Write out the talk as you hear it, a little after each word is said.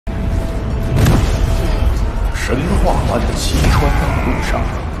神话般的西川大陆上，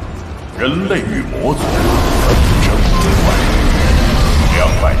人类与魔族纷争不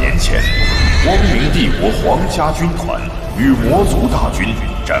断。200年前，光明帝国皇家军团与魔族大军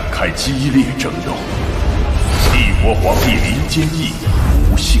展开激烈争斗，帝国皇帝林坚义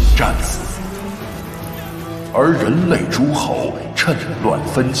不幸战死，而人类诸侯趁乱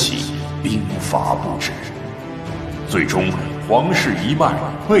分起，兵伐不止。最终，皇室一脉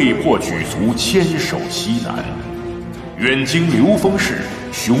被迫举族迁守西南，远经流风氏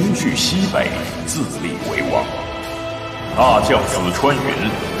雄踞西北，自立为王。大将紫川云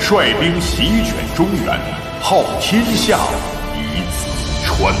率兵席卷中原，号天下以紫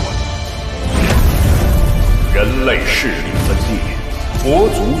川。人类势力分裂，魔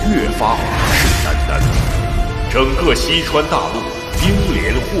族越发虎视眈眈，整个西川大陆兵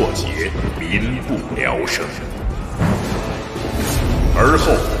连祸结，民不聊生。而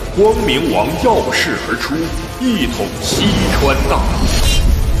后，光明王耀世而出，一统西川大陆。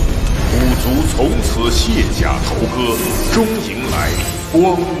五族从此卸甲投歌，终迎来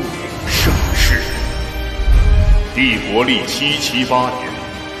光明盛世。帝国历778年，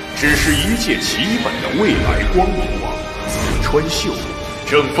只是一介齐本的未来光明王紫川秀，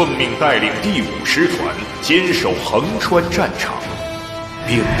正奉命带领第5师团坚守横川战场，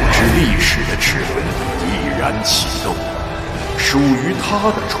并不知历史的齿轮已然启动。属于他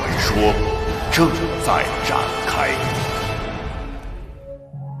的传说正在展开。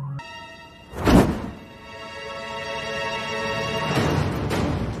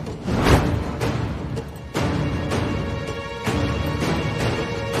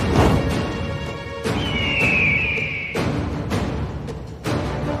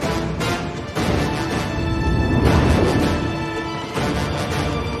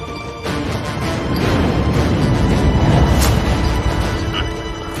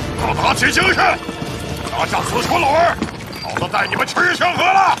起精神，拿下紫川老二，老子带你们吃香喝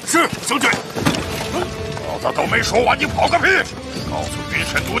辣。是，将军。老子都没说完，你跑个屁！告诉云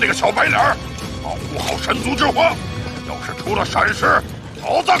神都那个小白脸，保护好神族之皇，要是出了闪失，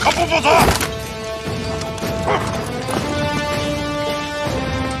老子可不负责。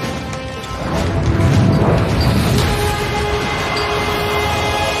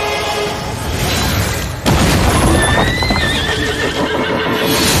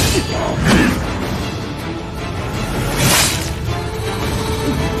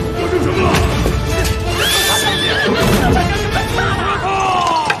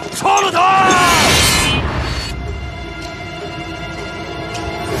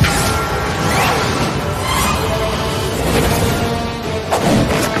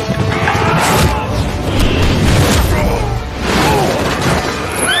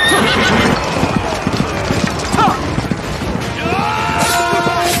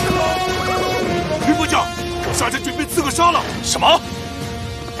什么？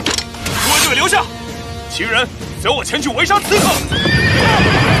诸卫队留下，其余人随我前去围杀刺客。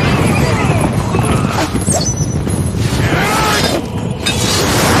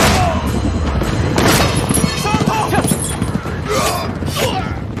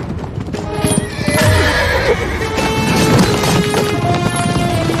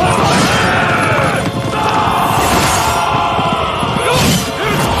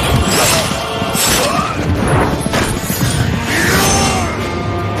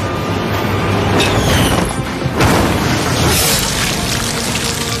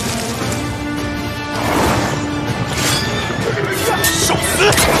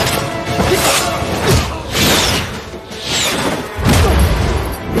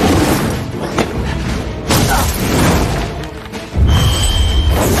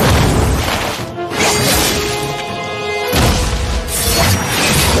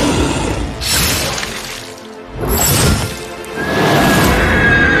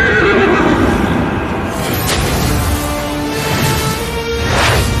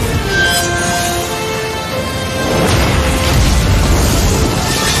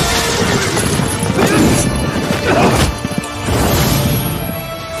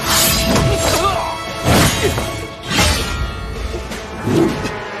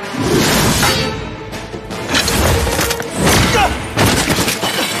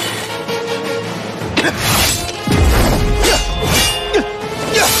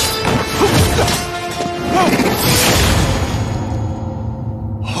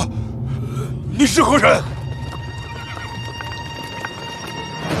你是何人？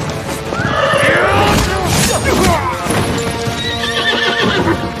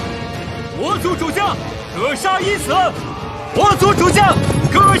我族主将，格杀一死！我族主将，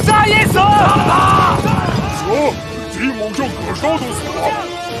格杀一死！说，吉姆将格杀都死了，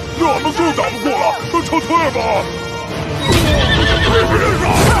那咱们更打不过了，都撤退吧！别杀！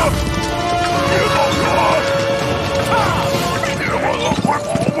别跑了！别问了，快跑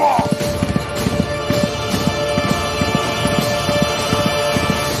吧！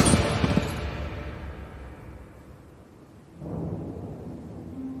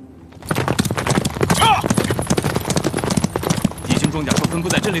敌军装甲兽分布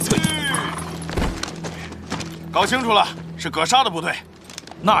在阵列侧翼。搞清楚了，是葛莎的部队。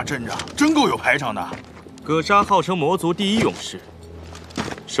那阵仗真够有排场的。葛莎号称魔族第一勇士，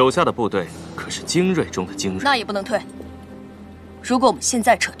手下的部队可是精锐中的精锐。那也不能退。如果我们现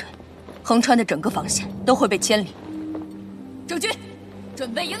在撤退，横川的整个防线都会被牵连。郑军，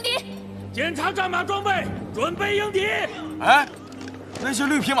准备迎敌。检查战马装备，准备迎敌。哎，那些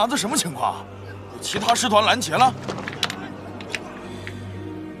绿皮马子什么情况？其他师团拦截了？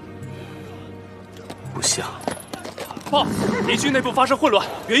不像。报，敌军内部发生混乱，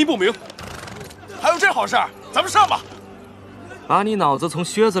原因不明。还有这好事？咱们上吧！把你脑子从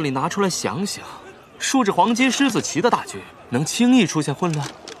靴子里拿出来想想，竖着黄金狮子旗的大军能轻易出现混乱？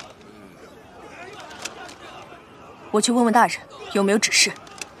我去问问大人有没有指示。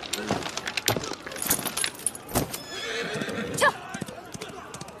驾！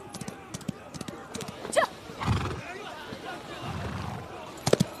驾！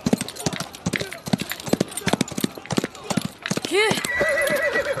吁！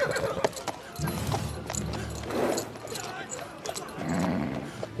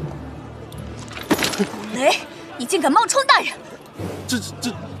雷，你竟敢冒充大人！这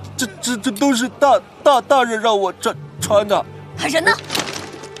都是大人让我穿的。他人呢？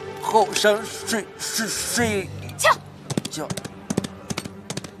后山睡驾！觉。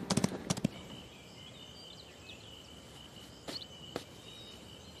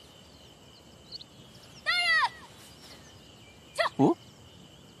大人，驾！哦。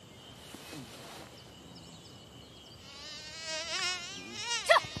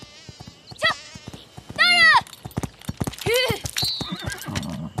大人，吁！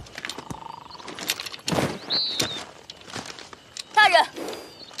大人，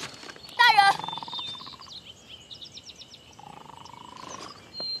大人，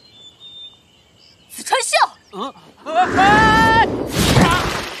紫川秀，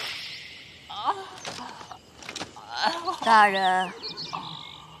大人，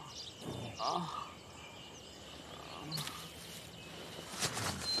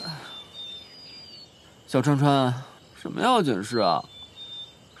小川川，什么要紧事啊？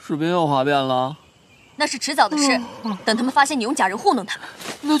士兵又哗变了？那是迟早的事。等他们发现你用假人糊弄他们，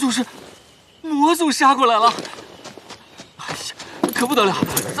那就是魔族杀过来了。哎呀，可不得了！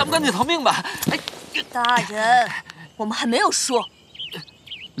咱们赶紧逃命吧！哎，大人，我们还没有输。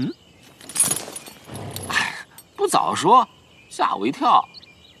不早说，吓我一跳。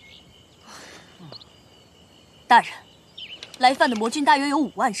大人，来犯的魔军大约有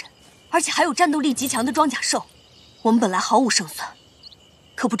5万人，而且还有战斗力极强的装甲兽。我们本来毫无胜算，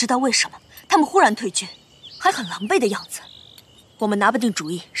可不知道为什么他们忽然退军，还很狼狈的样子。我们拿不定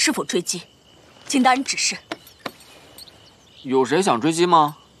主意是否追击，请大人指示。有谁想追击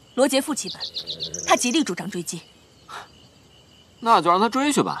吗？罗杰副旗本，他极力主张追击。那就让他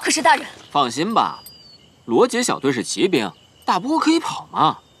追去吧。可是大人，放心吧，罗杰小队是骑兵，大不过可以跑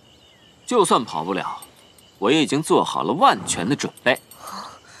嘛。就算跑不了，我也已经做好了万全的准备。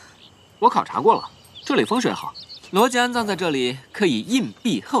我考察过了，这里风水好，罗杰安葬在这里可以荫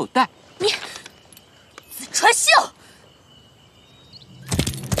庇后代。你，紫川秀！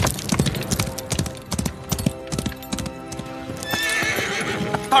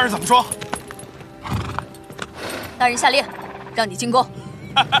大人怎么说？大人下令，让你进攻。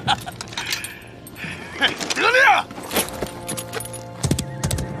得令！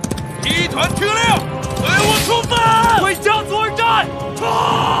第一团听令，随我出发，为家族而战！冲！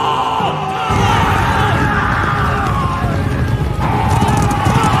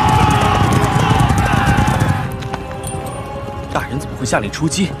大人怎么会下令出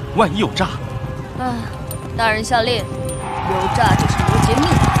击？万一有诈？大人下令，有诈就是罗杰命。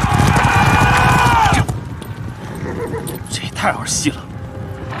这也太儿戏了。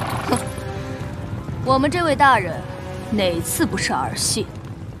哼，我们这位大人哪次不是儿戏？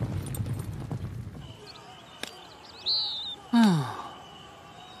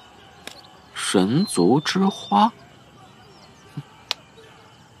神族之花。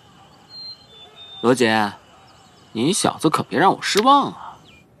罗杰，你小子可别让我失望啊！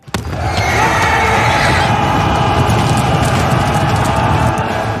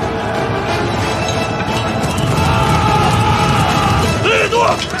立队，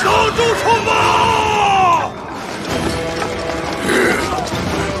扛住冲锋！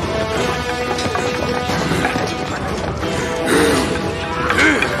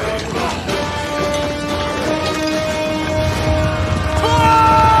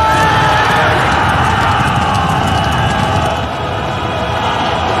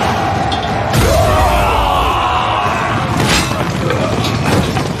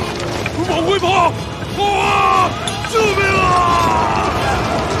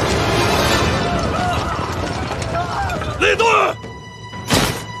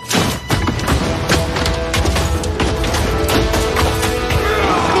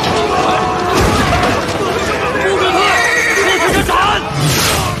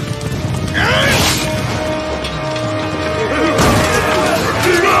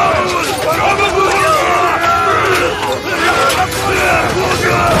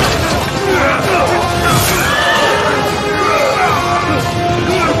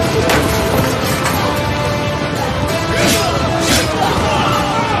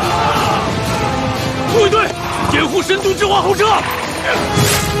深度置换后撤。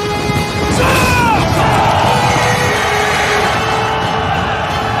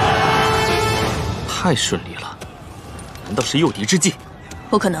太顺利了，难道是诱敌之计？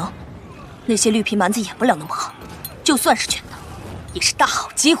不可能，那些绿皮蛮子演不了那么好，就算是全能，也是大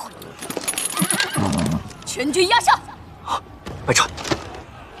好机会。全军压上！白川，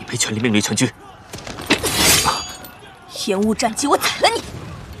你被全力命令全军。烟雾战机，我宰了你！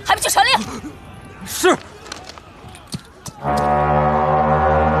还不去传令？是。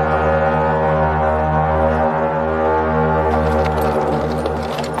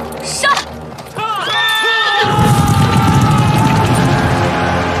杀！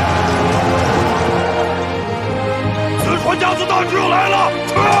四川家族大军来了！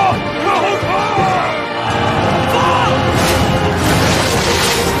撤！往后撤！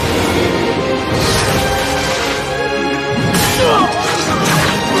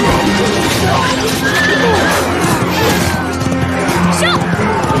上！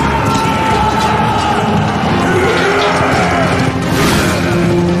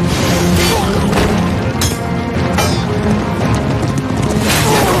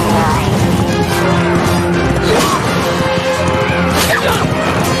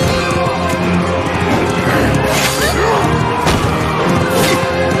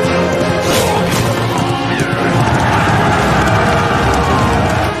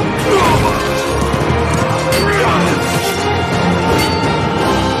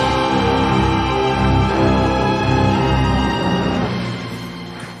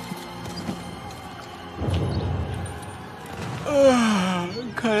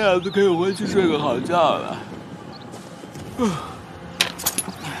看样子可以回去睡个好觉了。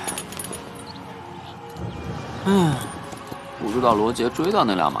不知道罗杰追到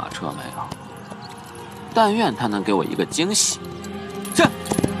那辆马车没有？但愿他能给我一个惊喜。去，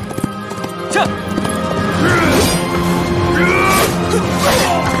去！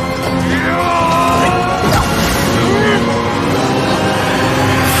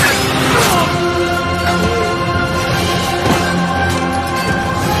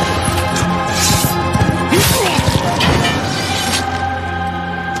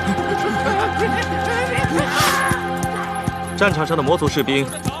战场上的魔族士兵，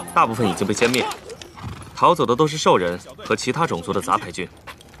大部分已经被歼灭，逃走的都是兽人和其他种族的杂牌军，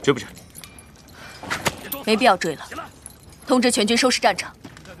追不追？没必要追了，通知全军收拾战场。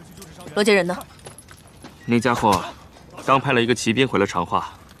罗杰人呢？那家伙刚派了一个骑兵回了传话，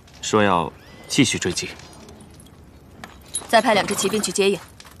说要继续追击。再派2支骑兵去接应，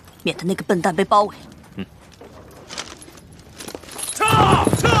免得那个笨蛋被包围。撤！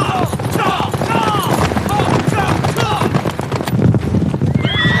撤！撤！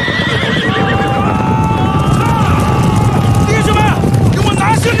弟兄们，给我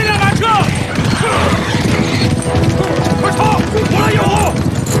拿下那辆马车！快冲！我来掩护！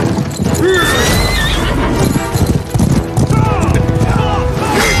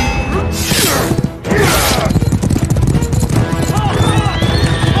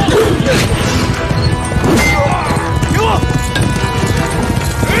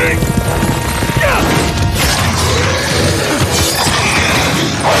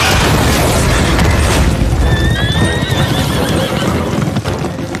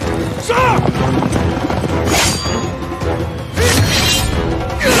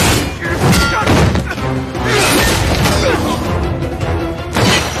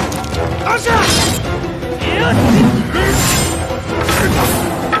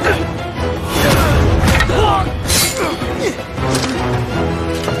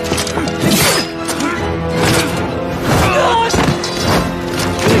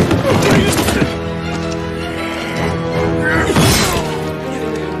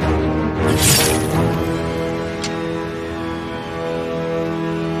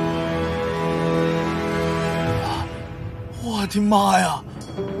我的妈呀，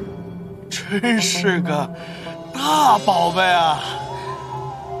真是个大宝贝啊！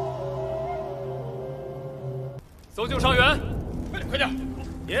搜救伤员，快点！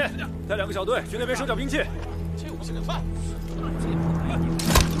爷，带2个小队去那边收缴兵器。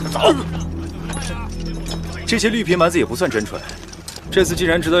走！这些绿皮蛮子也不算真蠢，这次竟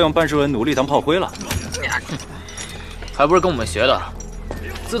然知道用半兽人奴隶当炮灰了，还不是跟我们学的。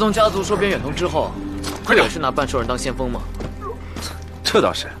自从家族收编远通之后，不也是拿半兽人当先锋吗？这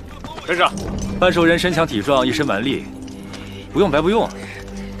倒是。跟上。半兽人身强体壮，一身蛮力，不用白不用。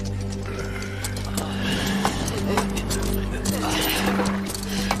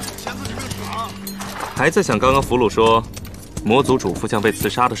还在想刚刚俘虏说魔族主副将被刺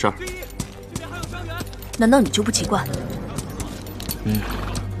杀的事儿？难道你就不奇怪？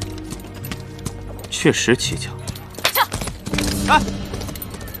确实蹊跷。来，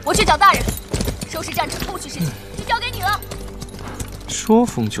我去找大人，收拾战场后续事情就交给你了。说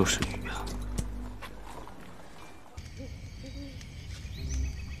风就是雨啊！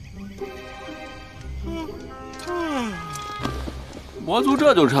魔族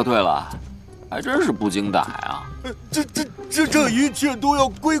这就撤退了，还真是不经打呀！这一切都要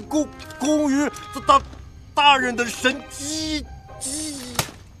归功于大人的神机。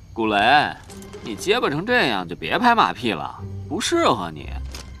古雷，你结巴成这样就别拍马屁了，不适合你。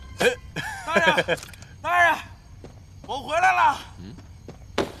大人，我回来了。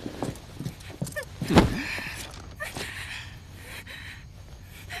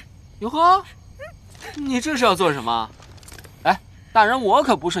哟呵，你这是要做什么？哎，大人，我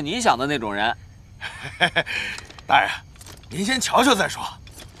可不是你想的那种人。大人，您先瞧瞧再说。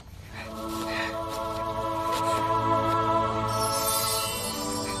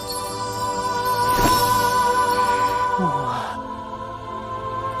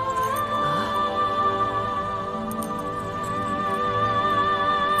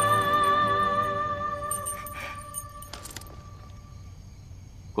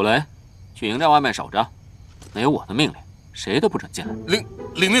古雷，去营寨外面守着，没有我的命令，谁都不准进来。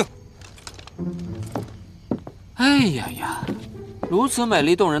领命。哎呀呀，如此美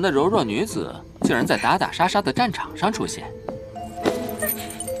丽动人的柔弱女子，竟然在打打杀杀的战场上出现。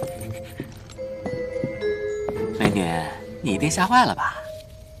美女，你一定吓坏了吧？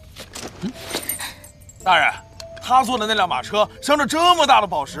大人，他坐的那辆马车镶着这么大的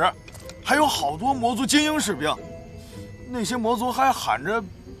宝石，还有好多魔族精英士兵，那些魔族还喊着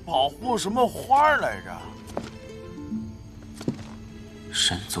保护什么花来着？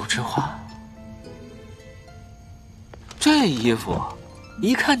神族之花。这衣服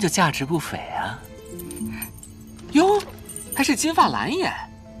一看就价值不菲啊！哟，还是金发蓝眼，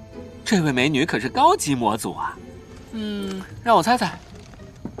这位美女可是高级魔族啊！让我猜猜，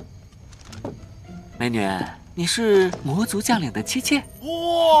美女，你是魔族将领的妻妾？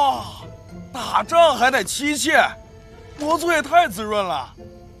哇，打仗还得妻妾，魔族也太滋润了。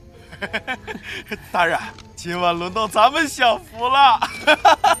大人，今晚轮到咱们享福了。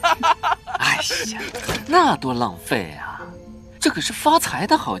哎呀，那多浪费啊！这可是发财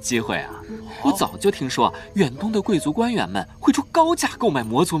的好机会啊！我早就听说远东的贵族官员们会出高价购买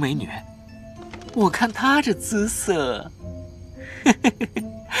魔族美女，我看他这姿色，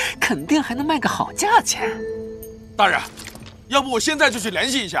肯定还能卖个好价钱。大人，要不我现在就去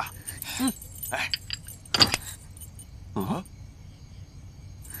联系一下。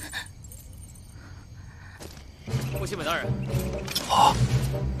不西本大人。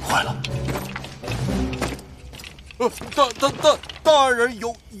坏了！大人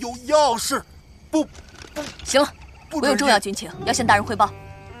有要事，不，行了，我有重要军情要向大人汇报，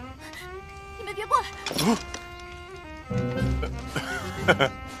你们别过来！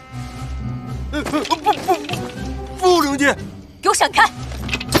不能进！给我闪开！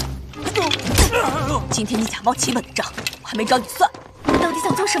今天你假冒齐本的账，我还没找你算。你到底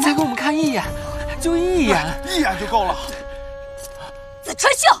想做什么？再给我们看一眼，就一眼，一眼就够了。紫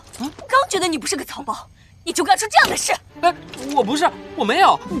川秀，刚觉得你不是个草包，你就干出这样的事！哎，我不是，我没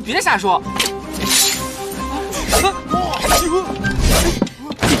有，你别瞎说。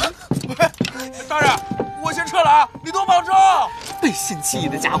大人，我先撤了啊，你多保重。背信弃义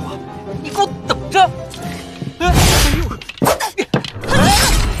的家伙，你给我等着！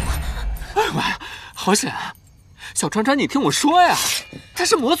哎呀妈呀，好险啊！小川川，你听我说呀，他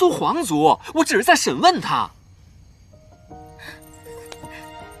是魔族皇族，我只是在审问他。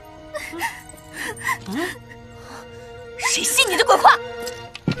谁信你的鬼话？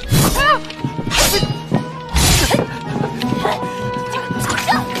这个畜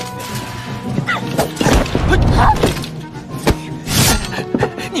生！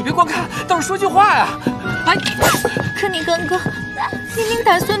你别光看，倒是说句话呀！哎，可你刚刚明明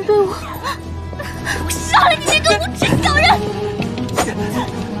打算对我，我杀了你这个无耻小人！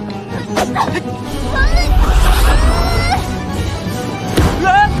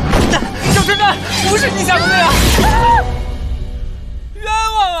小川川，不是你想的那样，冤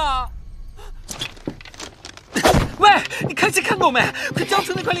枉啊！喂，你看戏看够没？快交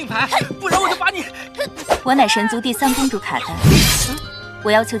出那块令牌，不然我就把你……我乃神族第3公主卡丹，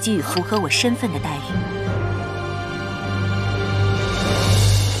我要求给予符合我身份的待遇。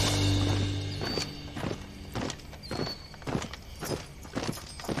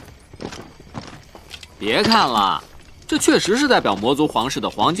别看了，这确实是代表魔族皇室的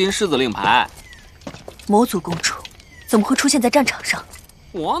黄金狮子令牌。魔族公主怎么会出现在战场上？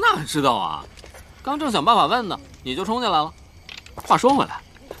我哪知道啊！刚正想办法问呢，你就冲进来了。话说回来，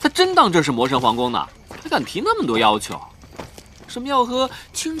他真当这是魔神皇宫呢？还敢提那么多要求？什么要喝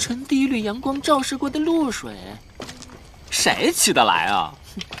清晨第一缕阳光照射过的露水，谁起得来啊？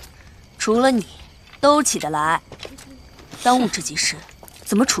除了你，都起得来。当务之急是，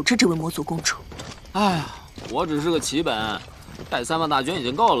怎么处置这位魔族公主？哎呀，我只是个旗本，带3万大军已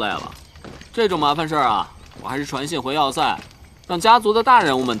经够累了，这种麻烦事儿啊，我还是传信回要塞，让家族的大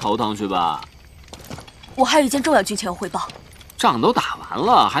人物们头疼去吧。我还有一件重要军情要汇报。仗都打完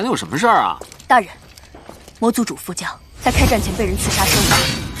了，还能有什么事儿啊？大人，魔族主副将在开战前被人刺杀身亡，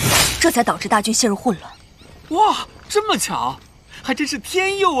这才导致大军陷入混乱。哇，这么巧，还真是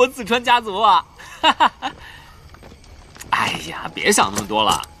天佑我紫川家族啊！哈哈哈。哎呀，别想那么多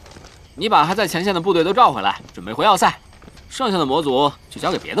了，你把还在前线的部队都召回来，准备回要塞，剩下的魔族就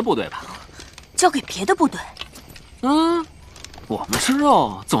交给别的部队吧。交给别的部队？嗯，我们吃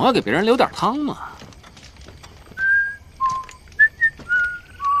肉总要给别人留点汤嘛。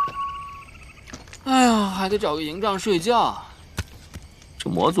哎呀，还得找个营帐睡觉。这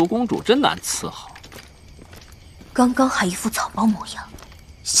魔族公主真难伺候。刚刚还一副草包模样，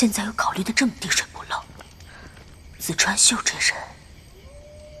现在又考虑的这么滴水不漏。紫川秀这人，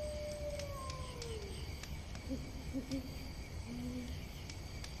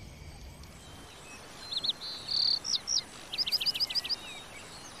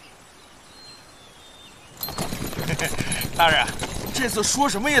大人，这次说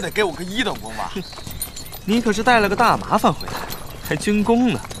什么也得给我个1等功吧？你可是带了个大麻烦回来，还军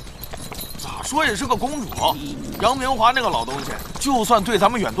功呢。咋说也是个公主，杨明华那个老东西，就算对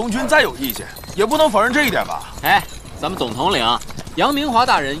咱们远东军再有意见，也不能否认这一点吧？哎，咱们总统领杨明华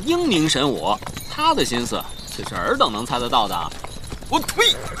大人英明神武，他的心思岂是尔等能猜得到的？我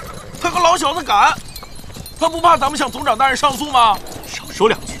呸！他个老小子敢！他不怕咱们向总长大人上诉吗？少说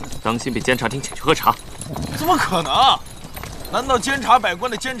2句，当心被监察厅请去喝茶。怎么可能？难道监察百官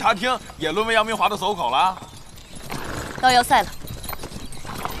的监察厅也沦为杨明华的走狗了？到要塞了。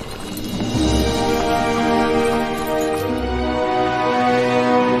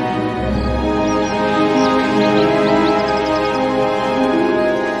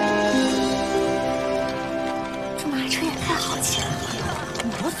这马车也太豪气了！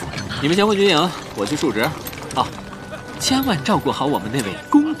你们先回军营，我去述职。哦，千万照顾好我们那位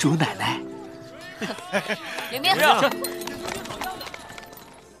公主奶奶。领兵。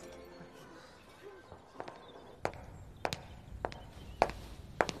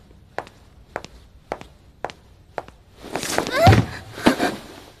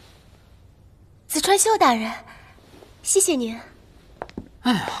紫川秀大人，谢谢您。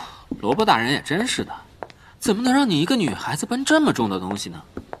哎呀，萝卜大人也真是的，怎么能让你一个女孩子搬这么重的东西呢？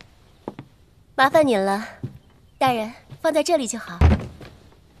麻烦您了，大人，放在这里就好。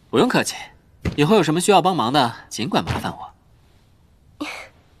不用客气，以后有什么需要帮忙的，尽管麻烦我。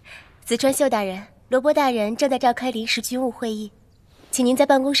紫川秀大人，萝卜大人正在召开临时军务会议，请您在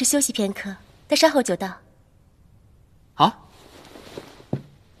办公室休息片刻，他稍后就到。好，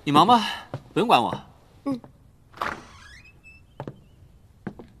你忙吧，不用管我。嗯。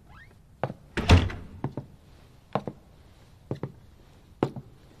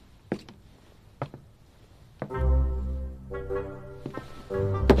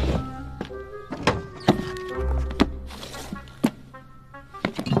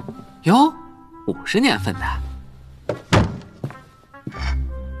哟，50年份的。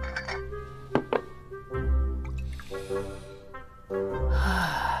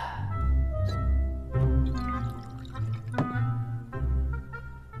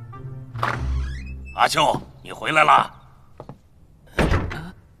阿秋，你回来啦！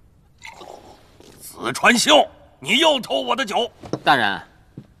紫川秀，你又偷我的酒！大人，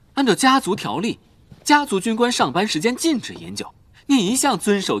按照家族条例，家族军官上班时间禁止饮酒。你一向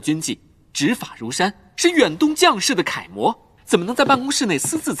遵守军纪，执法如山，是远东将士的楷模，怎么能在办公室内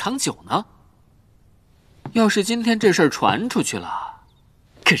私自藏酒呢？要是今天这事儿传出去了，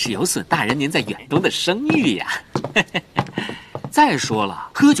可是有损大人您在远东的声誉呀。再说了，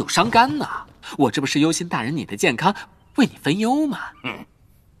喝酒伤肝呐，我这不是忧心大人你的健康，为你分忧吗？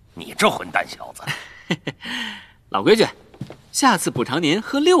你这混蛋小子！老规矩，下次补偿您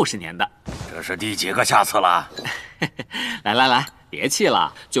喝60年的。这是第几个下次了？来来来，别气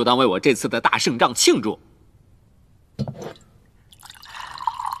了，就当为我这次的大胜仗庆祝。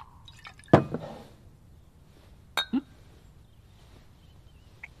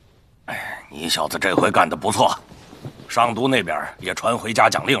你小子这回干得不错，上都那边也传回嘉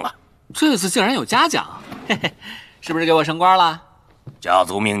奖令了。这次竟然有嘉奖，嘿嘿，是不是给我升官了？家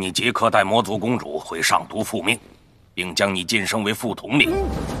族命你即刻带魔族公主回上都复命，并将你晋升为副统领。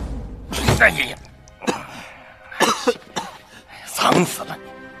哎呀！脏死了你！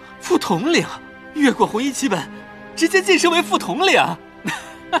副统领，越过红衣旗本，直接晋升为副统领。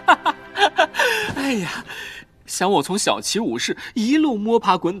哎呀，想我从小旗武士一路摸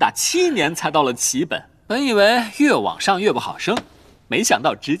爬滚打7年才到了旗本，本以为越往上越不好升，没想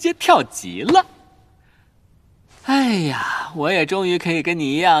到直接跳级了。哎呀，我也终于可以跟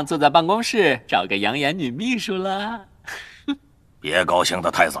你一样坐在办公室找个养眼女秘书了。别高兴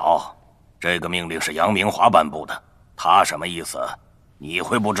得太早，这个命令是杨明华颁布的，他什么意思，你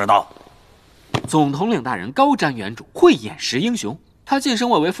会不知道？总统领大人高瞻远瞩，慧眼识英雄。他晋升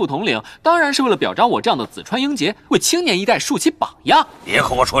我为副统领，当然是为了表彰我这样的紫川英杰，为青年一代竖起榜样。别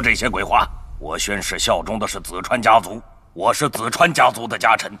和我说这些鬼话！我宣誓效忠的是紫川家族，我是紫川家族的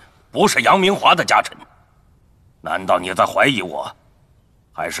家臣，不是杨明华的家臣。难道你在怀疑我？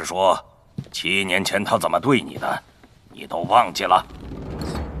还是说7年前他怎么对你的，你都忘记了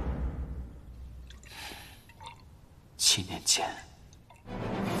？7年前，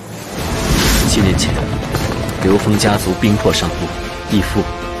刘峰家族兵破上都，义父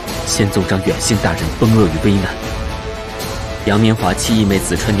先宗长远信大人崩厄于危难。杨明华弃义妹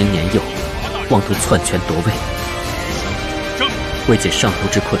紫川宁年幼，妄图篡权夺位。为解上都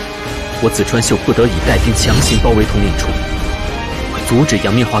之困，我紫川秀不得已带兵强行包围统领处，阻止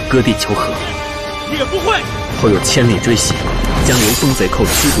杨明华割地求和。也不会。后有千里追袭，将刘峰贼寇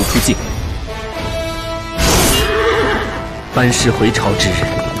驱逐出境。班师回朝之日，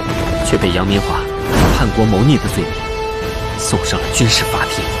却被杨明华以叛国谋逆的罪名送上了军事法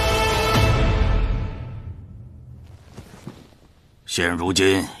庭。现如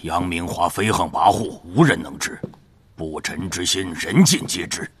今杨明华飞横跋扈，无人能治，不臣之心，人尽皆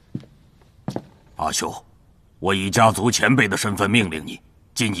知。阿修，我以家族前辈的身份命令你，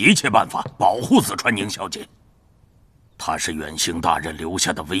尽一切办法保护紫川宁小姐。她是远行大人留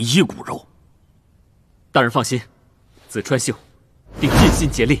下的唯一骨肉。大人放心，紫川秀定尽心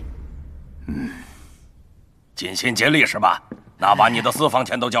竭力。尽心竭力是吧？那把你的私房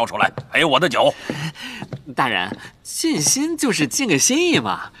钱都交出来，赔我的酒。大人，尽心就是尽个心意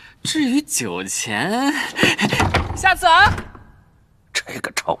嘛。至于酒钱，下次啊。这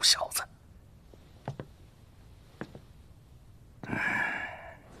个臭小子。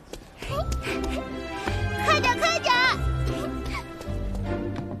快点，快点！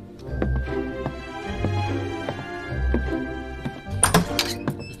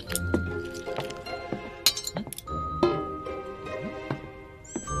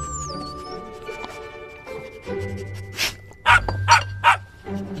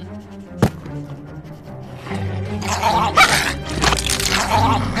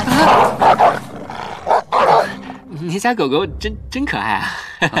你家狗狗真可爱啊！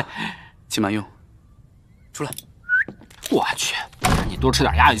请慢用。出来！我去，让你多吃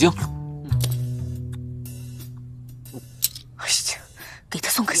点鸭血精。哎呀，给他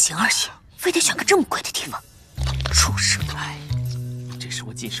送个形而去，非得选个这么贵的地方，畜生！哎，这是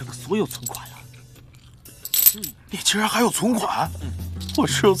我仅剩的所有存款了。你居然还有存款？我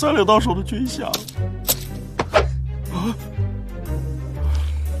只有3两到手的军饷。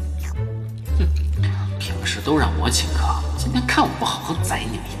平时都让我请客，今天看我不好好宰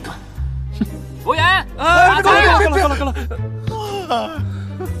你们一顿。服务员，够了。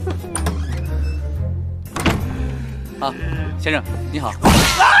啊，先生你好。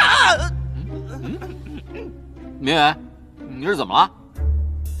明远，你是怎么了？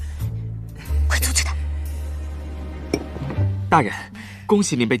快阻止他！大人，恭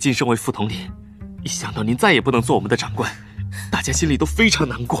喜您被晋升为副统领。一想到您再也不能做我们的长官，大家心里都非常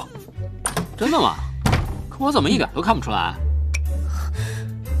难过。真的吗？可我怎么一点都看不出来？啊！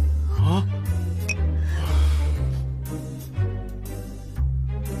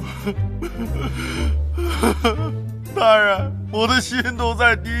大人，我的心都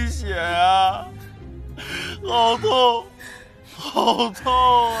在滴血啊，好痛，好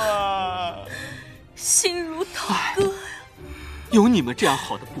痛啊！心如刀割呀！有你们这样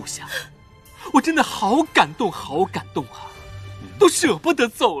好的部下，我真的好感动，好感动啊！都舍不得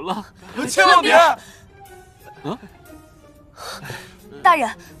走了。千万别！大人，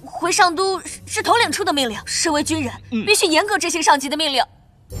回上都是统领出的命令，身为军人，必须严格执行上级的命令。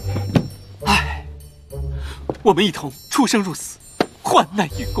唉，我们一同出生入死，患难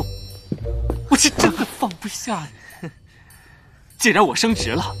与共，我是真的放不下你。既然我升职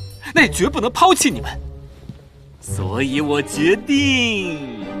了，那也绝不能抛弃你们，所以我决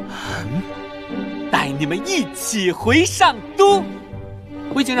定带你们一起回上都。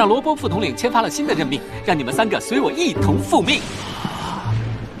我已经让罗波副统领签发了新的任命，让你们3个随我一同复命。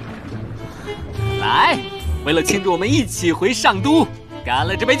来，为了庆祝我们一起回上都，干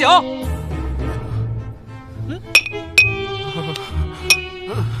了这杯酒。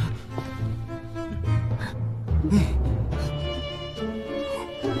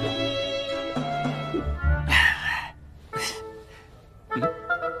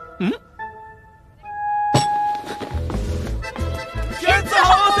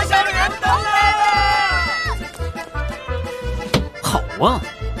望，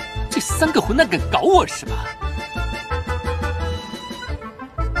这3个混蛋敢搞我是吧？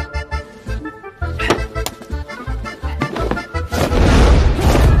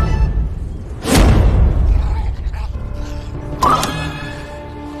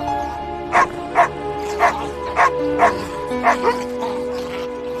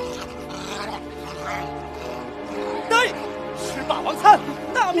吃霸王餐，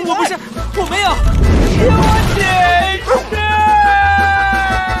大命来！我不是，我没有。给我解释！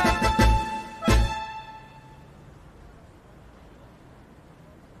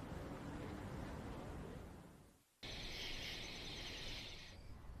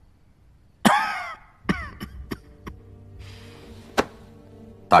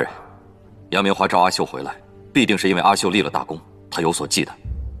大人，杨明华召阿秀回来，必定是因为阿秀立了大功，他有所忌惮。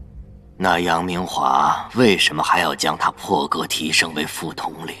那杨明华为什么还要将他破格提升为副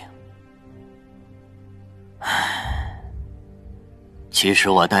统领？其实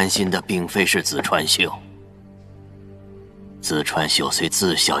我担心的并非是紫川秀。紫川秀虽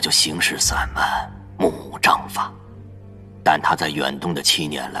自小就行事散漫，目无章法，但他在远东的7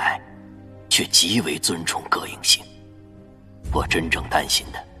年来，却极为尊崇葛应星。我真正担心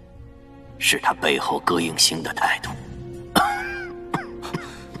的，是他背后葛应星的态度。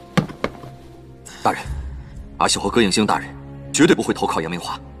大人，阿秀和葛应星大人绝对不会投靠杨明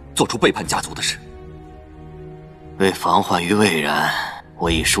华，做出背叛家族的事。为防患于未然，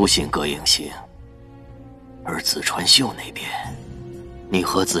我已书信葛应星。而紫川秀那边，你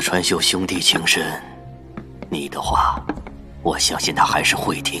和紫川秀兄弟情深，你的话，我相信他还是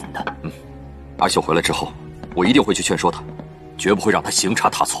会听的。阿秀回来之后，我一定会去劝说他，绝不会让他行差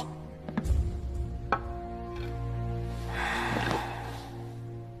踏错。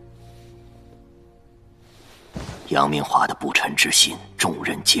杨明华的不臣之心，众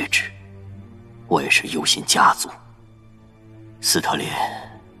人皆知。我也是忧心家族。斯特林，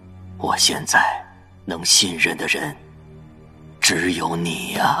我现在能信任的人只有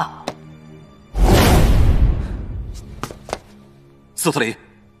你呀。斯特林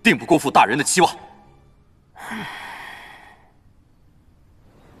定不辜负大人的期望。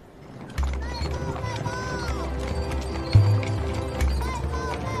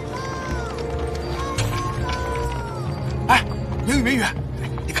哎，明宇，明宇，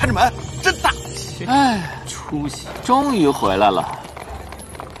你看这门真大。哎，出息，终于回来了。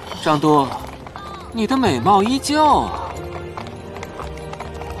张都，你的美貌依旧啊。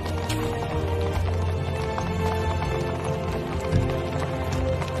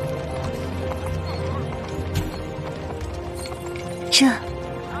这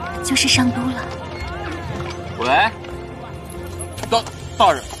就是上都了。喂，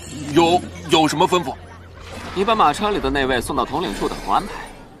大人，有什么吩咐？你把马车里的那位送到统领处等候安排，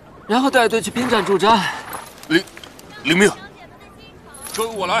然后带队去兵站驻扎。领命。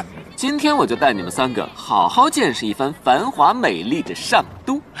跟我来。今天我就带你们3个好好见识一番繁华美丽的上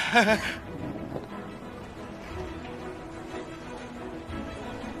都。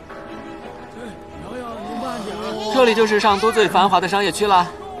这里就是上都最繁华的商业区了。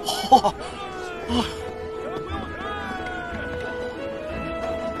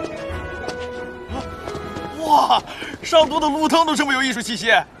哇，上都的路灯都这么有艺术气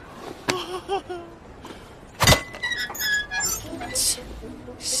息。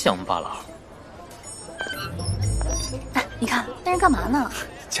乡巴佬！哎，你看，那人干嘛呢？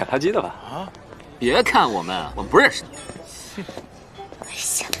捡垃圾的吧？啊！别看我们不认识你。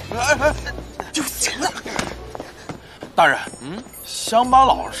哎呀！有钱了！大人，乡巴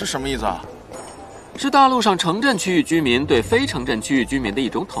佬是什么意思啊？是大陆上城镇区域居民对非城镇区域居民的一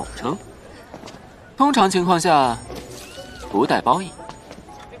种统称。通常情况下，不带褒义。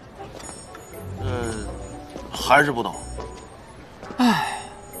还是不懂。唉。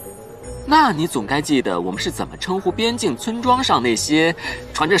那你总该记得我们是怎么称呼边境村庄上那些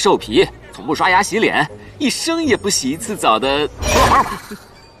穿着兽皮、从不刷牙洗脸、一生也不洗一次澡的？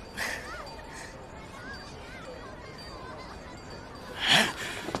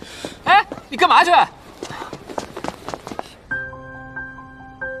哎，你干嘛去？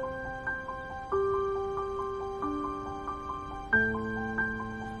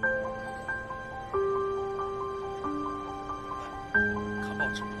看报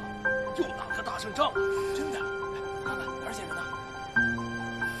纸了，又打个大胜仗，真的。看看哪儿写着呢？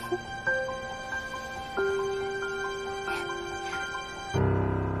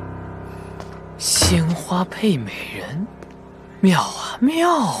鲜花配美人，妙啊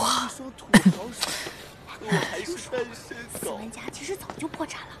妙啊！斯文家其实早就破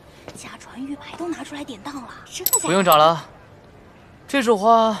产了，家传玉牌都拿出来典当了。不用找了，这束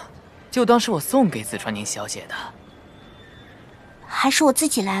花就当是我送给紫川宁小姐的。啊，还是我自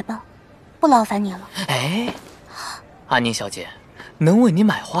己来吧，不劳烦你了。哎，阿宁小姐，能为你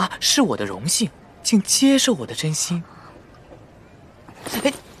买花是我的荣幸，请接受我的真心。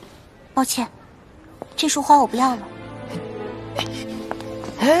哎，抱歉，这束花我不要了。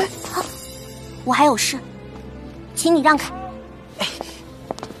哎，好，我还有事，请你让开。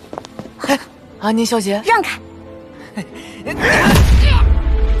哎，阿宁小姐，让开。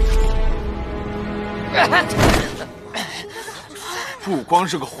不光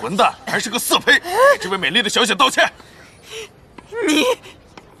是个混蛋，还是个色胚，给这位美丽的小姐道歉。你，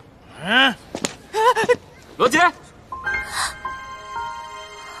罗杰，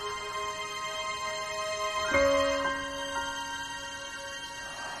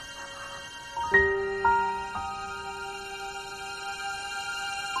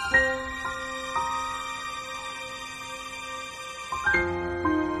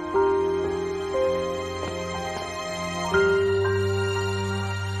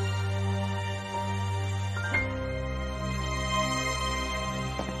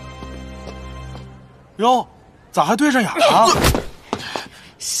哟，咋还对上眼了？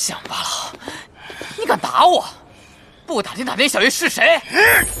乡巴佬，你敢打我？不打听打听小爷是谁？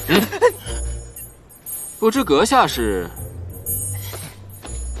不知阁下是？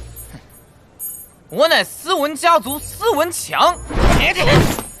我乃斯文家族斯文强。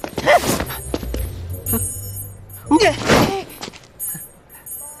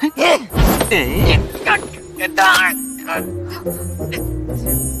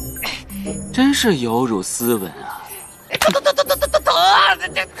真是有辱斯文啊！疼啊！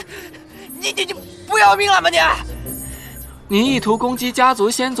你不要命了吗你？你意图攻击家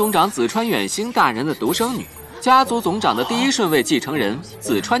族先总长紫川远星大人的独生女，家族总长的第1顺位继承人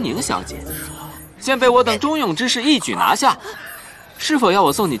紫川宁小姐，现被我等忠勇之士一举拿下，是否要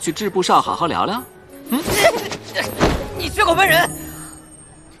我送你去制布哨好好聊聊？你血口喷人！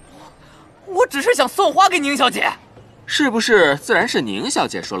我只是想送花给宁小姐，是不是？自然是宁小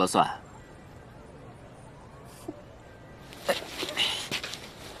姐说了算。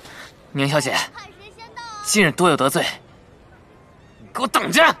宁小姐，今日多有得罪，你给我等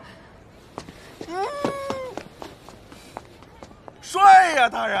着！帅呀，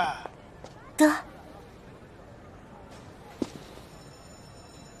大人！得。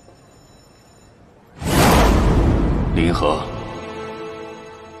林和，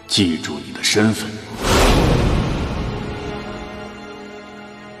记住你的身份。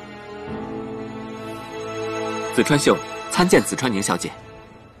紫川秀参见紫川宁小姐。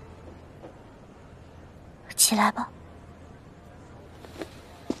起来吧，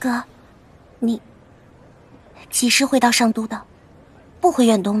哥，你几时回到上都的？不回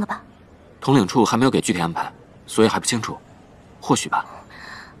远东了吧？统领处还没有给具体安排，所以还不清楚，或许吧。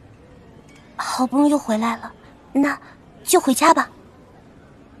好不容易回来了，那就回家吧。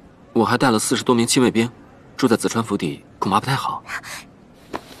我还带了40多名亲卫兵，住在紫川府邸，恐怕不太好。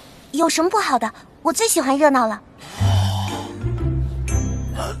有什么不好的？我最喜欢热闹了。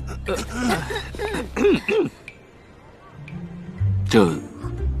这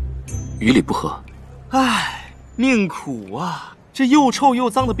于理不合。唉，命苦啊！这又臭又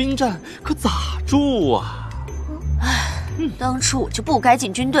脏的兵站可咋住啊？当初我就不该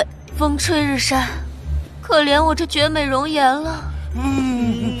进军队，风吹日晒，可怜我这绝美容颜了。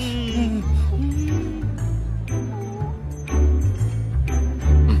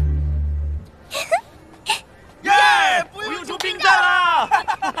耶！不用出兵站啦！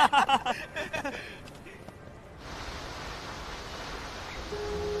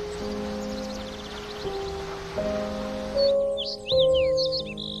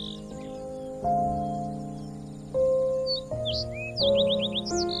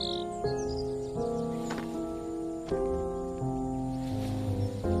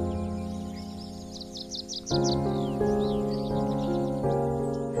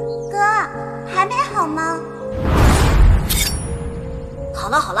哥，还没好吗？好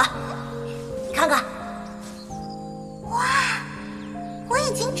了好了，你看看，哇，我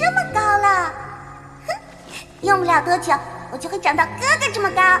已经这么高了，哼，用不了多久，我就会长到哥哥这么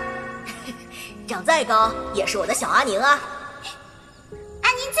高。长再高也是我的小阿宁啊！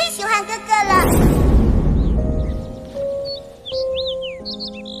阿宁最喜欢哥哥了。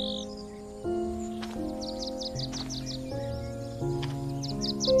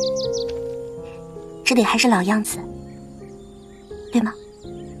这里还是老样子，对吗？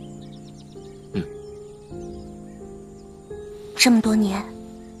这么多年，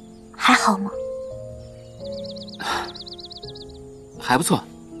还好吗？还不错，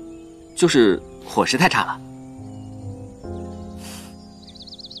就是伙食太差了。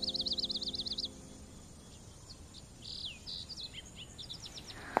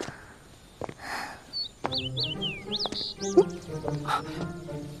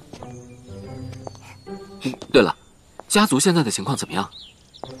对了，家族现在的情况怎么样？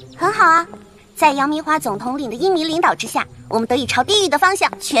很好啊，在杨明华总统领的英明领导之下，我们得以朝地狱的方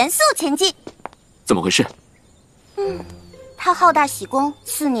向全速前进。怎么回事？他好大喜功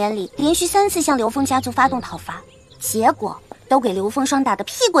，4年里连续3次向刘峰家族发动讨伐，结果都给刘峰双打得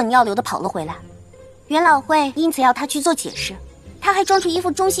屁滚尿流的跑了回来。元老会因此要他去做解释，他还装出一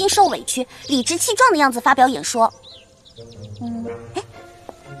副忠心受委屈、理直气壮的样子发表演说。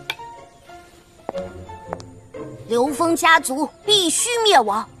刘峰家族必须灭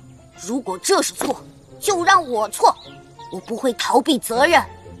亡，如果这是错，就让我错，我不会逃避责任，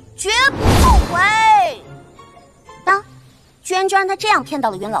绝不后悔。居然就让他这样骗到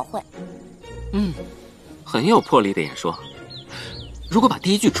了元老会。很有魄力的演说。如果把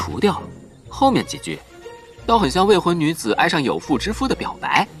第一句除掉，后面几句倒很像未婚女子爱上有妇之夫的表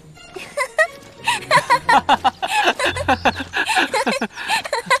白。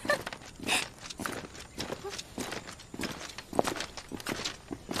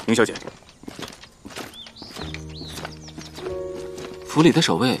宁小姐，府里的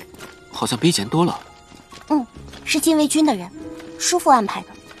守卫好像比以前多了。是禁卫军的人，叔父安排的。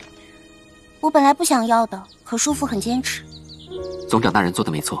我本来不想要的，可叔父很坚持。总长大人做的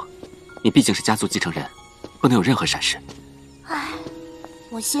没错，你毕竟是家族继承人，不能有任何闪失。唉，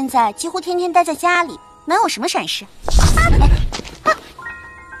我现在几乎天天待在家里，能有什么闪失？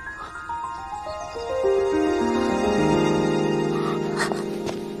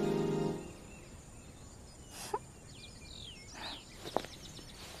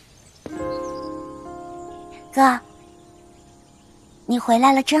哥，你回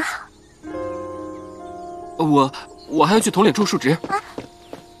来了，真好。我还要去统领处述职。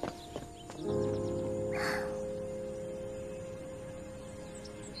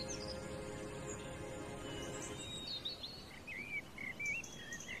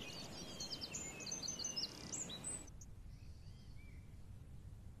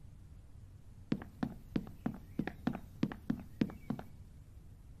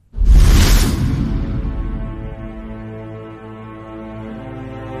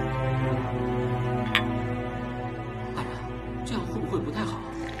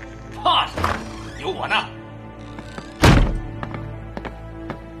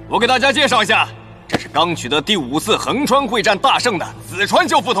我给大家介绍一下，这是刚取得第5次横川会战大胜的紫川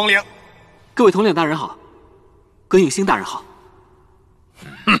秀副统领。各位统领大人好，葛影星大人好。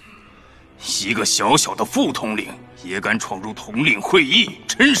一个小小的副统领也敢闯入统领会议，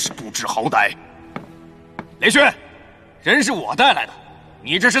真是不知好歹。雷勋，人是我带来的，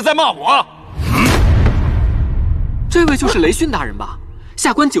你这是在骂我？这位就是雷勋大人吧？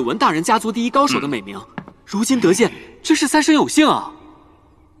下官久闻大人家族第一高手的美名，如今得见，真是三生有幸啊！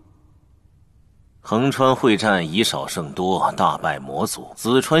横川会战以少胜多，大败魔族，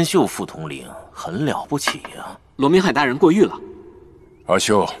紫川秀副统领很了不起呀！罗明海大人过誉了。阿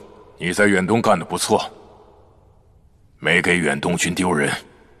秀，你在远东干得不错，没给远东军丢人。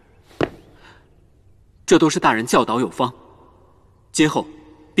这都是大人教导有方，今后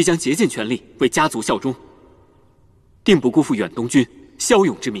必将竭尽全力为家族效忠，定不辜负远东军骁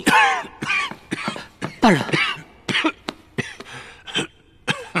勇之名。大人，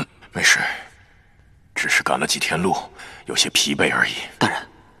没事。只是赶了几天路，有些疲惫而已。大人，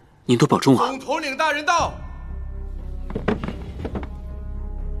您多保重啊！总统领大人到。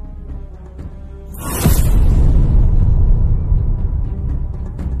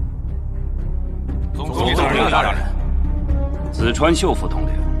总统领大人，紫川秀副统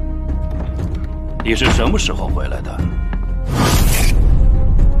领，你是什么时候回来的？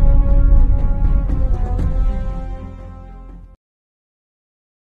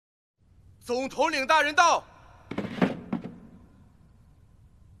总统领大人到。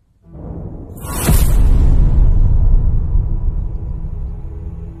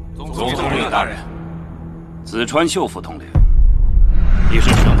总统领大人，紫川秀副统领，你是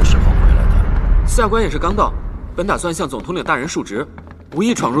什么时候回来的？下官也是刚到，本打算向总统领大人述职，无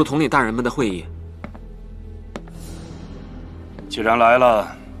意闯入统领大人们的会议。既然来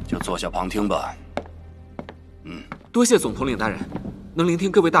了，就坐下旁听吧。多谢总统领大人，能聆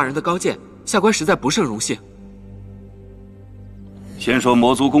听各位大人的高见。下官实在不胜荣幸。先说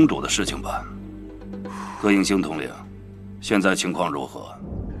魔族公主的事情吧。葛影星统领，现在情况如何？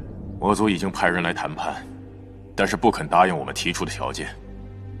魔族已经派人来谈判，但是不肯答应我们提出的条件。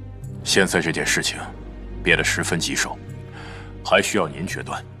现在这件事情变得十分棘手，还需要您决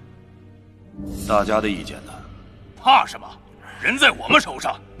断。大家的意见呢？怕什么？人在我们手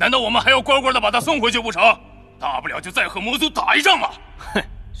上，难道我们还要乖乖的把他送回去不成？大不了就再和魔族打一仗嘛！哼，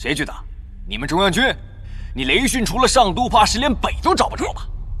谁去打？你们中央军你雷训除了上都，怕是连北都找不着吧？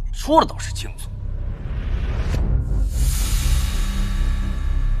说的倒是清楚。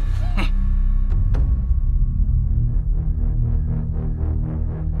哼！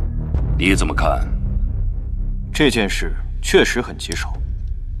你怎么看？这件事确实很棘手，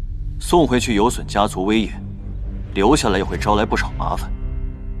送回去有损家族威严，留下来也会招来不少麻烦。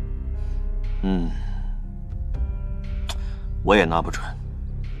我也拿不准。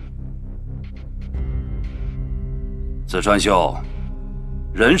紫川秀，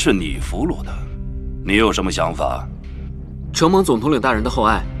人是你俘虏的，你有什么想法？承蒙总统领大人的厚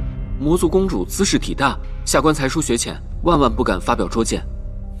爱，魔族公主姿势体大，下官才疏学浅，万万不敢发表拙见。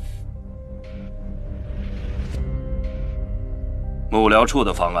幕僚处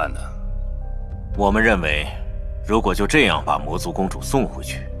的方案呢？我们认为，如果就这样把魔族公主送回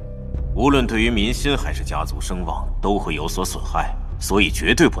去，无论对于民心还是家族声望都会有所损害，所以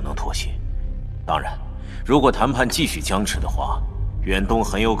绝对不能妥协。当然，如果谈判继续僵持的话，远东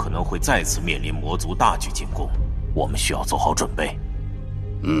很有可能会再次面临魔族大举进攻，我们需要做好准备。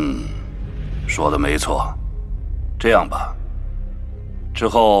说的没错。这样吧，之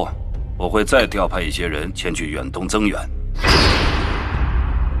后我会再调派一些人前去远东增援。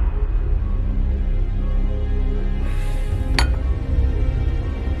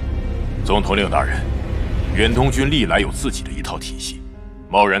总统令大人，远东军历来有自己的一套体系，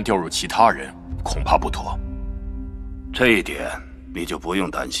贸然调入其他人，恐怕不妥。这一点你就不用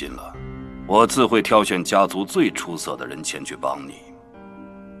担心了，我自会挑选家族最出色的人前去帮你。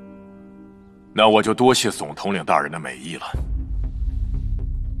那我就多谢总统领大人的美意了。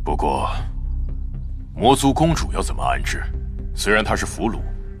不过，魔族公主要怎么安置？虽然她是俘虏，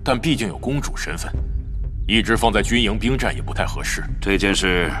但毕竟有公主身份，一直放在军营兵站也不太合适。这件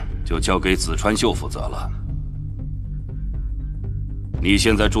事就交给紫川秀负责了。你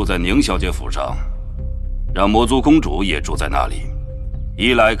现在住在宁小姐府上，让魔族公主也住在那里，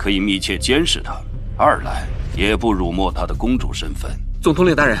一来可以密切监视她，二来也不辱没她的公主身份。总统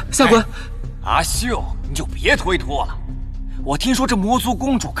领大人，下官。阿秀，你就别推脱了。我听说这魔族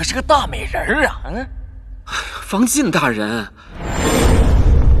公主可是个大美人啊！防禁大人。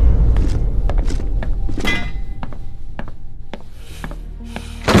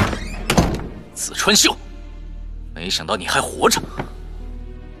紫川秀，没想到你还活着。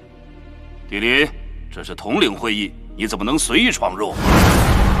地林，这是统领会议，你怎么能随意闯入？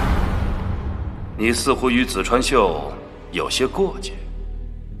你似乎与紫川秀有些过节。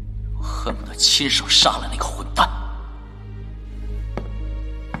我恨不得亲手杀了那个混蛋。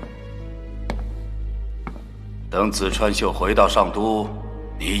等紫川秀回到上都，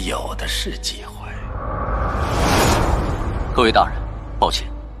你有的是机会。各位大人，抱歉，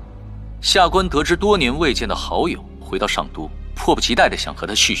下官得知多年未见的好友回到上都，迫不及待地想和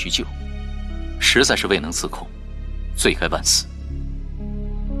他叙叙旧，实在是未能自控，罪该万死。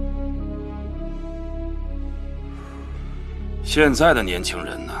现在的年轻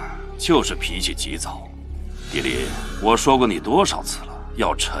人呢，就是脾气急躁。地林，我说过你多少次了，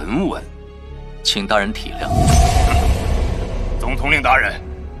要沉稳。请大人体谅。总统令大人，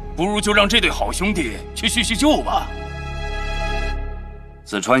不如就让这对好兄弟去叙叙旧吧。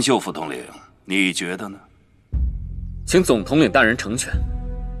紫川秀副统领，你觉得呢？请总统领大人成全，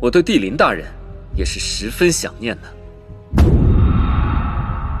我对地林大人也是十分想念的。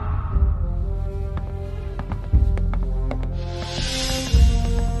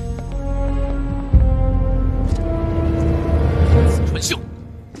紫川秀，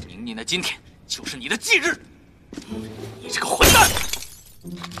明年的今天就是你的忌日！你这个混蛋！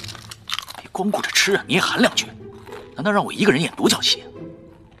别光顾着吃啊，你也喊两句。难道让我一个人演独角戏？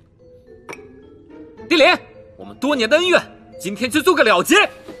地林，我们多年的恩怨，今天就做个了结。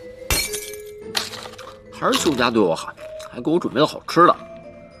还是秀家对我好，还给我准备了好吃的。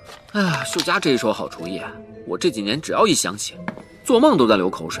哎呀，秀家这一手好厨艺，我这几年只要一想起，做梦都在流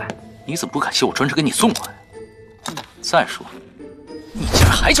口水。你怎么不感谢我专程给你送过来？再说，你竟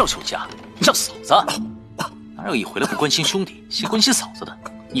然还叫秀家，叫嫂子？哪有一回来不关心兄弟，先关心嫂子的？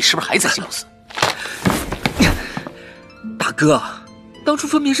你是不是还在心不死？大哥，当初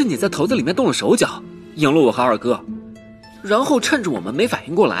分明是你在头子里面动了手脚，赢了我和二哥，然后趁着我们没反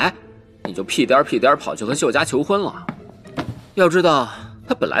应过来，你就屁颠屁颠跑去和秀家求婚了。要知道，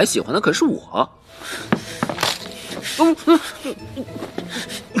他本来喜欢的可是我。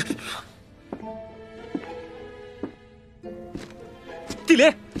地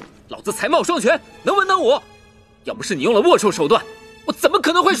林，老子才貌双全，能文能武，要不是你用了龌龊手段，我怎么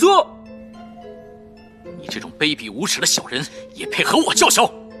可能会输？你这种卑鄙无耻的小人，也配和我叫嚣？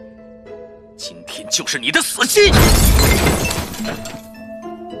今天就是你的死期！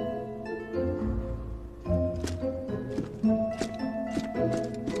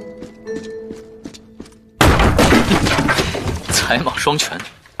莽双全，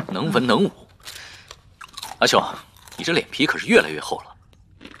能文能武。阿秀，你这脸皮可是越来越厚了。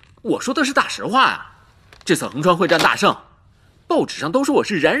我说的是大实话啊！这次横川会战大胜，报纸上都说我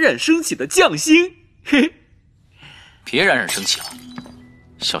是冉冉升起的将星。嘿，别冉冉升起了，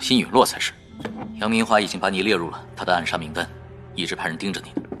小心陨落才是。杨明华已经把你列入了他的暗杀名单，一直派人盯着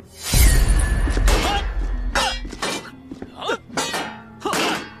你。好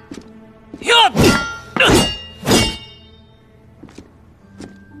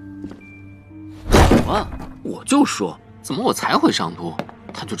啊，我就说，怎么我才回上都，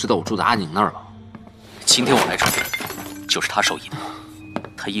他就知道我住在阿宁那儿了。今天我来这儿，就是他授意的。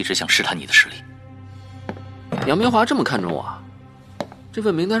他一直想试探你的实力。杨明华这么看重我，这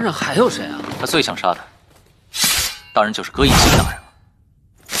份名单上还有谁啊？他最想杀的，当然就是葛影星大人了。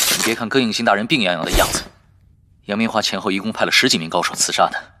你别看葛影星大人病怏怏的样子，杨明华前后一共派了10几名高手刺杀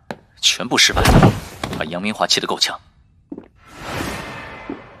他，全部失败了，把杨明华气得够呛。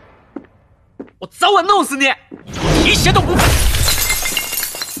我早晚弄死你！一鞋都不配！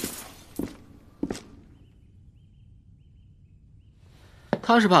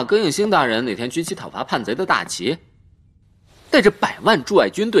他是怕葛影星大人哪天举起讨伐叛贼的大旗，带着100万驻外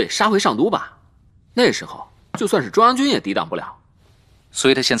军队杀回上都吧？那时候就算是中央军也抵挡不了。所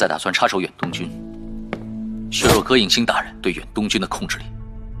以他现在打算插手远东军，削弱葛影星大人对远东军的控制力。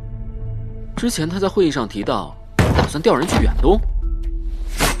之前他在会议上提到，打算调人去远东。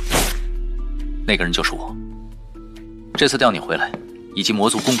那个人就是我。这次调你回来，以及魔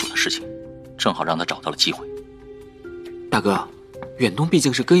族公主的事情，正好让他找到了机会。大哥，远东毕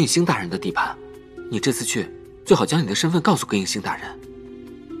竟是葛影星大人的地盘，你这次去最好将你的身份告诉葛影星大人。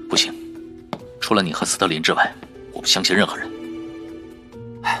不行，除了你和斯特林之外，我不相信任何人。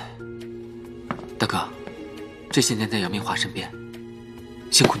大哥，这些年在杨明华身边，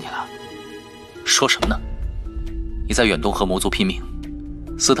辛苦你了。说什么呢？你在远东和魔族拼命，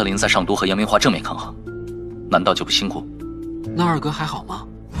斯特林在上都和杨明华正面抗衡，难道就不辛苦？那二哥还好吗？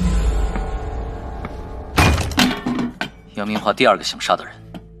杨明华第2个想杀的人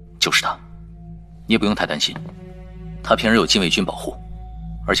就是他，你也不用太担心，他平日有禁卫军保护，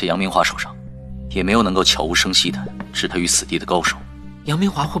而且杨明华手上也没有能够悄无声息的置他于死地的高手。杨明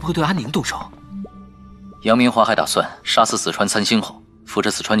华会不会对阿宁动手？杨明华还打算杀死紫川3星后，扶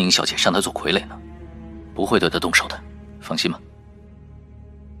着紫川宁小姐上他做傀儡呢，不会对他动手的，放心吧。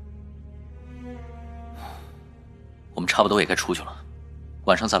我们差不多也该出去了，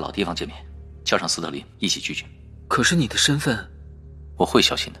晚上在老地方见面，叫上斯特林一起聚聚。可是你的身份，我会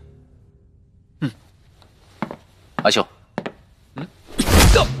小心的。阿秀，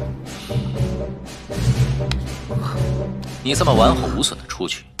你这么完好无损的出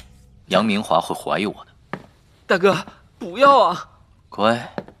去，杨明华会怀疑我的。大哥，不要啊！乖，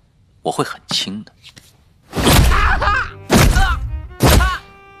我会很轻的。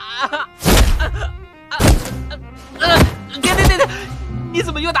别！你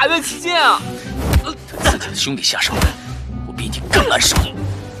怎么越打越起劲啊？自己的兄弟下手，我比你更难受。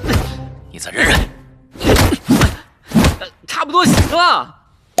你再忍忍。差不多行了。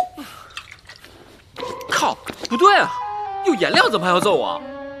靠，不对啊，有颜料怎么还要揍我？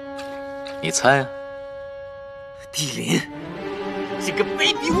你猜啊？地林，这个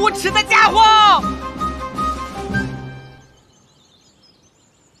卑鄙无耻的家伙！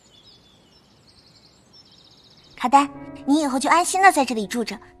卡丹，你以后就安心的在这里住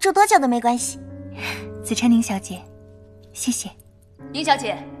着，住多久都没关系。紫川宁小姐，谢谢。宁小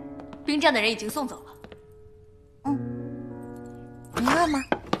姐，兵站的人已经送走了。你饿吗？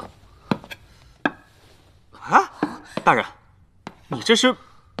啊，大人，你这是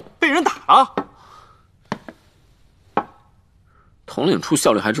被人打了？统领处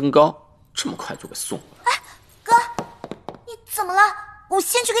效率还真高，这么快就给送过来。哥，你怎么了？我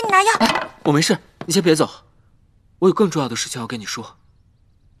先去给你拿药。我没事，你先别走，我有更重要的事情要跟你说。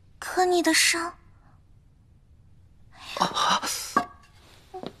可你的伤……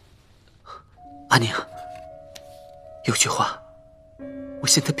阿宁，有句话，我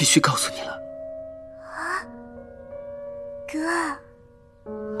现在必须告诉你了。哥。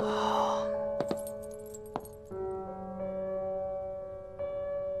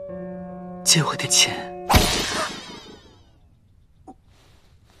借我点钱。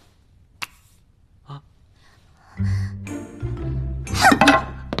啊！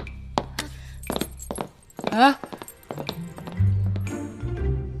哎，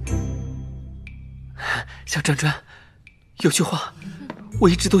小转转，有句话，我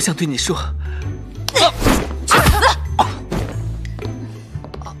一直都想对你说。去死！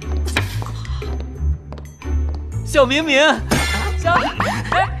小明明，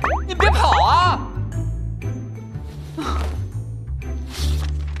哎，你别跑啊！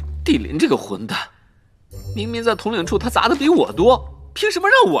地林这个混蛋，明明在统领处他砸的比我多，凭什么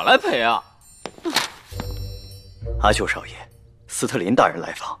让我来赔啊？阿秀少爷，斯特林大人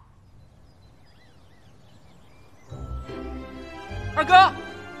来访。二哥，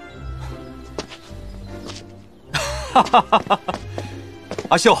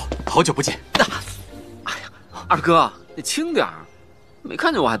阿秀，好久不见。二哥，你轻点儿，没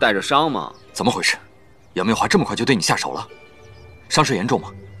看见我还带着伤吗？怎么回事？杨明华这么快就对你下手了？伤势严重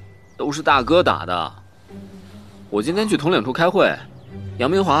吗？都是大哥打的。我今天去统领处开会，杨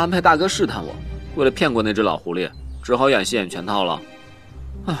明华安排大哥试探我，为了骗过那只老狐狸，只好演戏演全套了。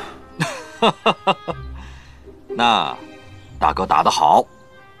唉，那大哥打得好。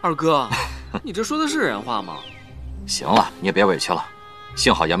二哥，你这说的是人话吗？行了，你也别委屈了。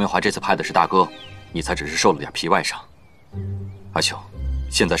幸好杨明华这次派的是大哥，你才只是受了点皮外伤。阿秀，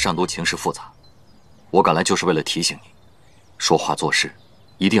现在上都情势复杂，我赶来就是为了提醒你，说话做事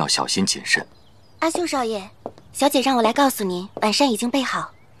一定要小心谨慎。阿秀少爷，小姐让我来告诉您，晚膳已经备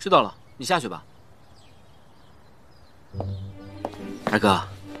好。知道了，你下去吧。二哥，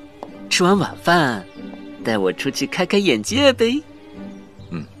吃完晚饭，带我出去开开眼界呗。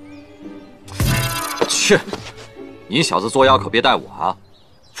去，你小子做鸭可别带我啊！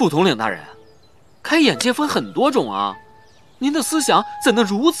副统领大人，开眼界分很多种啊，您的思想怎能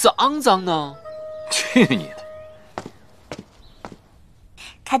如此肮脏呢？去你的！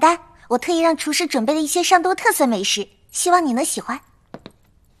卡丹，我特意让厨师准备了一些上都特色美食，希望你能喜欢。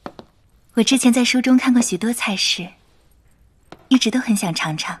我之前在书中看过许多菜式，一直都很想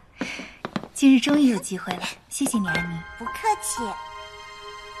尝尝，今日终于有机会了，谢谢你，安妮。不客气。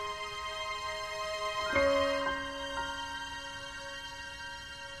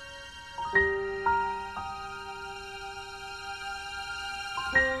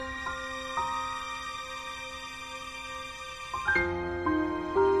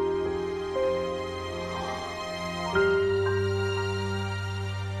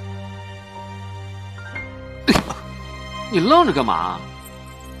你愣着干嘛？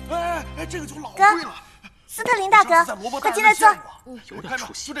哎，这个就老贵了。斯特林大哥，快进来坐。有点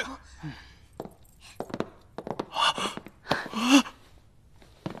出息。就这个。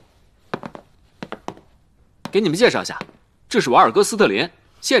给你们介绍一下，这是我二哥斯特林，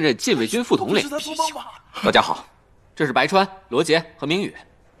现任禁卫军副统领。大家好，这是白川、罗杰和明宇，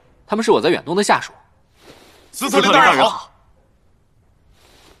他们是我在远东的下属。斯特林大人好。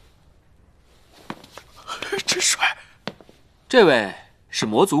真帅。这位是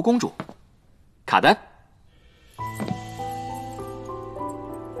魔族公主卡丹。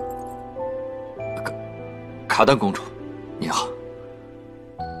卡丹公主，你好。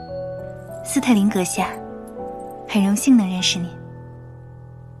斯特林阁下，很荣幸能认识你。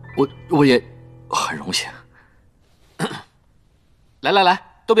我也很荣幸。来，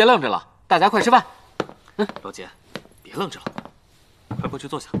都别愣着了，大家快吃饭。罗杰，别愣着了，快过去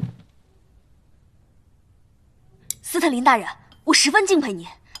坐下。斯特林大人，我十分敬佩您。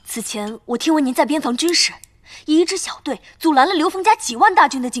此前我听闻您在边防军事，以一支小队阻拦了刘冯家几万大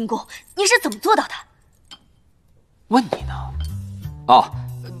军的进攻，您是怎么做到的？问你呢。哦，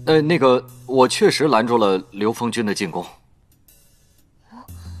那个，我确实拦住了刘冯军的进攻。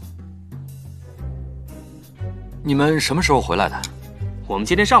你们什么时候回来的？我们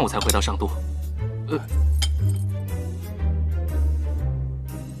今天上午才回到上都。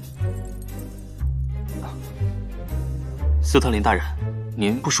斯特林大人，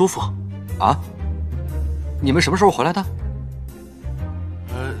您不舒服啊？你们什么时候回来的？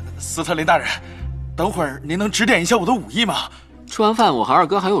斯特林大人，等会儿您能指点一下我的武艺吗？吃完饭我和二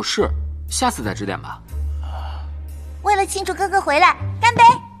哥还有事，下次再指点吧。为了庆祝哥哥回来，干杯！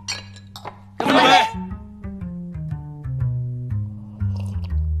干杯！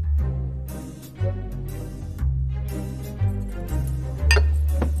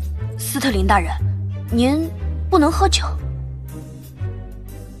斯特林大人，您不能喝酒。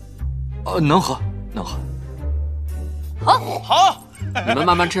能喝。好，你们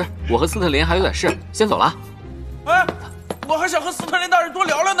慢慢吃，我和斯特林还有点事，先走了。哎，我还想和斯特林大人多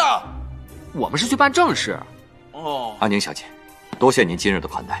聊聊呢。我们是去办正事。哦，安宁小姐，多谢您今日的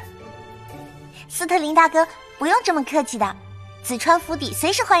款待。斯特林大哥，不用这么客气的，紫川府邸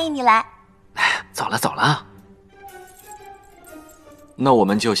随时欢迎你来。走了。那我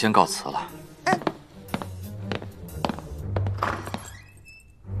们就先告辞了。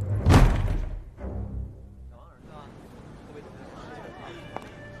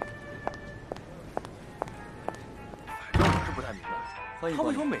他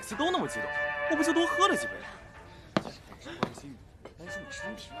为什么每次都那么激动？我不就多喝了几杯吗？关心你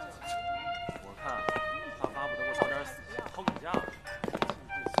身体。我看他巴不得我早点死，好给假。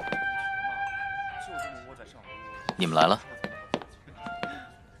你们来了。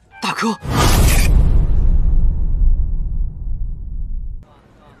大哥。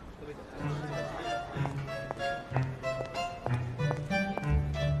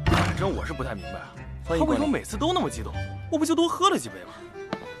反正我是不太明白，他为什么每次都那么激动？我不就多喝了几杯吗？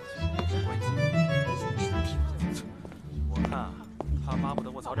我看他巴不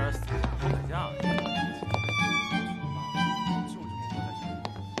得我早点死，好改嫁。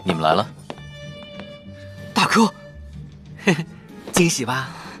你们来了。大哥，嘿嘿，惊喜吧？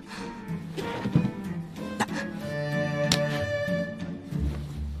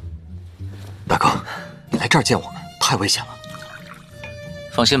大哥，你来这儿见我们，太危险了。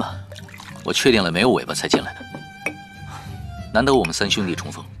放心吧，我确定了没有尾巴才进来的。难得我们三兄弟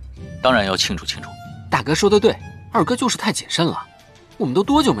重逢，当然要庆祝庆祝。大哥说的对，二哥就是太谨慎了。我们都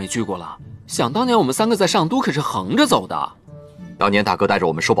多久没聚过了？想当年我们三个在上都可是横着走的。当年大哥带着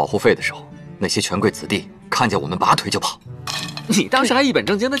我们收保护费的时候，那些权贵子弟看见我们拔腿就跑。你当时还一本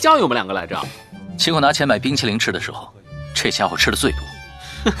正经的教育我们两个来着。结果拿钱买冰淇淋吃的时候，这家伙吃的最多。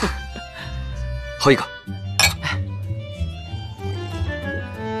喝一个。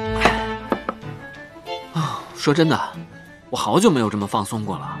说真的，我好久没有这么放松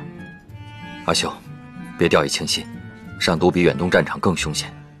过了。阿秀，别掉以轻心，上都比远东战场更凶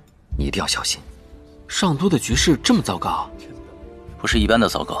险，你一定要小心。上都的局势这么糟糕？不是一般的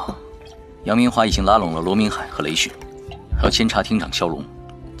糟糕。杨明华已经拉拢了罗明海和雷旭，还有监察厅长肖龙，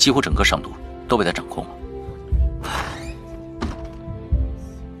几乎整个上都都被他掌控了。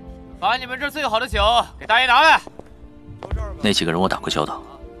把你们这最好的酒给大爷拿来。那几个人我打过交道，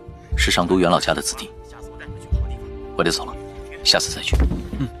是上都元老家的子弟。我得走了，下次再聚。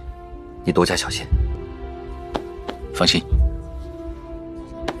你多加小心。放心。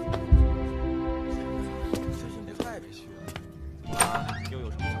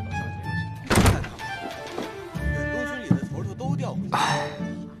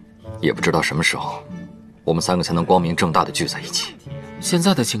也不知道什么时候，我们三个才能光明正大的聚在一起。现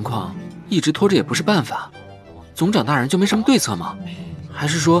在的情况一直拖着也不是办法，总长大人就没什么对策吗？还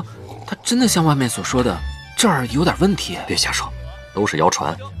是说他真的像外面所说的这儿有点问题？别瞎说，都是谣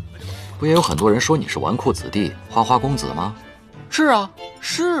传。不也有很多人说你是纨绔子弟、花花公子吗？是啊，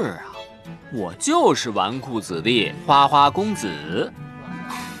是啊，我就是纨绔子弟、花花公子。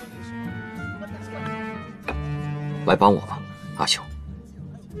来帮我吧，阿秀，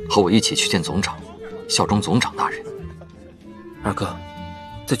和我一起去见总长，效忠总长大人。二哥，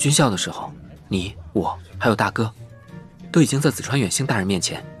在军校的时候，你、我还有大哥，都已经在紫川远星大人面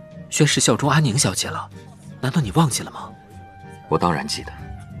前宣誓效忠阿宁小姐了，难道你忘记了吗？我当然记得，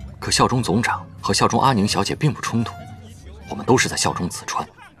可效忠总长和效忠阿宁小姐并不冲突，我们都是在效忠紫川。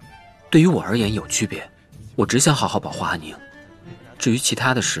对于我而言有区别，我只想好好保护阿宁，至于其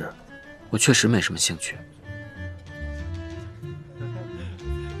他的事，我确实没什么兴趣。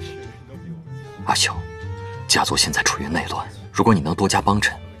阿秀，家族现在处于内乱，如果你能多加帮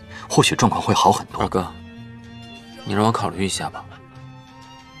衬，或许状况会好很多。二哥，你让我考虑一下吧。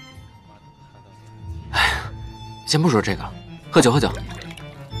哎，先不说这个了，喝酒喝酒。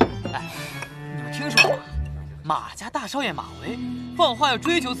哎，你们听说了吗？马家大少爷马威放话要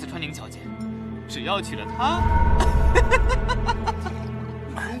追求紫川宁小姐，只要娶了她，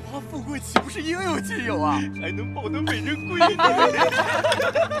荣华富贵岂不是应有尽有啊？还能抱得美人归。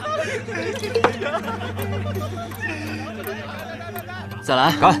再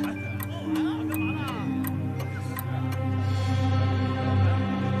来，干！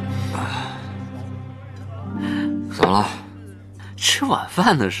怎么了？吃晚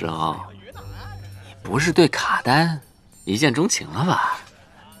饭的时候，你不是对卡丹一见钟情了吧？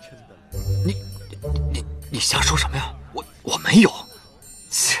你瞎说什么呀？我没有。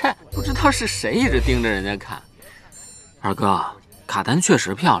切，不知道是谁一直盯着人家看。二哥，卡丹确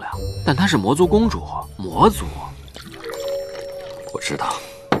实漂亮，但她是魔族公主，魔族。我知道，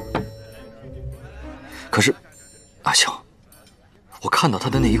可是，阿秀，我看到她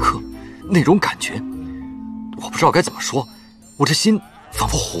的那一刻，那种感觉，我不知道该怎么说，我这心仿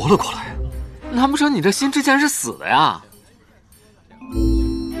佛活了过来。难不成你这心之前是死的呀？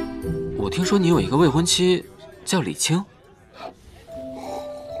我听说你有一个未婚妻，叫李青。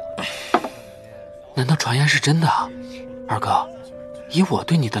难道传言是真的？二哥，以我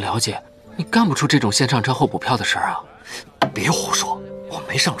对你的了解，你干不出这种先上车后补票的事儿啊！别胡说，我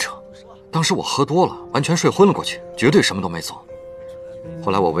没上车，当时我喝多了，完全睡昏了过去，绝对什么都没做。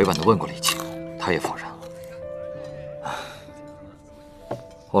后来我委婉地问过李青，他也否认了。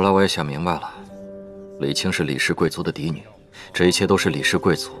后来我也想明白了，李青是李氏贵族的嫡女，这一切都是李氏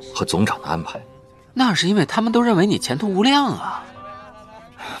贵族和总长的安排。那是因为他们都认为你前途无量啊！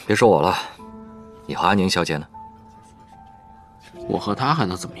别说我了，你和阿宁小姐呢？我和她还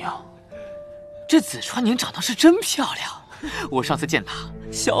能怎么样？这紫川宁长得是真漂亮，我上次见她，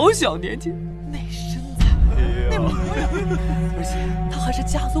小年纪，那身材，那模样，而且她还是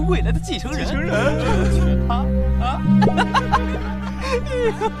家族未来的继承人。我觉得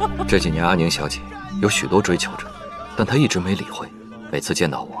她这几年阿宁小姐有许多追求者，但她一直没理会。每次见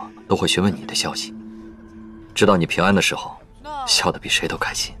到我，都会询问你的消息。知道你平安的时候，笑得比谁都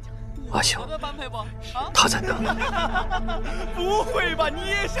开心。阿秀，他在等你。不会吧？你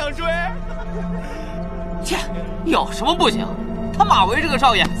也想追？切，有什么不行？他马维这个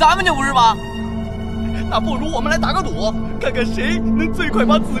少爷，咱们就不是吗？那不如我们来打个赌，看看谁能最快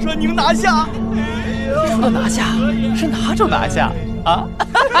把紫川宁拿下。你说的拿下是哪种拿下啊？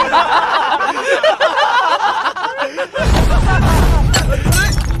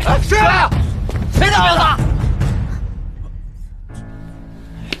谁来？谁的名字？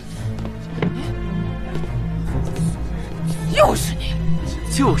就是你，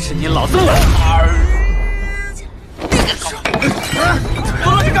就是你，老孙！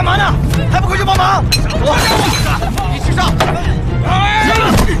多罗去干嘛呢？还不快去帮忙！一起上！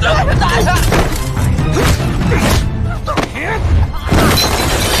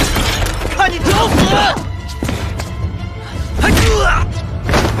看你找死！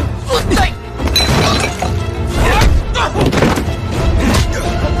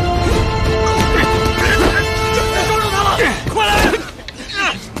抓住他了！快来！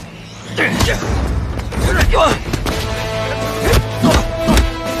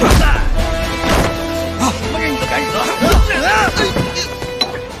我给你都赶紧了！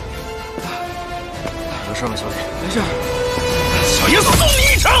有事吗，小姐？没事。小爷送你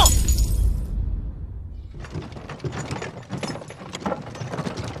一程。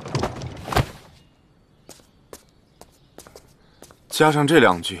加上这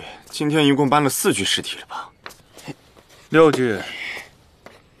2具，今天一共搬了4具尸体了吧？6具，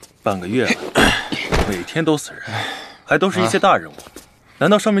半个月了，每天都死人，还都是一些大人物，难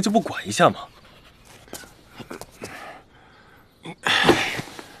道上面就不管一下吗？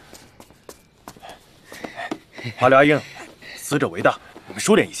华辽阿英，死者为大，我们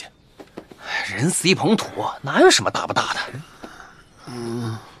收敛一些。人死一捧土，哪有什么大不大的？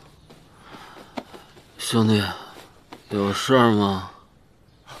兄弟，有事儿吗？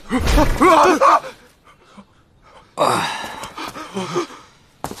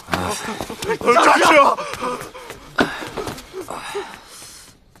战士，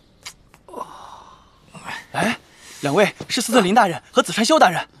哎，2位是斯特林大人和紫川修大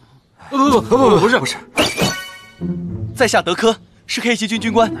人。不是，在下德科，是 K 级军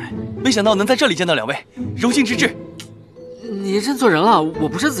军官，没想到能在这里见到2位，荣幸之至。你认错人了，我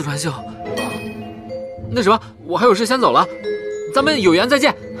不是紫川秀。那什么，我还有事先走了，咱们有缘再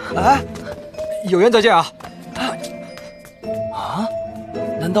见。哎，有缘再见啊！啊？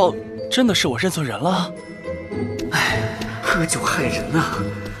难道真的是我认错人了？哎，喝酒害人啊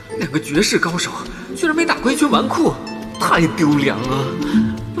！2个绝世高手，居然没打过一圈纨绔，太丢脸了。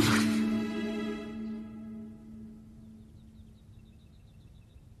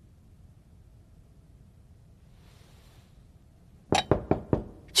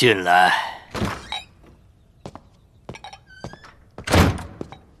进来。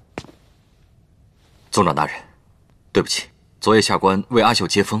宗长大人，对不起，昨夜下官为阿秀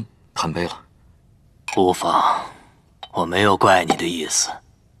接风，贪杯了。无妨，我没有怪你的意思。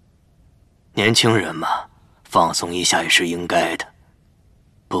年轻人嘛，放松一下也是应该的。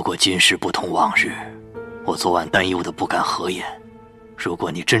不过今时不同往日，我昨晚担忧的不敢合眼。如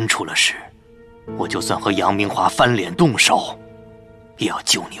果你真出了事，我就算和杨明华翻脸动手，也要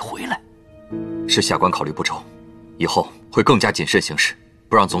救你回来。是下官考虑不周，以后会更加谨慎行事，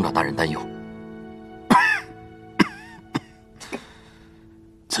不让总长大人担忧。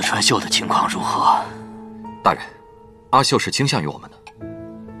紫川秀的情况如何？大人，阿秀是倾向于我们的，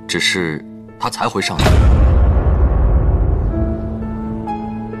只是他才回上。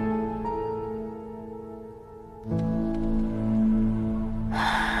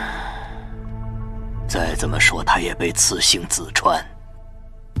再怎么说，他也被赐姓紫川，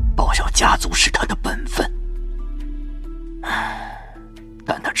报效家族是他的本分。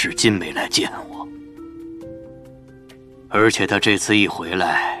但他至今没来见我，而且他这次一回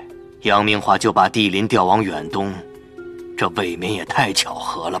来，杨明华就把帝林调往远东，这未免也太巧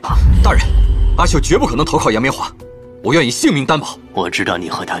合了吧？大人，阿秀绝不可能投靠杨明华，我愿以性命担保。我知道你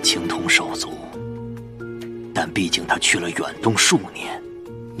和他情同手足，但毕竟他去了远东数年，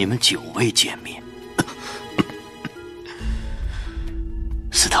你们久未见面。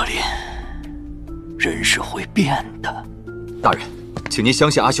斯特林，人是会变的。大人，请您相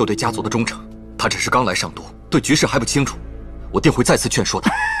信阿秀对家族的忠诚，他只是刚来上都，对局势还不清楚。我定会再次劝说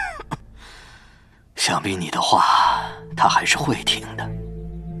他。想必你的话，他还是会听的。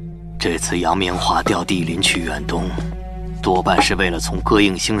这次杨明华调地林去远东，多半是为了从葛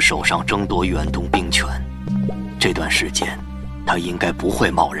应星手上争夺远东兵权。这段时间，他应该不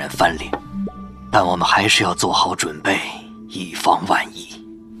会贸然翻脸，但我们还是要做好准备，以防万一。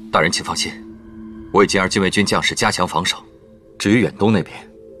大人请放心，我已经让禁卫军将士加强防守。至于远东那边，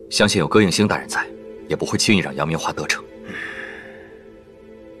相信有葛应星大人在，也不会轻易让杨明华得逞。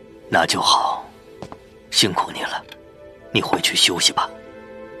那就好，辛苦你了，你回去休息吧。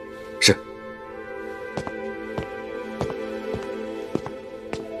是。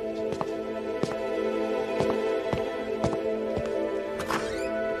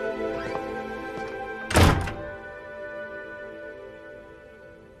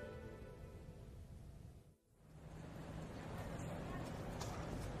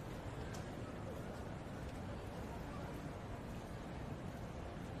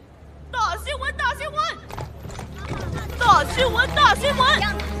大新闻！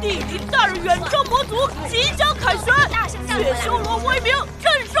地灵大人远征魔族即将凯旋，血修罗威名，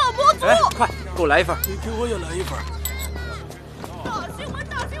震慑魔族。哎，快给我来一份！你给我也来一份。大新闻！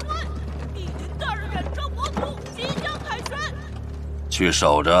地灵大人远征魔族即将凯旋。去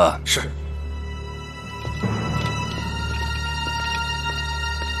守着。是。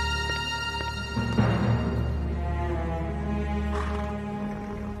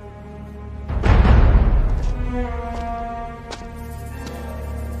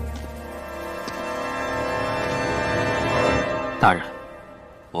大人，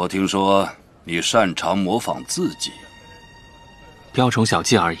我听说你擅长模仿字迹，雕虫小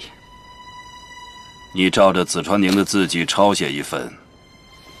技而已。你照着紫川宁的字迹抄写一份，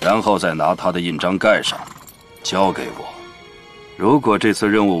然后再拿他的印章盖上，交给我。如果这次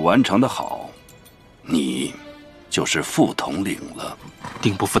任务完成得好，你就是副统领了。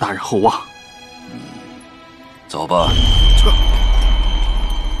定不负大人厚望。走吧。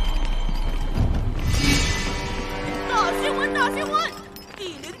大新闻！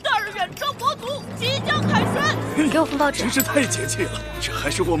地灵大人远征魔族即将凯旋。给我份报纸。真是太解气了，这还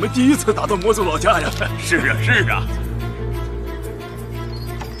是我们第一次打到魔族老家呀！是啊。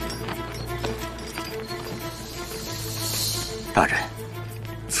大人，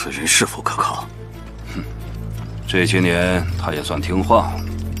此人是否可靠？这些年他也算听话，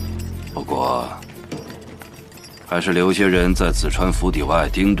不过还是留些人在紫川府邸外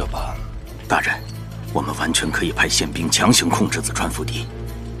盯着吧。大人，我们完全可以派宪兵强行控制紫川府邸。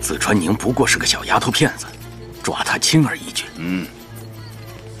紫川宁不过是个小丫头片子，抓他轻而易举。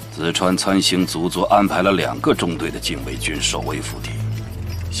紫川参星足足安排了2个中队的禁卫军守卫府邸，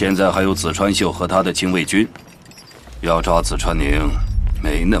现在还有紫川秀和他的禁卫军，要抓紫川宁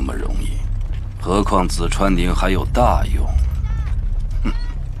没那么容易。何况紫川宁还有大用，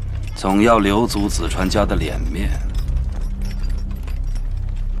总要留足紫川家的脸面。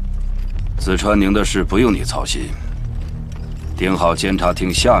紫川宁的事不用你操心，盯好监察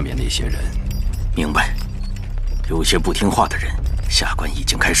厅下面那些人。明白。有些不听话的人，下官已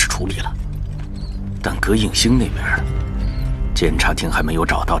经开始处理了。但葛应星那边，监察厅还没有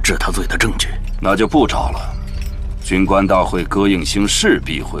找到治他罪的证据，那就不找了。军官大会，葛应星势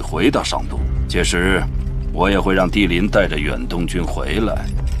必会回到上都，届时我也会让地林带着远东军回来。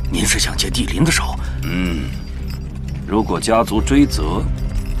您是想借地林的手？如果家族追责，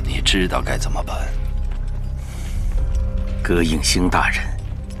你知道该怎么办。葛应星大人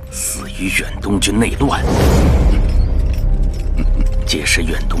死于远东军内乱，届时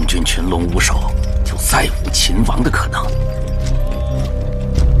远东军群龙无首，就再无秦王的可能。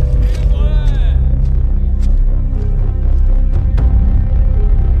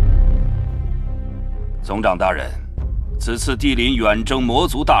总长大人，此次地林远征魔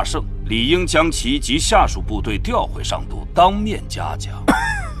族大胜，理应将其及下属部队调回上都，当面嘉奖。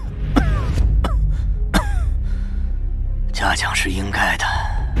嘉奖是应该的。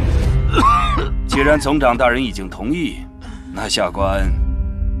既然总长大人已经同意，那下官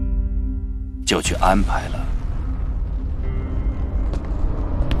就去安排了。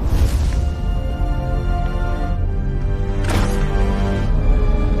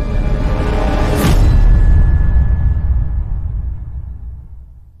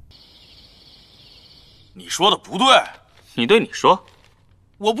你说的不对，你对你说，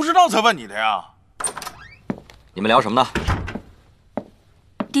我不知道才问你的呀。你们聊什么呢？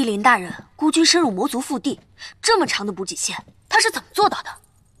地林大人孤军深入魔族腹地，这么长的补给线，他是怎么做到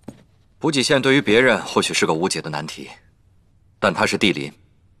的？补给线对于别人或许是个无解的难题，但他是地林，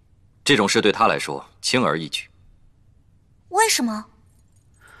这种事对他来说轻而易举。为什么？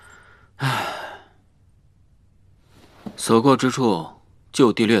所过之处，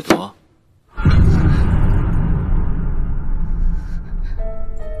就地掠夺。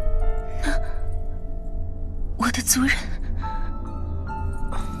我的族人，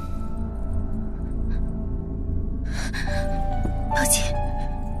抱歉，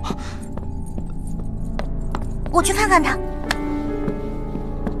我去看看他。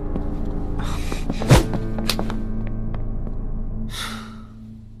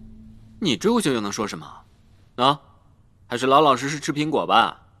你追过去又能说什么？啊？还是老老实实吃苹果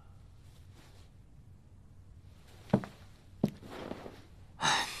吧。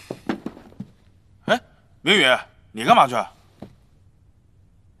哎，明宇，你干嘛去？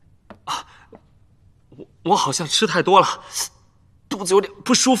我好像吃太多了，肚子有点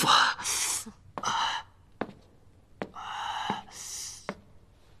不舒服。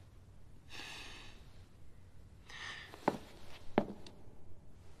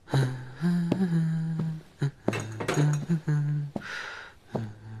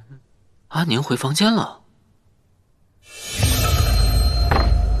阿宁回房间了。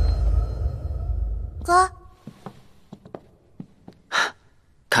哥，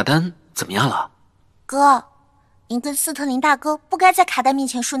卡丹怎么样了？哥，您跟斯特林大哥不该在卡丹面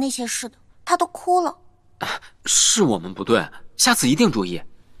前说那些事的，他都哭了。是我们不对，下次一定注意。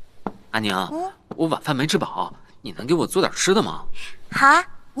阿宁，我晚饭没吃饱，你能给我做点吃的吗？好啊，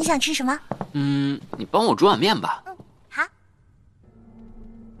你想吃什么？你帮我煮碗面吧。好。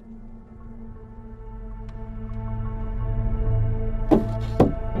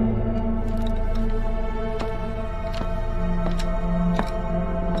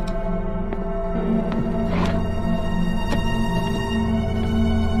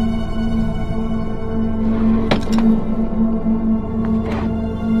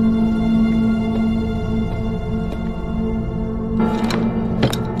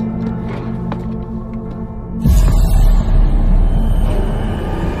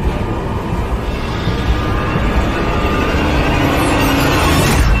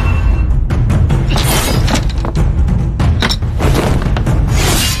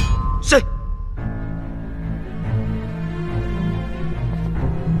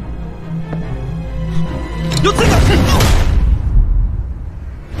有这个！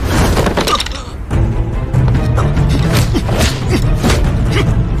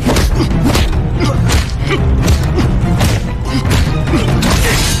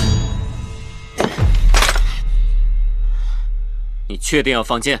你确定要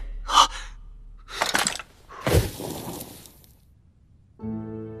放箭？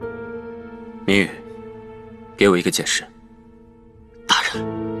明宇，给我一个解释。大人，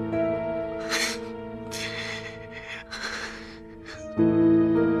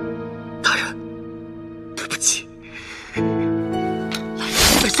大人，对不起，来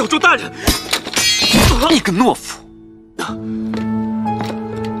人在小周大人！你个懦夫！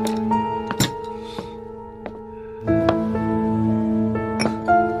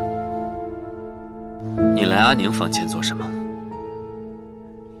你来阿宁房间做什么？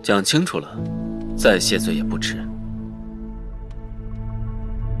讲清楚了，再谢罪也不迟。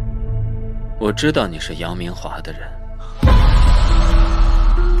我知道你是杨明华的人。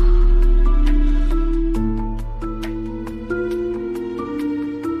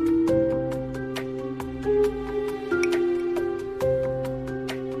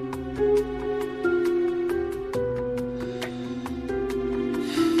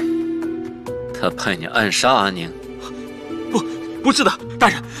他派你暗杀阿宁？不是的，大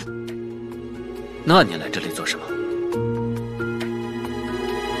人。那你来这里做什么？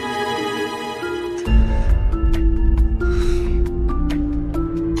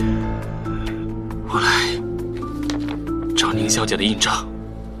我来找宁小姐的印章。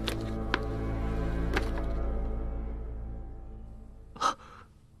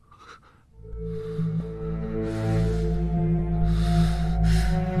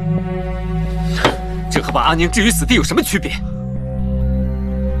这和把阿宁置于死地有什么区别？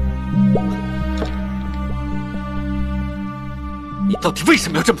你到底为什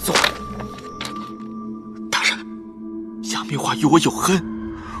么要这么做？大人，杨明华与我有恨，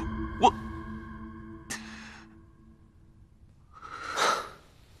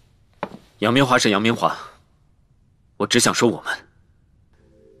杨明华是杨明华，我只想说我们。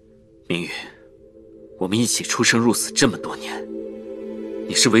明宇，我们一起出生入死这么多年，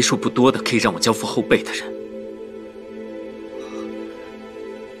你是为数不多的可以让我交付后背的人。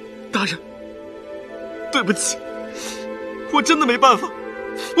大人，对不起，我真的没办法，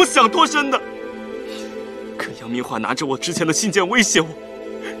我想脱身的。可杨明华拿着我之前的信件威胁我，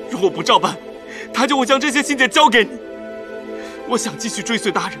如果不照办，他就会将这些信件交给你。我想继续追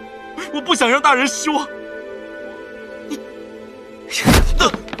随大人，我不想让大人失望。你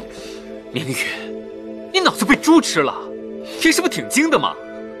明宇，你脑子被猪吃了？平时不挺精的吗？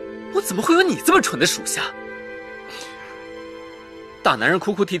我怎么会有你这么蠢的属下？大男人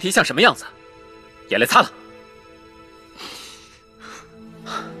哭哭啼啼像什么样子？眼泪擦了。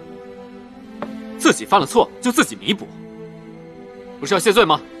自己犯了错就自己弥补，不是要谢罪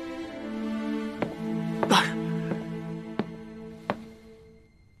吗？大人，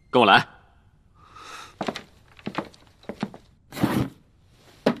跟我来。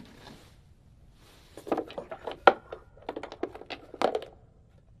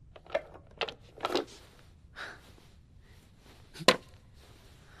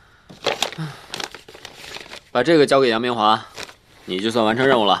把这个交给杨明华，你就算完成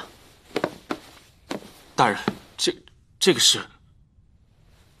任务了。大人，这个是……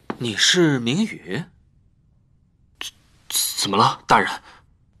你是明宇？怎么了，大人？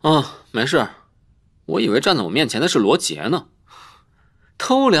没事。我以为站在我面前的是罗杰呢。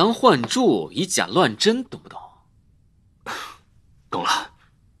偷梁换柱，以假乱真，懂不懂？懂了。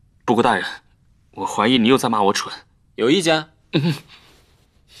不过大人，我怀疑你又在骂我蠢。有意见？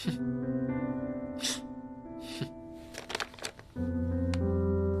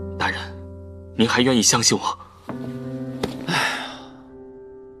大人，您还愿意相信我？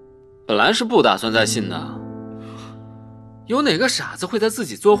本来是不打算再信的。有哪个傻子会在自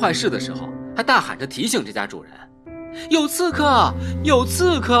己做坏事的时候，还大喊着提醒这家主人：“有刺客，有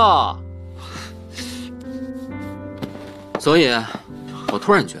刺客！”所以，我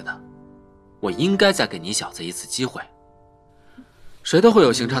突然觉得，我应该再给你小子一次机会。谁都会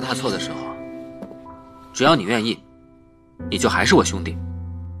有行差踏错的时候，只要你愿意，你就还是我兄弟。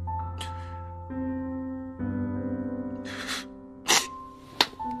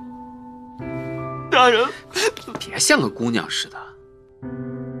大人，别像个姑娘似的。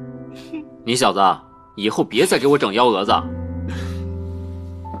你小子以后别再给我整幺蛾子。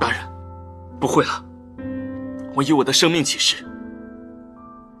大人，不会了，我以我的生命起誓。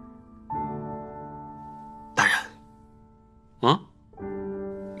大人，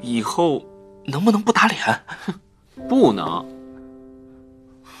以后能不能不打脸？不能。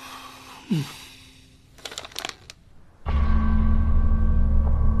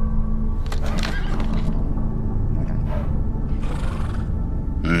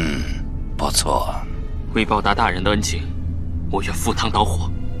不错。为报答大人的恩情，我愿赴汤蹈火。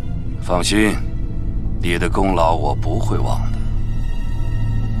放心，你的功劳我不会忘的。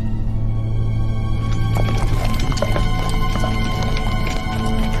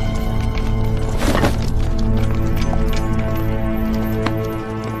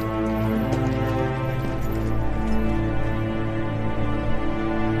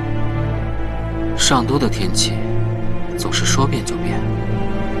上都的天气总是说变就变。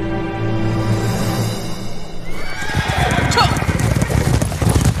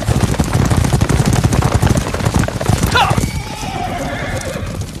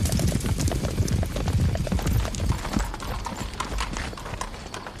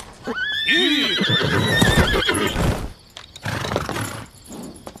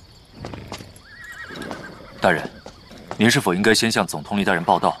大人，您是否应该先向总统领大人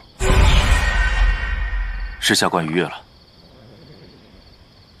报到？是下官逾越了。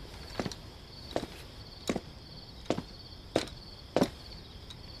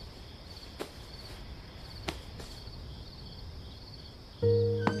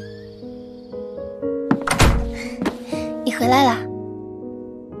你回来啦。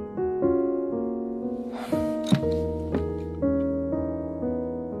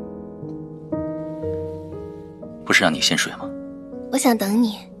不是让你先睡吗？我想等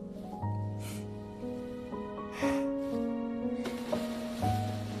你。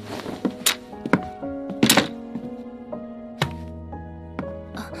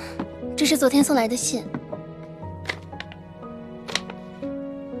这是昨天送来的信。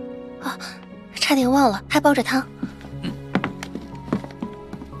差点忘了，还煲着汤。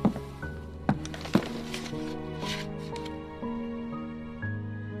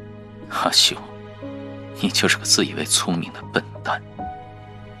阿秀，你就是个自以为聪明的笨蛋。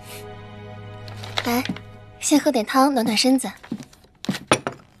来，先喝点汤，暖暖身子。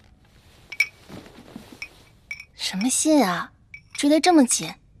什么信啊？追得这么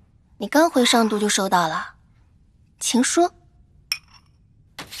紧？你刚回上都就收到了？情书？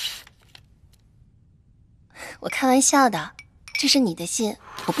我开玩笑的，这是你的信，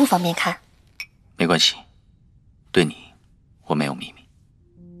我不方便看。没关系，对你，我没有秘密。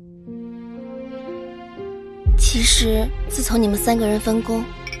其实，自从你们3个人分工，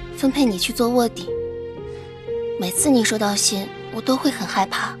分配你去做卧底，每次你收到信，我都会很害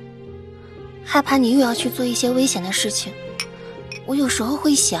怕，害怕你又要去做一些危险的事情。我有时候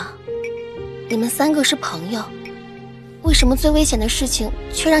会想，你们3个是朋友，为什么最危险的事情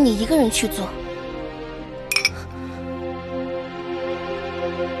却让你一个人去做？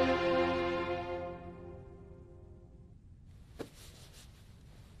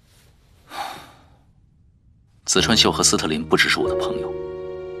紫川秀和斯特林不只是我的朋友，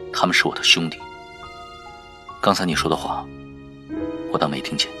他们是我的兄弟。刚才你说的话，我当没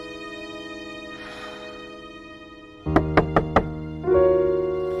听见。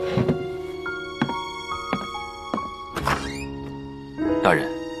大人，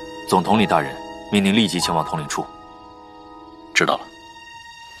总统领大人命令立即前往统领处。知道了。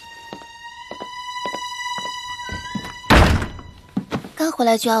刚回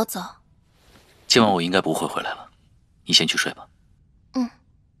来就要走？今晚我应该不会回来了，你先去睡吧。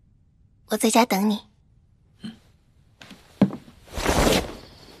我在家等你。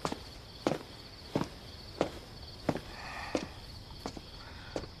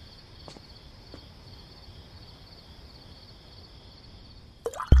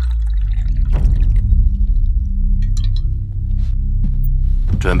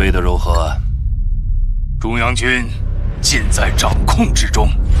准备的如何？中央军尽在掌控之中。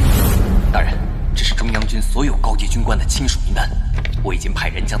大人，这是中央军所有高级军官的亲属名单，我已经派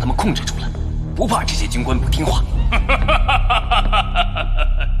人将他们控制住了，不怕这些军官不听话。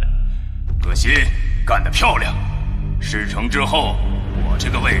可惜，干得漂亮！事成之后，我这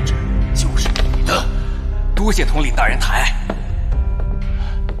个位置就是你的。多谢统领大人抬爱。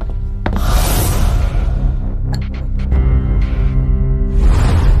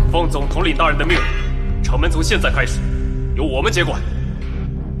奉总统领大人的命令，城门从现在开始由我们接管。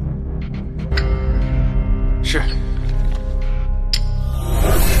是。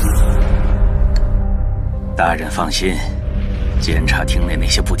大人放心，监察厅内那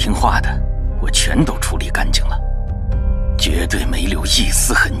些不听话的，我全都处理干净了，绝对没留一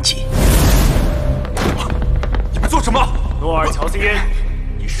丝痕迹。你们做什么？诺尔乔斯耶，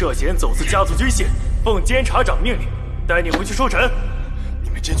你涉嫌走私家族军械，奉监察长命令，带你回去受审。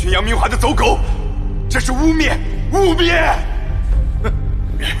这群杨明华的走狗，这是污蔑！污蔑！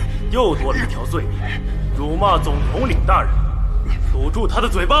又多了一条罪名，辱骂总统领大人，堵住他的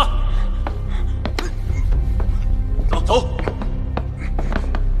嘴巴。走走。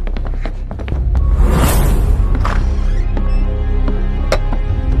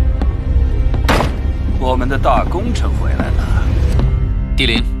我们的大功臣回来了。帝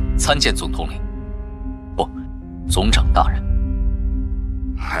林参见总统领，不，总长大人。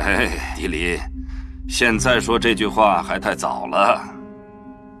哎，迪林，现在说这句话还太早了。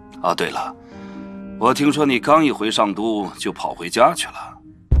哦，对了，我听说你刚一回上都就跑回家去了。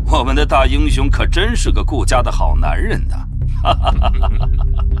我们的大英雄可真是个顾家的好男人呐！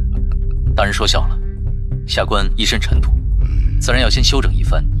大人说笑了，下官一身尘土，自然要先休整一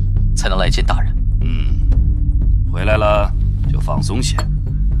番，才能来见大人。回来了就放松些，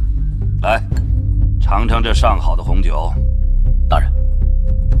来，尝尝这上好的红酒。大人。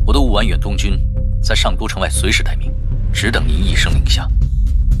我的5万远东军在上都城外随时待命，只等您一声令下。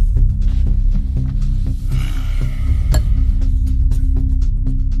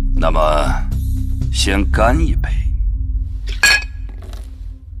那么，先干一杯。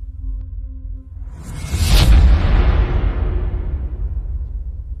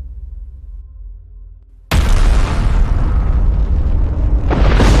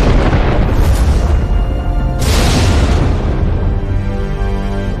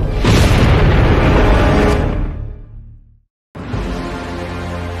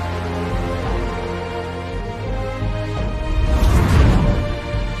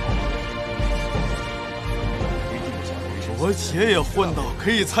罗杰也混到可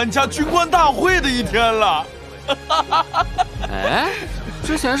以参加军官大会的一天了。哎，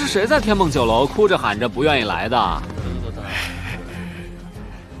之前是谁在天梦酒楼哭着喊着不愿意来的？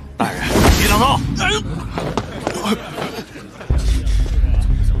大人，别挡道！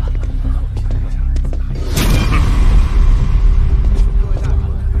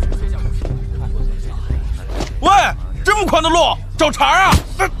喂，这么宽的路，找茬啊！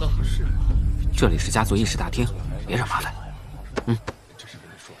这里是家族议事大厅，别惹麻烦。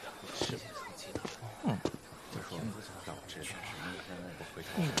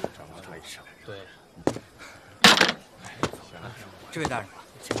这位大人，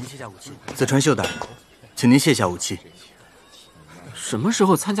请您卸下武器。紫川秀大人，请您卸下武器。什么时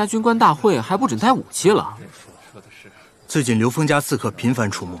候参加军官大会还不准带武器了？最近刘峰家刺客频繁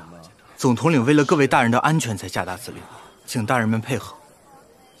出没，总统领为了各位大人的安全才下达此令，请大人们配合。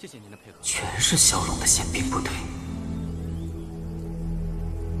谢谢您的配合。全是骁龙的宪兵部队。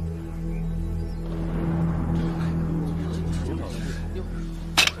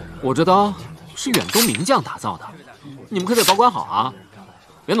我这刀是远东名匠打造的，你们可得保管好啊，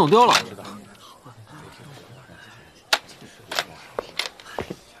别弄丢了。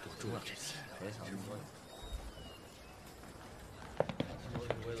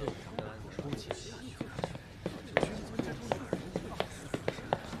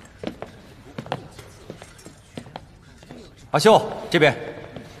阿修这边。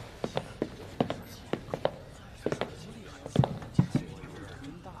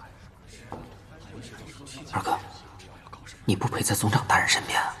二哥，你不陪在总长大人身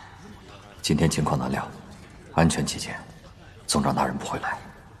边啊？今天情况难料，安全起见，总长大人不会来。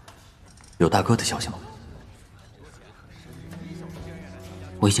有大哥的消息吗？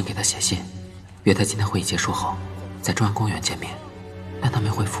我已经给他写信，约他今天会议结束后，在中央公园见面，但他没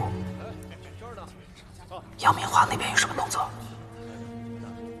回复。杨明华那边有什么动作？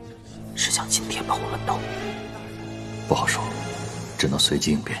是想今天把我们都……不好说，只能随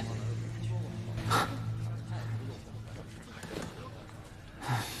机应变。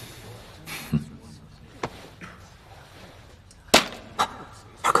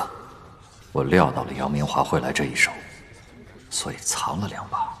二哥，我料到了杨明华会来这一手，所以藏了2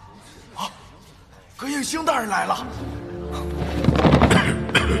把。啊，何应兴大人来了。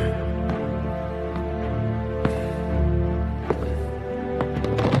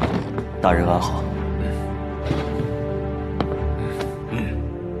大人安好。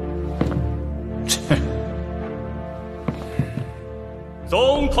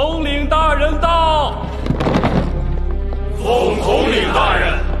总统领大人到。总统领大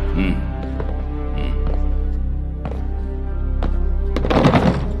人。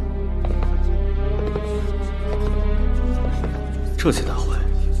这次大会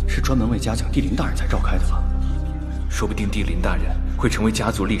是专门为嘉奖帝林大人才召开的吧？说不定帝林大人会成为家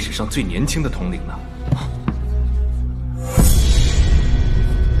族历史上最年轻的统领呢。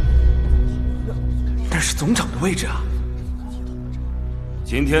那是总长的位置啊！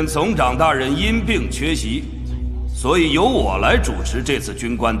今天总长大人因病缺席，所以由我来主持这次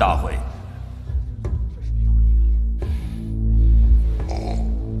军官大会。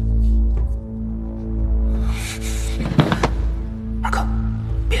二哥，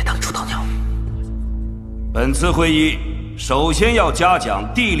别当出头鸟。本次会议首先要嘉奖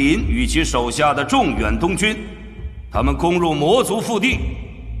帝林与其手下的众远东军，他们攻入魔族腹地，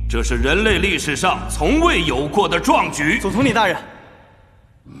这是人类历史上从未有过的壮举。总统领大人，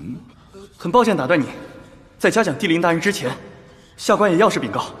很抱歉打断你，在嘉奖帝林大人之前，下官也要事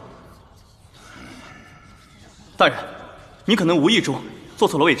禀告。大人，你可能无意中坐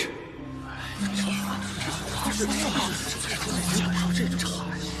错了位置。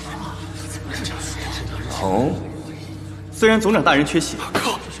哦，虽然总长大人缺席，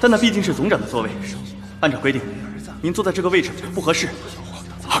但那毕竟是总长的座位。按照规定，您坐在这个位置不合适。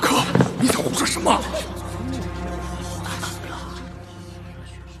阿哥，你在胡说什么？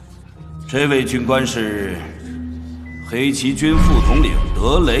这位军官是黑旗军副统领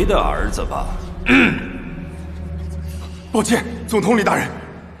德雷的儿子吧？抱歉，总统领大人，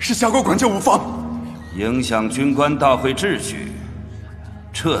是下官管教无方。影响军官大会秩序，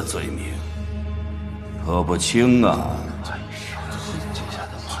这罪名可不轻啊！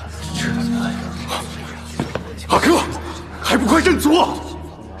阿哥，还不快认错！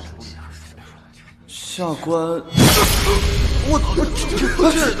下官，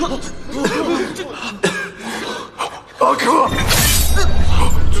阿哥，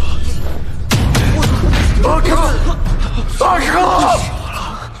阿哥，阿哥，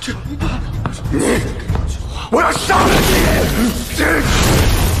你，我要杀了你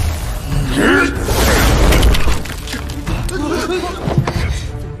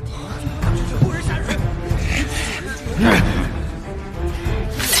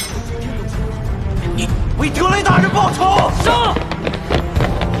为德雷大人报仇！上！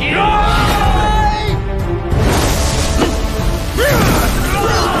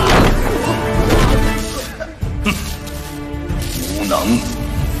无能。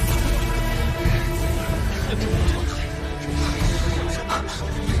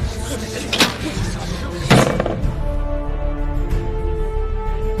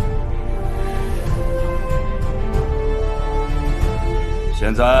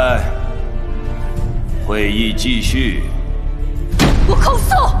现在会议继续。我控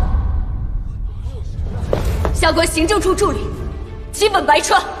诉！下官行政处助理吉本白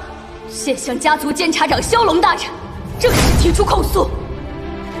川，现向家族监察长萧龙大人正式提出控诉。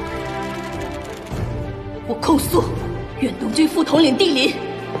我控诉远东军副统领帝林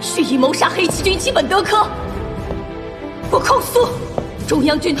蓄意谋杀黑旗军基本德科。我控诉中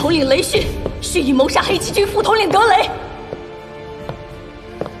央军统领雷训蓄意谋杀黑旗军副统领德雷。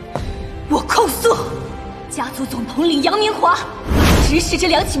控诉家族总统领杨明华指使这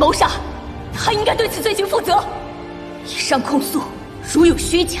2起谋杀，他应该对此罪行负责。以上控诉如有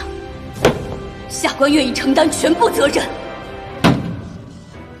虚假，下官愿意承担全部责任。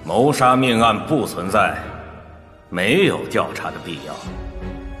谋杀命案不存在，没有调查的必要，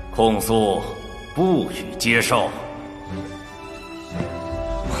控诉不予接受。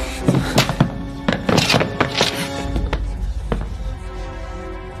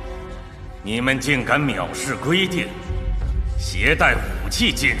你们竟敢藐视规定，携带武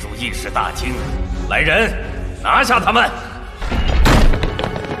器进入议事大厅！来人，拿下他们！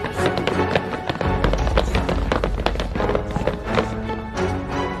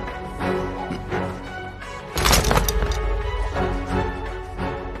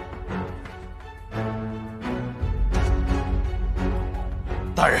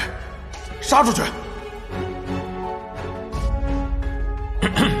大人，杀出去！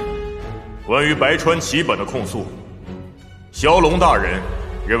关于白川齐本的控诉，骁龙大人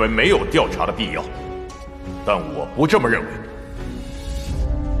认为没有调查的必要，但我不这么认为。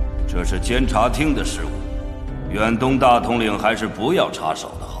这是监察厅的事务，远东大统领还是不要插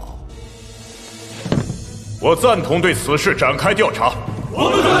手的好。我赞同对此事展开调查。我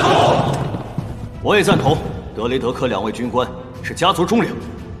们赞同。我也赞同。德雷德科2位军官是家族忠领，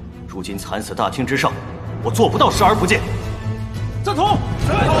如今惨死大厅之上，我做不到视而不见。赞同。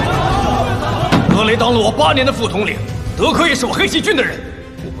德雷当了我8年的副统领，德科也是我黑旗军的人，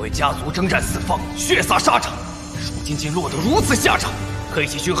我们为家族征战四方，血洒沙场，如今竟落得如此下场，黑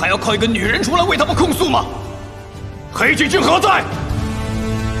旗军还要靠一个女人出来为他们控诉吗？黑旗军何在？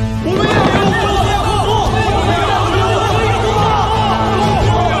我们也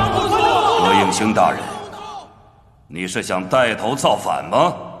何应星大人，你是想带头造反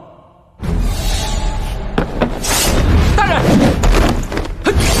吗？大人。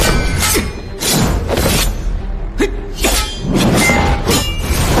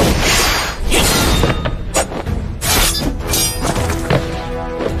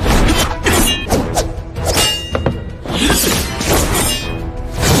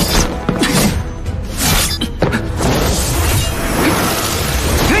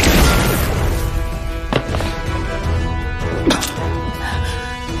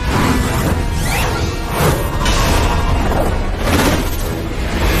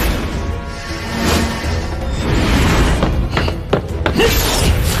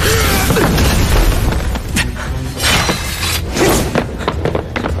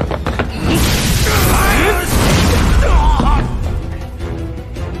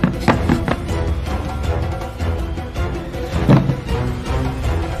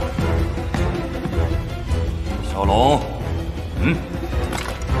小龙，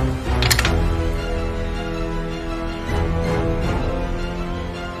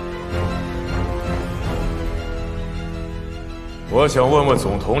我想问问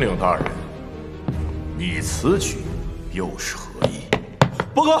总统领大人，你此举又是何意？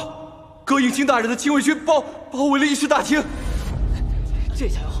报告，葛应钦大人的亲卫军包围了议事大厅。这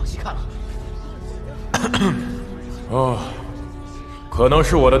下有好戏看了。哦，可能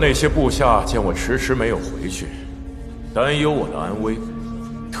是我的那些部下见我迟迟没有回去，担忧我的安危，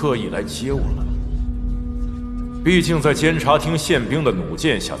特意来接我了。毕竟在监察厅宪兵的弩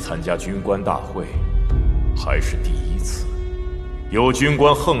箭下参加军官大会，还是第一次。有军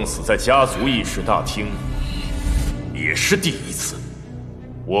官横死在家族议事大厅，也是第一次。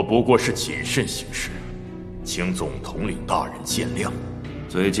我不过是谨慎行事，请总统领大人见谅。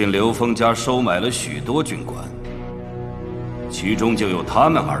最近刘峰家收买了许多军官，其中就有他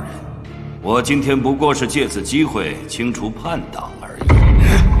们2人。我今天不过是借此机会清除叛党而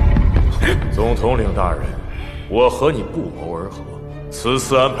已。总统领大人，我和你不谋而合，此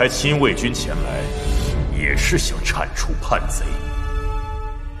次安排亲卫军前来，也是想铲除叛贼。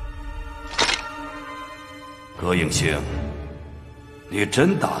葛应星，你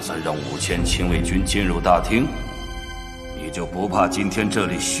真打算让5000亲卫军进入大厅？你就不怕今天这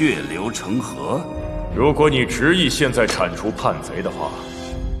里血流成河？如果你执意现在铲除叛贼的话，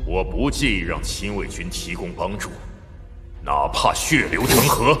我不介意让亲卫军提供帮助，哪怕血流成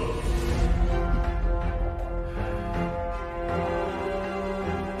河。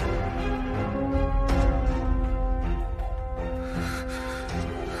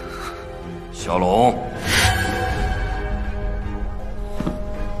小龙，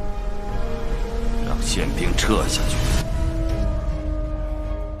让宪兵撤下去。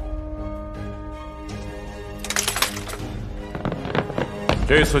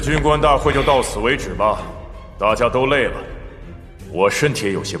这次军官大会就到此为止吧，大家都累了，我身体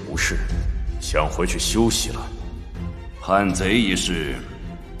也有些不适，想回去休息了。叛贼一事，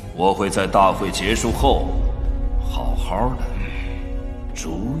我会在大会结束后，好好的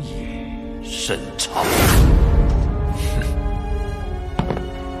逐一审查。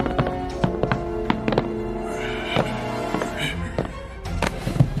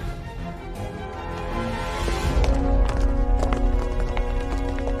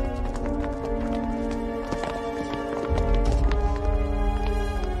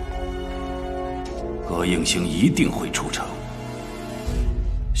葛应星一定会出城。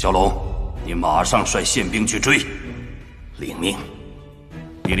小龙，你马上率宪兵去追。领命。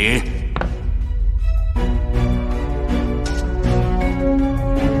李林，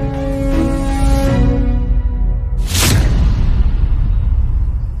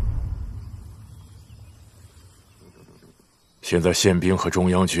现在宪兵和中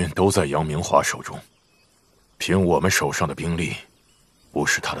央军都在杨明华手中，凭我们手上的兵力，不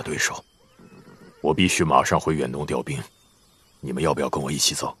是他的对手。我必须马上回远东调兵，你们要不要跟我一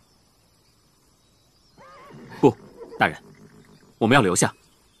起走？不，大人，我们要留下。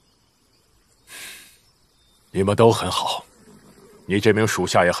你们都很好，你这名属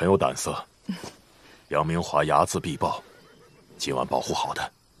下也很有胆色。杨明华睚眦必报，今晚保护好他。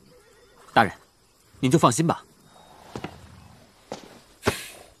大人，您就放心吧。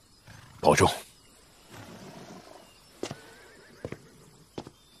保重。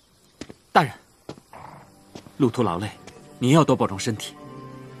大人，路途劳累，您要多保重身体。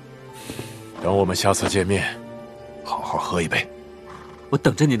等我们下次见面，好好喝一杯。我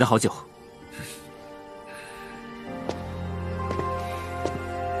等着您的好酒。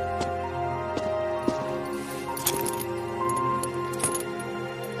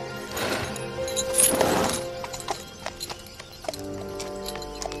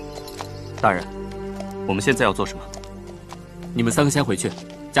大人，我们现在要做什么？你们三个先回去，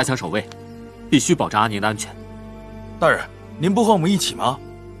加强守卫，必须保障阿宁的安全。大人，您不和我们一起吗？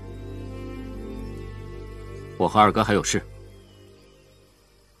我和二哥还有事。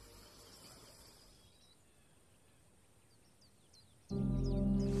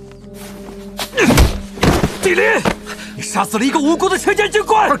地林，你杀死了一个无辜的前线军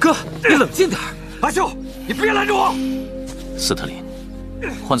官！二哥，你冷静点。阿秀，你别拦着我！斯特林，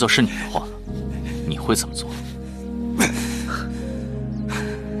换做是你的话，你会怎么做？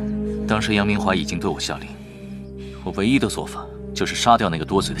当时杨明华已经对我下令，我唯一的做法就是杀掉那个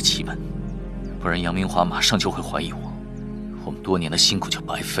多嘴的齐本，不然杨明华马上就会怀疑我，我们多年的辛苦就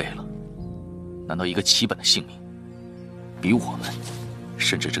白费了。难道一个齐本的性命，比我们，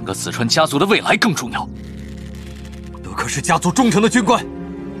甚至整个紫川家族的未来更重要？都可是家族忠诚的军官，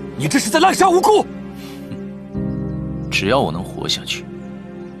你这是在滥杀无辜！只要我能活下去，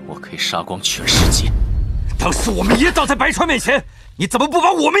我可以杀光全世界。当时我们也倒在白川面前，你怎么不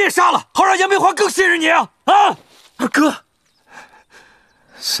把我们也杀了，好让杨明华更信任你啊？啊，二哥，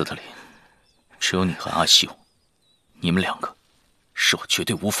斯特林，只有你和阿秀，你们两个是我绝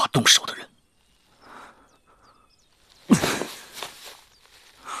对无法动手的人。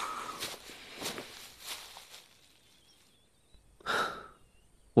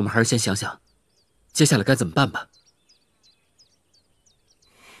我们还是先想想，接下来该怎么办吧。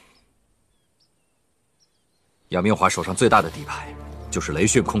杨明华手上最大的底牌就是雷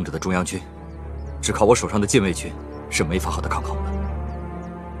逊控制的中央军，只靠我手上的禁卫军是没法和他抗衡的。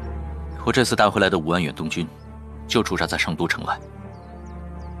我这次带回来的5万远东军，就驻扎在上都城外。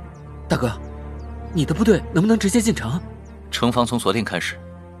大哥，你的部队能不能直接进城？城防从昨天开始，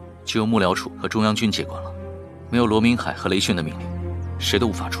就由幕僚处和中央军接管了，没有罗明海和雷逊的命令，谁都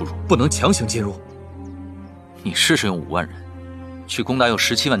无法出入。不能强行进入。你试试用5万人去攻打有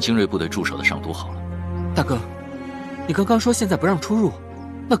17万精锐部队驻守的上都好了。大哥，你刚刚说现在不让出入，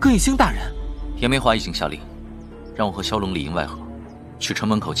那葛应星大人……严明华已经下令，让我和骁龙里应外合，去城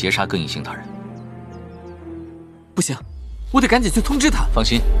门口截杀葛应星大人。不行，我得赶紧去通知他。放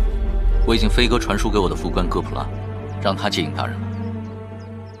心，我已经飞鸽传书给我的副官戈普拉，让他接应大人了。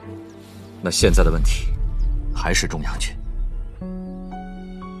那现在的问题还是中央军。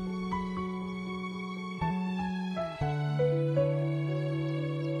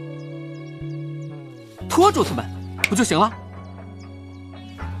拖住他们不就行了？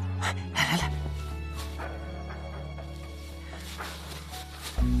来，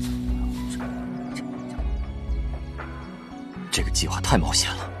这个计划太冒险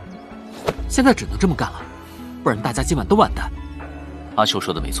了，现在只能这么干了，不然大家今晚都完蛋。阿秀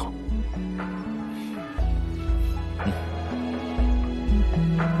说的没错。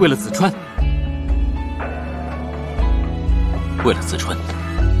为了紫川，为了紫川。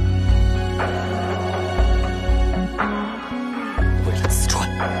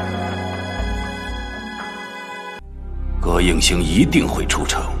葛应星一定会出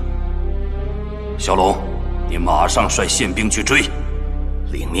城。小龙，你马上率宪兵去追。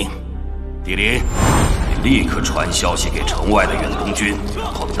领命。帝林，你立刻传消息给城外的远东军，然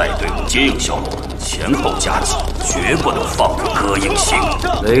后带队伍接应小龙，前后夹击，绝不能放过葛应星。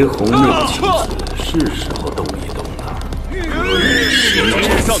雷洪那个棋子是时候动一动了。葛应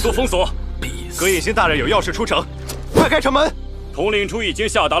星，上都封锁。葛应星大人有要事出城，快开城门！统领处已经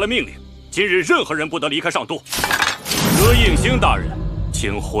下达了命令，今日任何人不得离开上都。葛应星大人，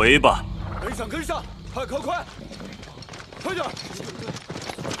请回吧。跟上，跟上，快，快点！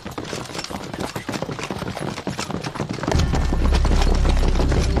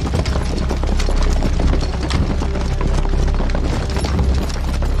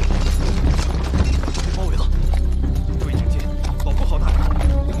包围了，注意警戒，保护好大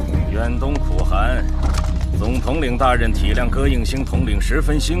人。远东苦寒，总统领大人体谅葛应星统领十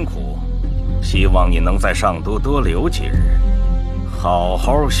分辛苦，希望你能在上都多留几日，好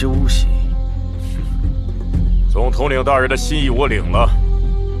好休息。总统领大人的心意我领了，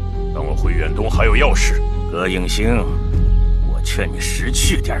但我回远东还有要事。葛应星，我劝你识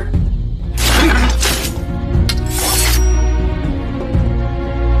趣点儿。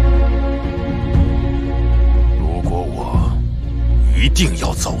如果我一定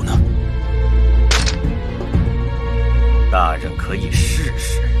要走呢？大人可以试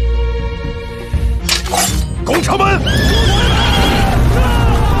试。攻城门！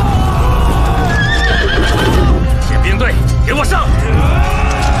宪兵队，给我上！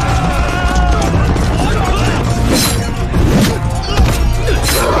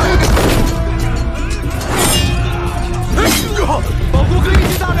保护葛应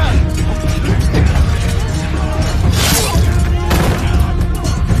星大人！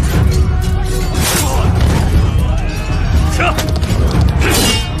撤！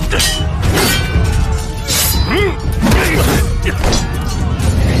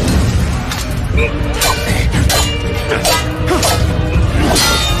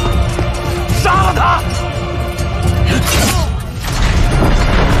杀了他！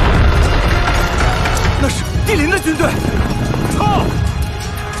那是帝林的军队。操！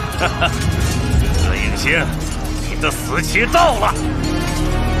葛应星，你的死期到了。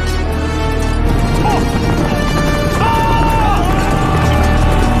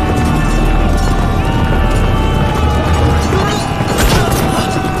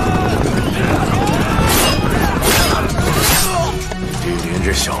帝林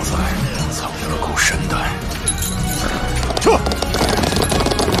这小子藏得够深的。撤！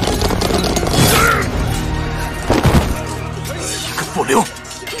一个不留。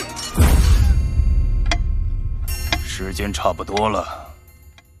时间差不多了。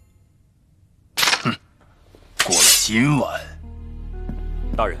哼，过了今晚。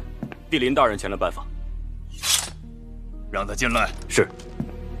大人，帝林大人前来拜访。让他进来。是。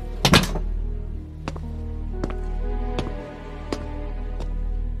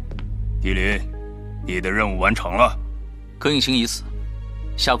帝林，你的任务完成了。葛应星已死，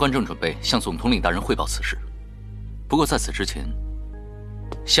下官正准备向总统领大人汇报此事。不过在此之前，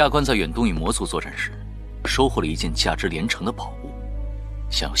下官在远东与魔族作战时，收获了一件价值连城的宝物，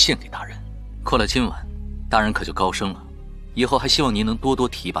想要献给大人。过了今晚，大人可就高升了，以后还希望您能多多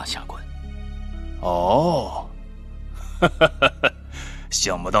提拔下官。哦，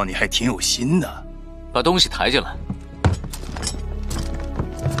想不到你还挺有心的。把东西抬进来。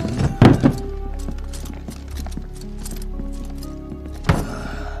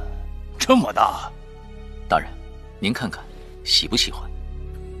这么大，大人，您看看，喜不喜欢？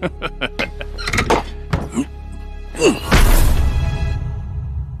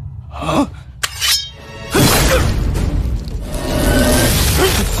啊！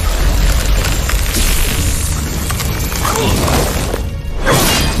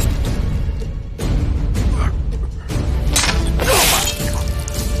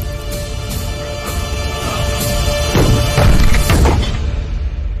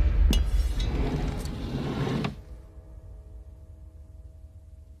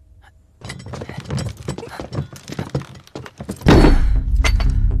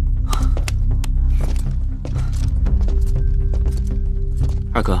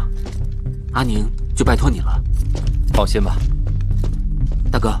二哥，阿宁就拜托你了。放心吧，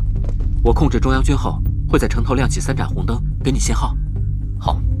大哥，我控制中央军后，会在城头亮起3盏红灯，给你信号。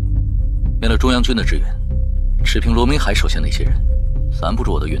好，没了中央军的支援，只凭罗明海手下那些人，拦不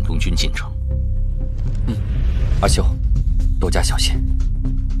住我的远东军进城。阿秀，多加小心。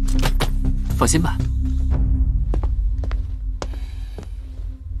放心吧。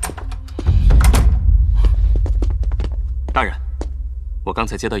大人，我刚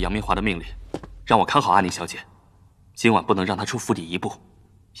才接到杨明华的命令，让我看好阿宁小姐，今晚不能让她出府邸一步。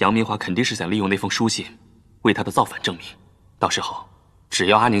杨明华肯定是想利用那封书信，为他的造反证明。到时候，只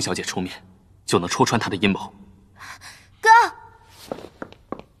要阿宁小姐出面，就能戳穿他的阴谋。哥，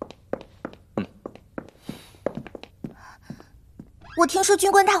我听说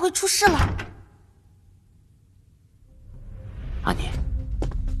军官大会出事了。阿宁，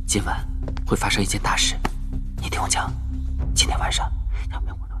今晚会发生一件大事，你听我讲。今天晚上，杨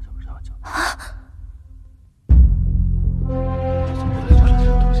明华啊！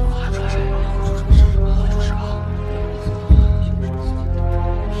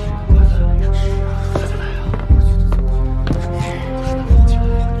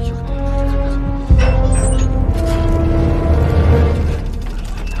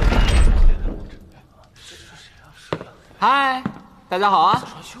嗨，大家好啊！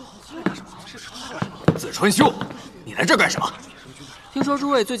紫川秀，你来这干什么？听说诸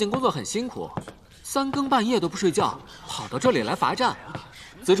位最近工作很辛苦，3更半夜都不睡觉，跑到这里来罚站。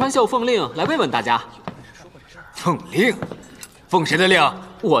紫川秀奉令来慰问大家。奉令？奉谁的令？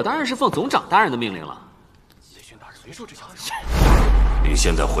我当然是奉总长大人的命令了。你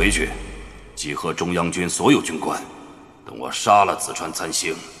现在回去，集合中央军所有军官，等我杀了紫川三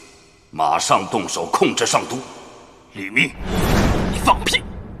星，马上动手控制上都。立命！你放屁！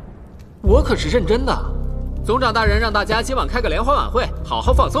我可是认真的。总长大人让大家今晚开个联欢晚会，好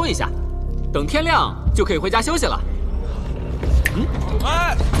好放松一下，等天亮就可以回家休息了。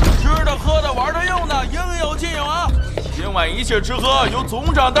哎，吃的、喝的、玩的、用的，应有尽有啊！今晚一切吃喝由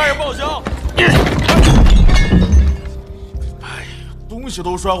总长大人报销。哎，东西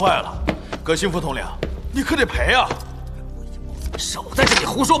都摔坏了，葛新副统领，你可得赔啊！少在这里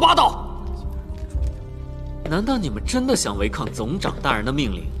胡说八道！难道你们真的想违抗总长大人的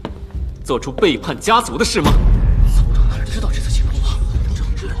命令，做出背叛家族的事吗？总长大人知道这次情况吗？正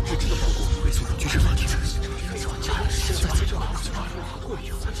直认真的报告北宋军事法庭。现在在这儿，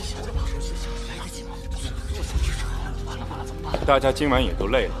大家今晚也都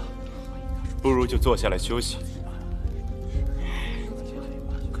累了，不如就坐下来休息。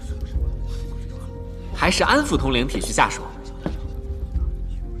还是安副统领体恤下属。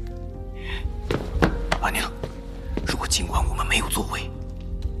阿宁，如果尽管我们没有作为，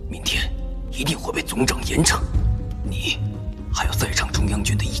明天一定会被总长严惩。你还有在场中央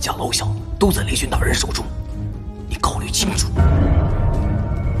军的一家老小都在雷训大人手中，你考虑清楚。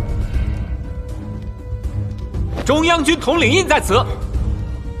中央军统领印在此，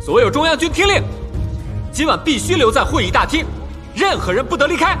所有中央军听令，今晚必须留在会议大厅，任何人不得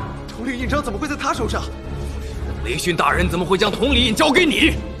离开。统领印章怎么会在他手上？雷训大人怎么会将统领印交给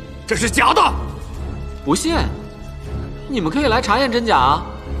你？这是假的！不信，你们可以来查验真假啊。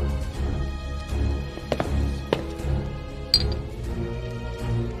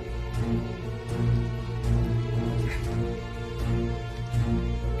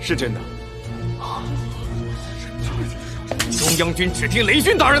是真的。中央军只听雷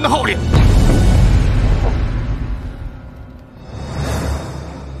训大人的号令。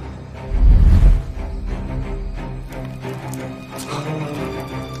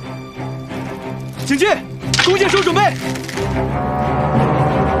请进，弓箭手准备。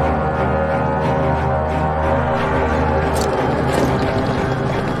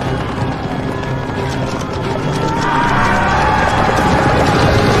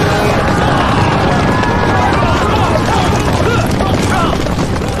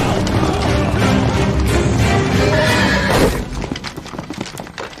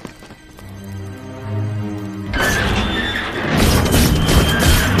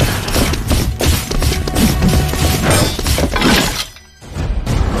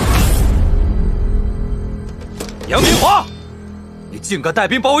杨明华，你竟敢带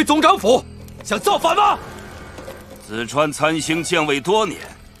兵包围总长府，想造反吗？紫川参星建位多年，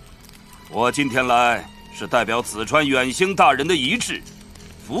我今天来是代表紫川远星大人的遗志，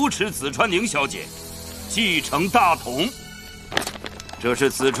扶持紫川宁小姐继承大统。这是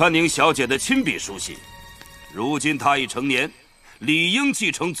紫川宁小姐的亲笔书信，如今她已成年，理应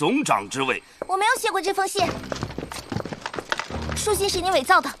继承总长之位。我没有写过这封信，书信是你伪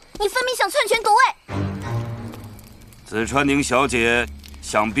造的，你分明想篡权夺位。紫川宁小姐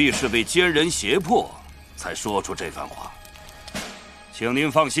想必是被奸人胁迫，才说出这番话。请您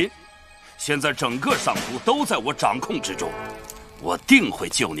放心，现在整个上都都在我掌控之中，我定会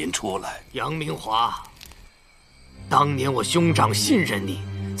救您出来。杨明华，当年我兄长信任你，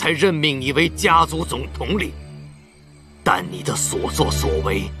才任命你为家族总统领，但你的所作所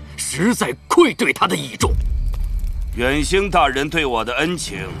为实在愧对他的倚重。远星大人对我的恩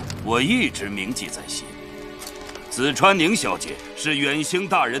情，我一直铭记在心。紫川宁小姐是远星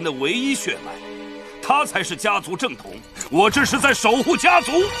大人的唯一血脉，他才是家族正统，我这是在守护家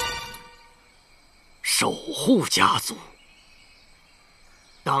族。守护家族。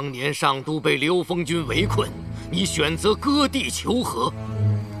当年上都被刘封军围困，你选择割地求和。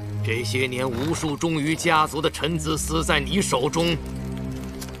这些年，无数忠于家族的臣子死在你手中。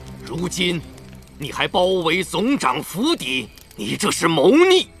如今，你还包围总长府邸，你这是谋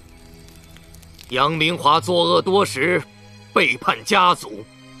逆。杨明华作恶多时，背叛家族。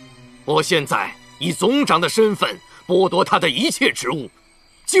我现在以总长的身份剥夺他的一切职务，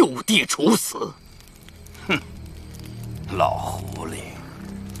就地处死。哼，老狐狸，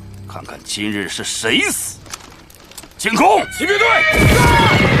看看今日是谁死！进攻！骑兵队！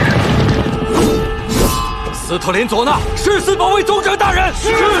斯特林佐纳，誓死保卫总长大人！誓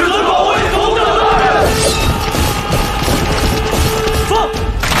死保卫总长大人！放！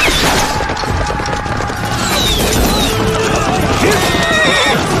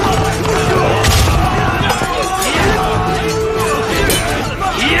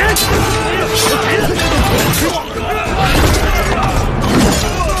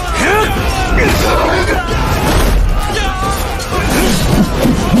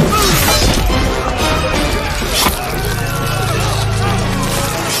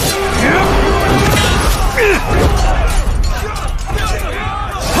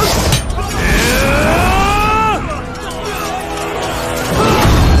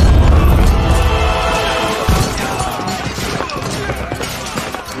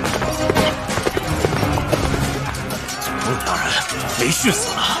雷旭死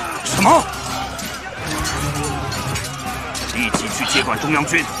了？什么？立即去接管中央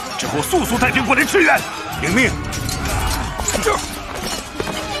军，之后速速带兵过来支援。领命。这。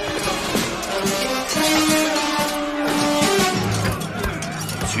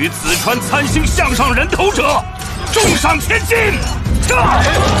取紫川参星项上人头者，重赏千金。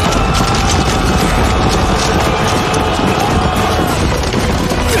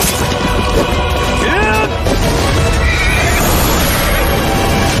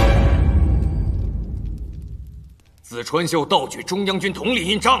紫川秀盗取中央军统领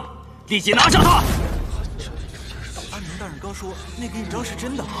印章，立即拿下他！安宁大人刚说那个印章是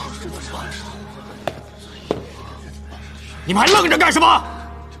真的，这怎么办？你们还愣着干什么？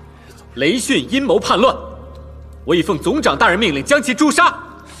雷训阴谋叛乱，我已奉总长大人命令将其诛杀。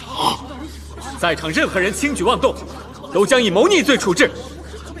在场任何人轻举妄动，都将以谋逆罪处置。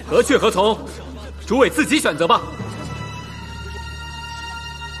何去何从，诸位自己选择吧。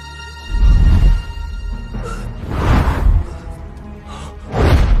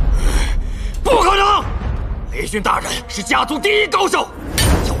不可能！雷训大人是家族第一高手，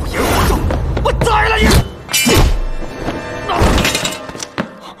有言还手，我宰了你！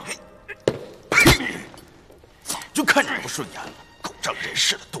早就看你不顺眼了，狗仗人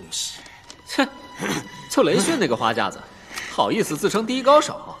势的东西！切，就雷训那个花架子，好意思自称第一高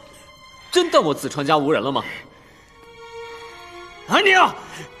手，真当我紫川家无人了吗？安宁，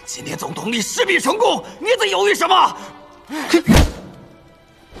今天总统令势必成功，你在犹豫什么？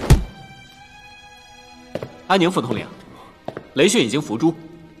安宁副统领，雷训已经伏诛，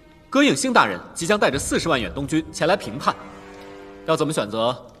戈应星大人即将带着40万远东军前来平叛，要怎么选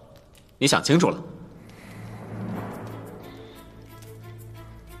择，你想清楚了。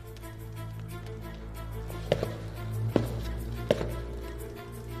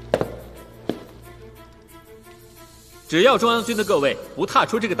只要中央军的各位不踏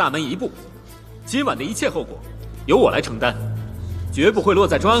出这个大门一步，今晚的一切后果由我来承担，绝不会落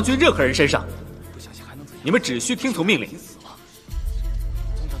在中央军任何人身上。你们只需听从命令。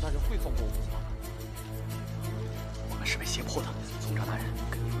总长大人会放过我们吗？我们是被胁迫的，总长大人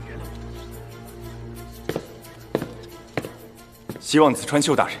肯定会原谅我们。希望紫川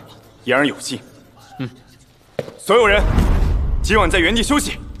秀大人言而有信。所有人，今晚在原地休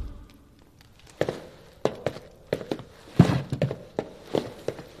息。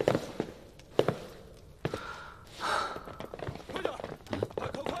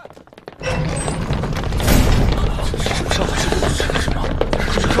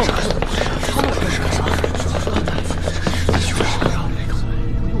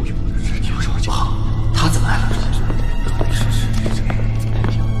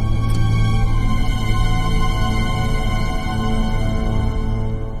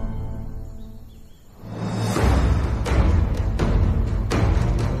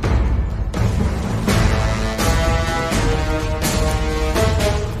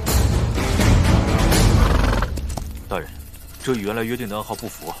这与原来约定的暗号不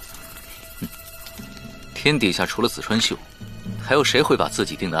符啊！天底下除了紫川秀，还有谁会把自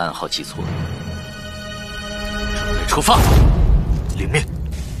己定的暗号记错？准备出发！领命。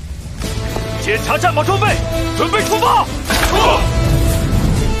检查战马装备，准备出发。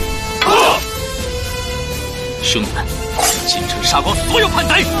兄弟们，进城杀光所有叛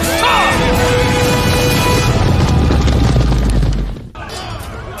贼！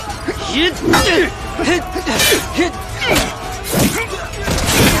大人，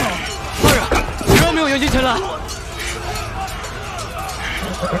不要没有援军前来。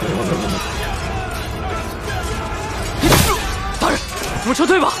大人，我们撤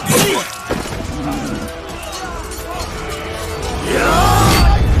退吧。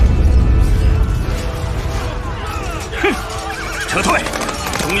撤退！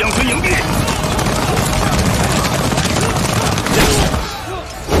中央军营地。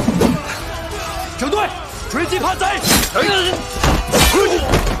整队，追击叛贼！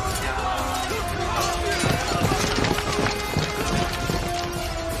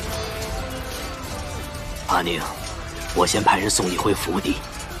阿宁，我先派人送你回府邸。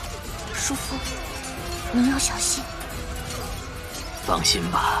叔父，您要小心。放心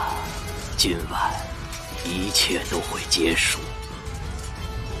吧，今晚一切都会结束。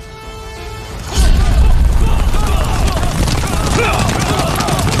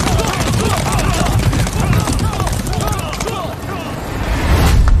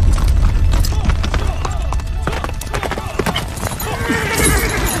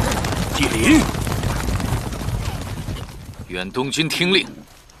帝林，远东军听令，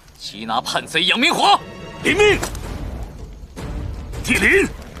缉拿叛贼杨明华。领命。帝林，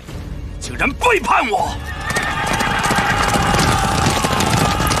竟然背叛我！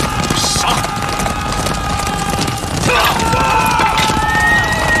杀！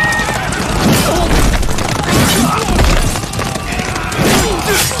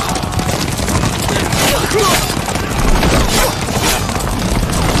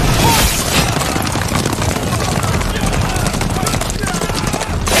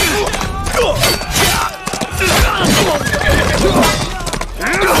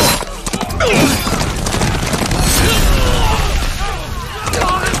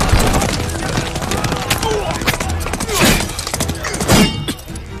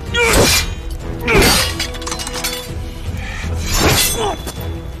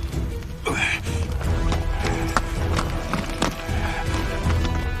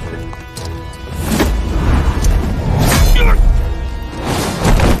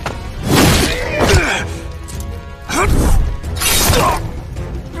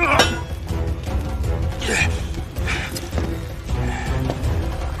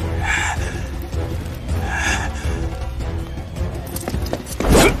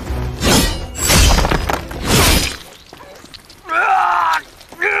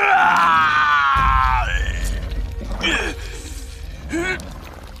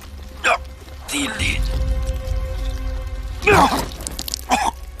帝林，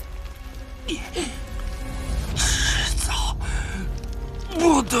迟早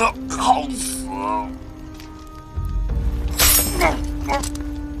不得好死。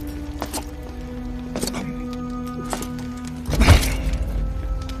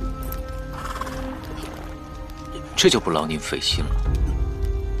这就不劳您费心了。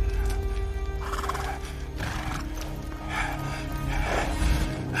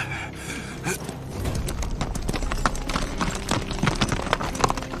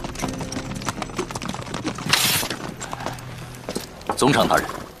总长大人，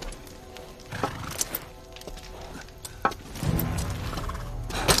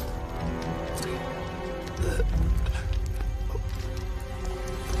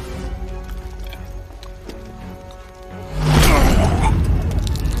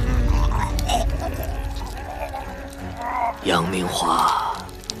杨明华，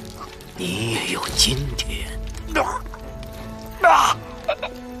你也有今天。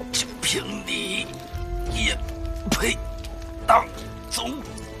就凭你也配当总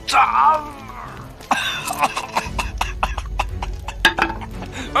长？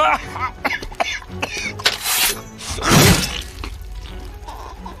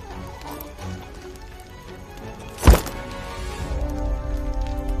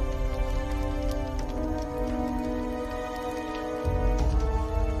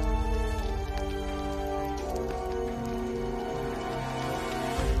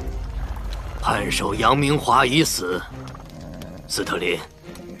叛首杨明华已死，斯特林，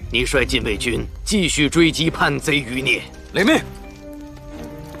你率禁卫军继续追击叛贼余孽。领命。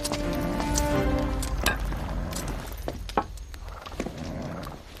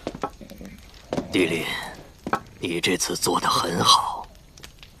帝林，你这次做得很好。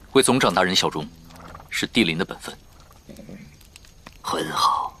为总长大人效忠，是帝林的本分。很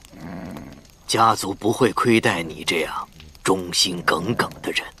好，家族不会亏待你这样忠心耿耿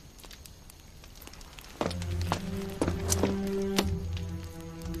的人。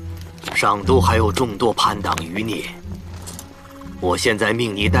上都还有众多叛党余孽。我现在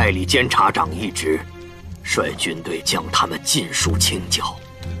命你代理监察长一职，率军队将他们尽数清剿。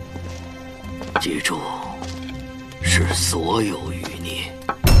记住，是所有余孽。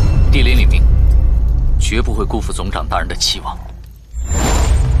地林领命，绝不会辜负总长大人的期望。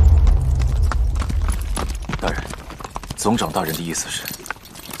大人，总长大人的意思是，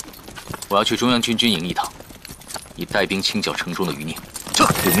我要去中央军军营一趟，以带兵清剿城中的余孽。这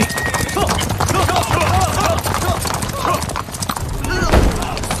领命。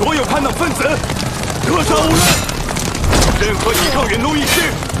所有叛党分子，格杀勿论！任何抵抗远东一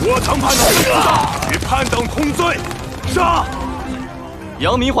师，我唐叛党分子与叛党同罪，杀！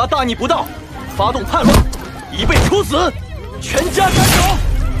杨明华大逆不道，发动叛乱，已被处死，全家斩首！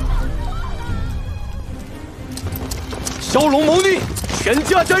骁龙谋逆，全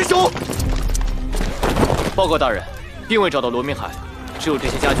家斩首！报告大人，并未找到罗明海，只有这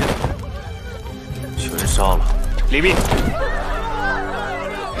些家眷。全杀了！领命。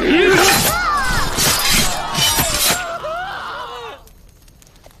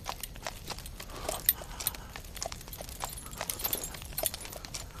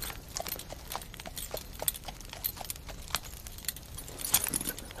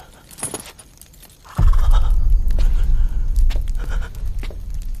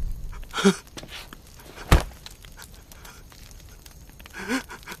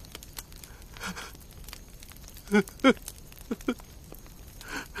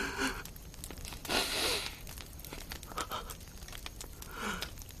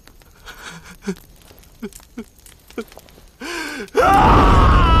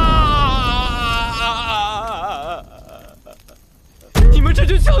你们这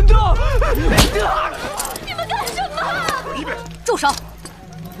群强盗！你们干什么？住手！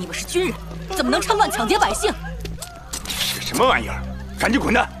你们是军人，怎么能趁乱抢劫百姓？这什么玩意儿？赶紧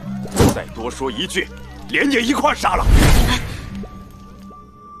滚蛋！再多说一句，连夜一块杀了！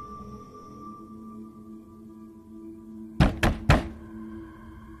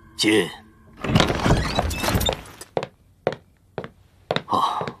进。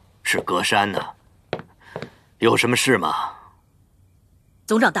哦，是格山呢。有什么事吗？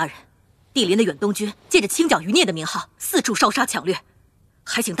总长大人，地林的远东军借着清剿余孽的名号，四处烧杀抢掠，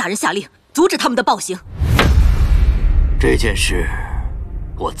还请大人下令阻止他们的暴行。这件事，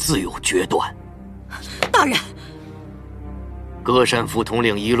我自有决断。大人，歌山副统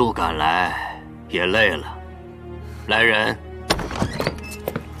领一路赶来，也累了。来人，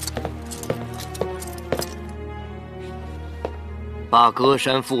把歌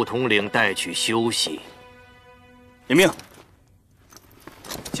山副统领带去休息。领命。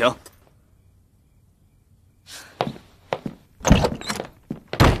请。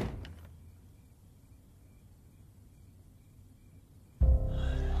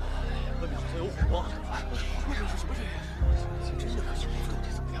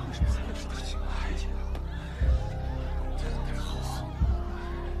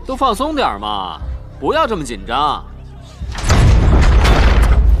都放松点嘛，不要这么紧张。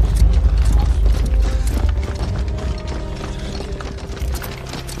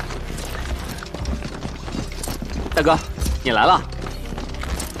大哥，你来了，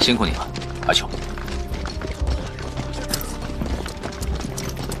辛苦你了，阿秋。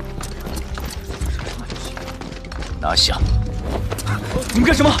拿下！你们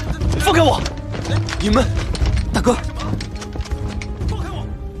干什么？放开我！你们，大哥。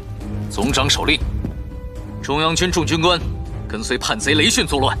总长手令：中央军众军官跟随叛贼雷逊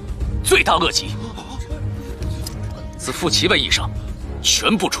作乱，罪大恶极，自副旗位以上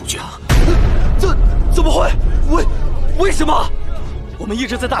全部处决。怎么会？为什么？我们一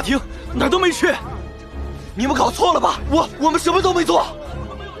直在大厅，哪儿都没去。你们搞错了吧？我们什么都没做。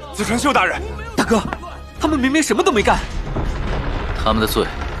紫川秀大人，大哥，他们明明什么都没干。他们的罪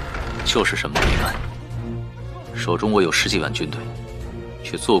就是什么都没干。手中我有10几万军队，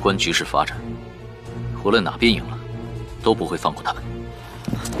却坐观局势发展，无论哪边赢了，都不会放过他们。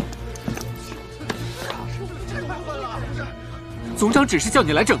总长只是叫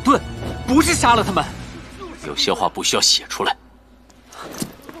你来整顿，不是杀了他们。有些话不需要写出来。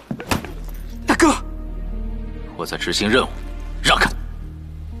大哥，我在执行任务，让开。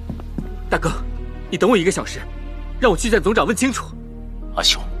大哥，你等我1个小时，让我去见总长问清楚。阿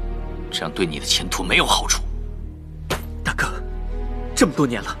雄，这样对你的前途没有好处。大哥，这么多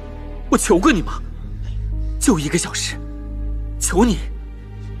年了，我求过你吗？就1个小时，求你。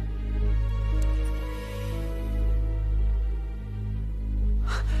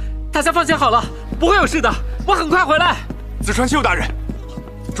大家放心好了，不会有事的，我很快回来。紫川秀大人，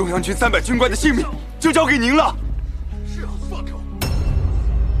中央军300军官的性命就交给您了。是啊，放开我！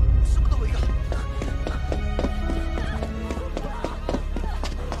什么都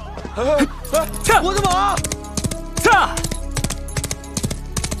撤！我的马！撤！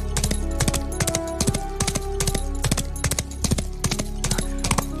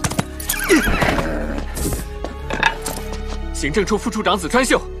行政处副处长紫川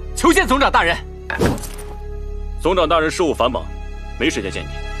秀求见总长大人。总长大人事务繁忙，没时间见你。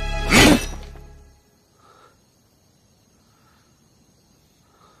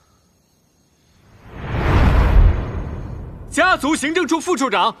家族行政处副处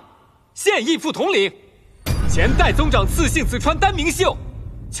长，现役副统领，前代总长次姓紫川丹明秀，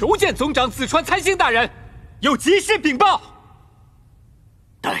求见总长紫川参星大人，有急事禀报。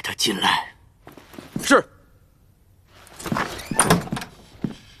带他进来。是。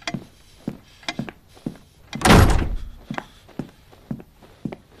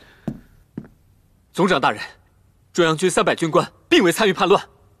总长大人，中央军300军官并未参与叛乱，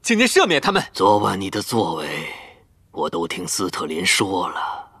请您赦免他们。昨晚你的作为，我都听斯特林说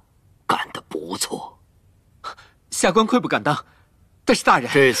了，干得不错。下官愧不敢当，但是大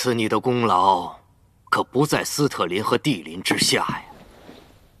人，这次你的功劳可不在斯特林和蒂林之下呀。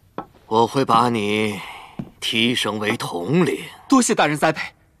我会把你提升为统领。多谢大人栽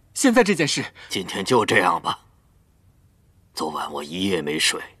培。现在这件事，今天就这样吧。昨晚我一夜没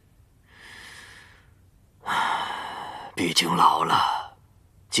睡。毕竟老了，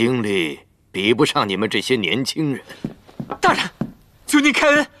精力比不上你们这些年轻人。大人，求您开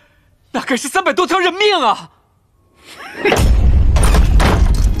恩，那可是300多条人命啊！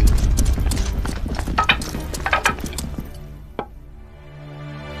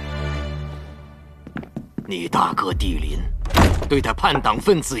你大哥蒂林对待叛党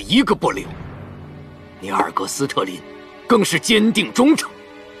分子一个不留，你二哥斯特林更是坚定忠诚，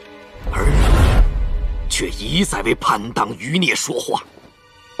而你却一再为叛党余孽说话。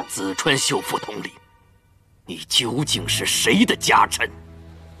紫川秀副统领，你究竟是谁的家臣？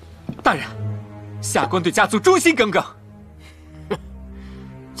大人，下官对家族忠心耿耿。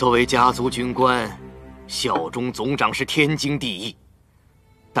作为家族军官，效忠总长是天经地义。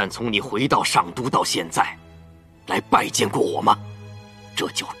但从你回到上都到现在，来拜见过我吗？这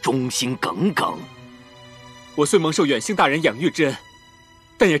叫忠心耿耿。我虽蒙受远星大人养育之恩，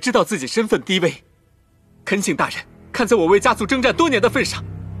但也知道自己身份低微，恳请大人看在我为家族征战多年的份上，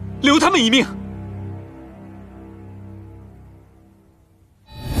留他们一命。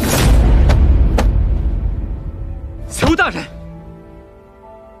求大人。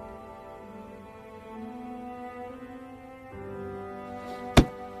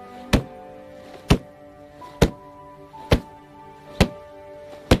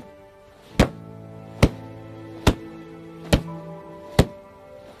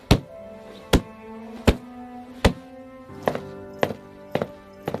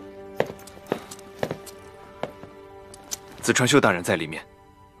紫川秀大人在里面。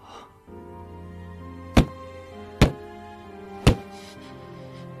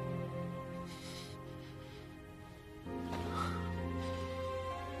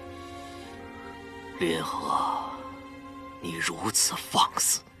莲河，你如此放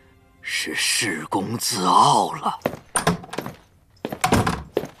肆，是恃功自傲了。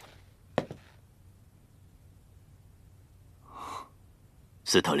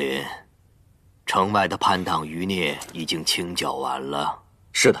斯特林，城外的叛党余孽已经清剿完了。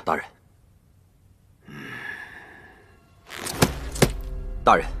是的，大人。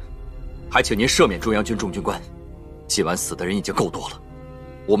大人，还请您赦免中央军众军官。今晚死的人已经够多了，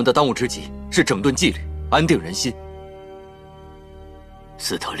我们的当务之急是整顿纪律，安定人心。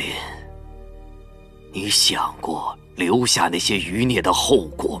斯特林，你想过留下那些余孽的后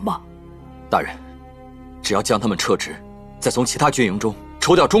果吗？大人，只要将他们撤职，再从其他军营中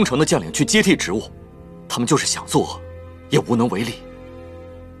抽调忠诚的将领去接替职务，他们就是想作恶，也无能为力。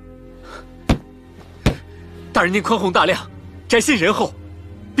大人您宽宏大量，宅心仁厚，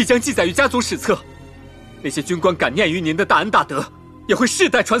必将记载于家族史册。那些军官感念于您的大恩大德，也会世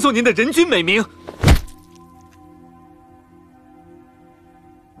代传颂您的人君美名。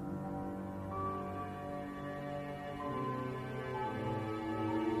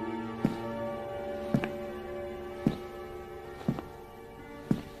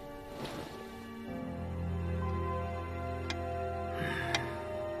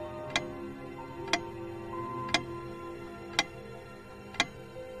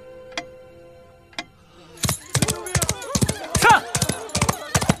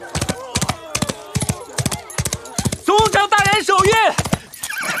手谕，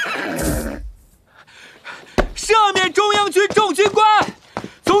赦免中央军众军官。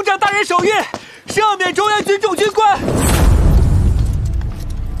总长大人手谕，赦免中央军众军官。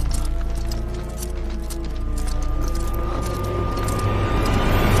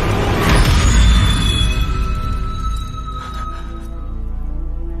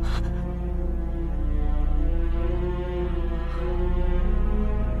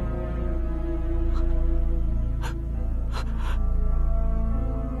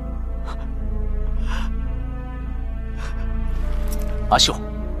阿秀，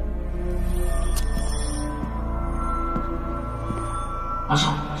阿秀，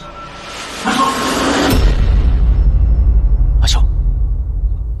阿秀，阿秀，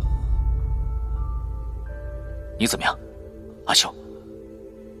你怎么样？阿秀，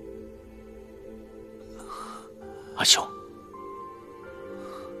阿秀，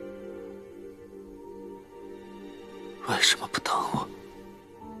为什么不疼我？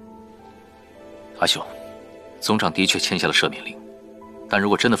阿秀，总长的确签下了赦免令，但如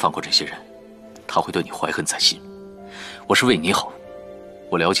果真的放过这些人，他会对你怀恨在心。我是为你好，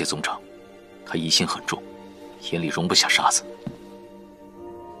我了解总长，他疑心很重，眼里容不下沙子。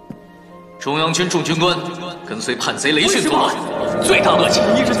中央军众军官跟随叛贼雷迅作乱，罪大恶极。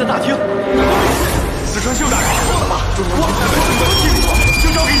一直在大厅。四川秀大人，我就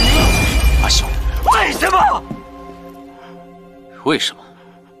交给您了。阿秀，为什么？为什么？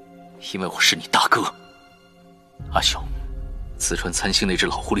因为我是你大哥。阿秀，四川参星那只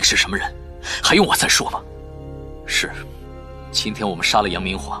老狐狸是什么人？还用我再说吗？是，今天我们杀了杨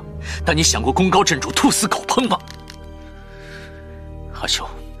明华，但你想过功高震主，兔死狗烹吗？阿秀，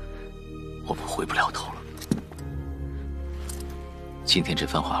我们回不了头了。今天这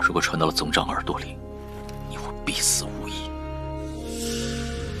番话如果传到了总长耳朵里，你我必死无疑。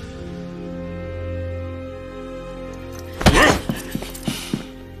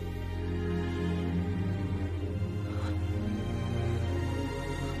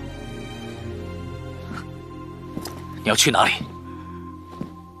你要去哪里？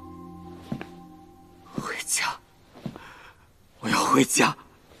回家。我要回家。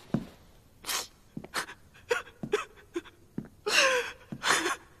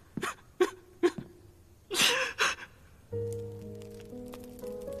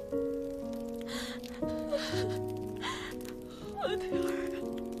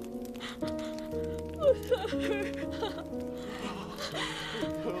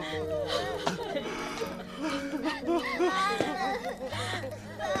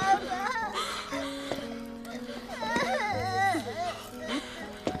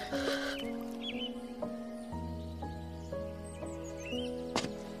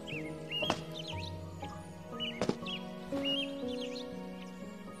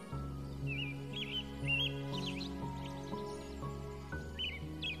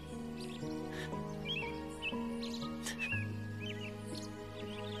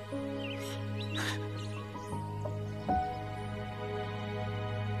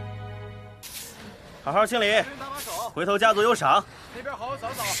好好清理，回头家族有赏。那边好好扫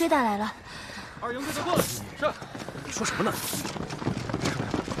扫。师大来了。二营队的过来。是。你说什么呢？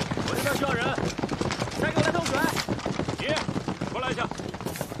我这边需要人，再给我来桶水。你过来一下。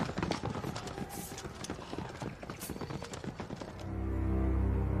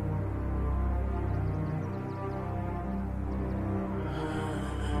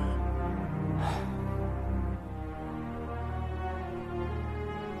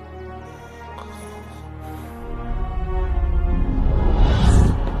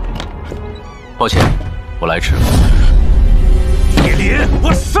抱歉，我来迟了。叶林，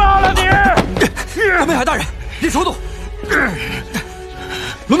我杀了你！罗明海大人，别冲动。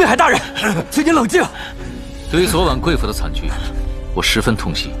罗明海大人，请您冷静。对于昨晚贵府的惨剧，我十分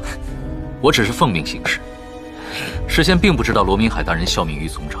痛惜。我只是奉命行事，事先并不知道罗明海大人效命于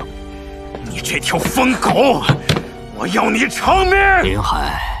总长。你这条疯狗，我要你偿命！林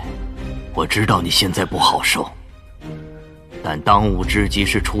海，我知道你现在不好受。但当务之急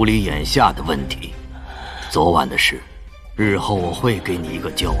是处理眼下的问题。昨晚的事，日后我会给你一个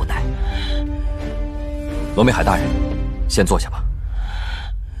交代。罗明海大人，先坐下吧。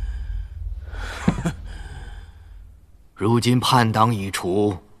如今叛党已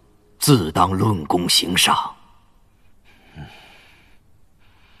除，自当论功行赏。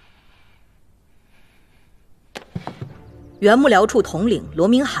原幕僚处统领罗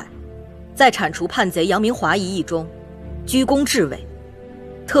明海，在铲除叛贼杨明华一役中居功至伟，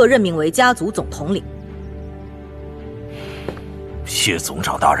特任命为家族总统领。谢总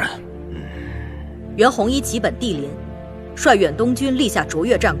长大人。原红衣旗本地林，率远东军立下卓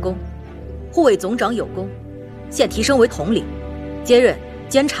越战功，护卫总长有功，现提升为统领，接任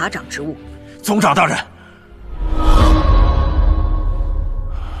监察长职务。总长大人。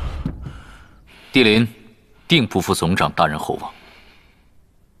地林定不负总长大人厚望。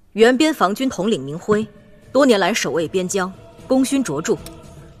原边防军统领明辉，多年来守卫边疆，功勋卓著，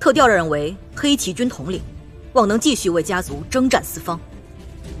特调任为黑旗军统领，望能继续为家族征战四方。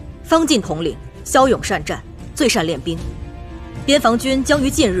方进统领骁勇善战，最善练兵，边防军将于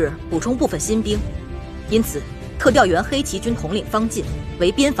近日补充部分新兵，因此特调原黑旗军统领方进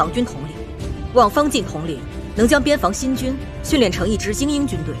为边防军统领，望方进统领能将边防新军训练成一支精英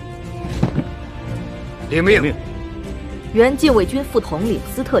军队。领命。原禁卫军副统领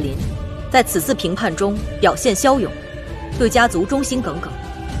斯特林，在此次评判中表现骁勇，对家族忠心耿耿，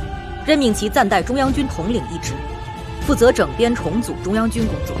任命其暂代中央军统领一职，负责整编重组中央军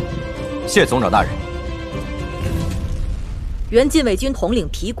工作。谢总长大人。原禁卫军统领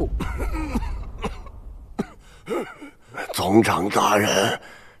皮古。总长大人，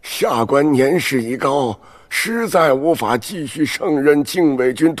下官年事已高，实在无法继续胜任禁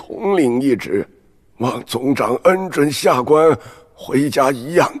卫军统领一职，望总长恩准下官回家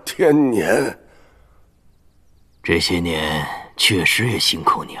颐养天年。这些年确实也辛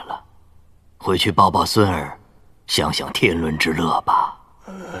苦你了，回去抱抱孙儿，享享天伦之乐吧。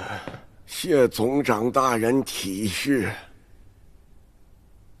谢总长大人体恤。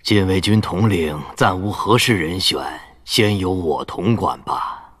禁卫军统领暂无合适人选，先由我统管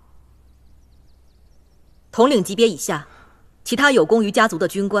吧。统领级别以下，其他有功于家族的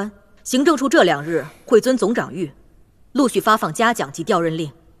军官，行政处这2日会遵总长谕，陆续发放嘉奖及调任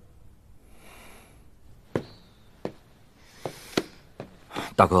令。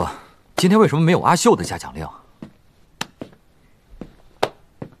大哥，今天为什么没有阿秀的嘉奖令？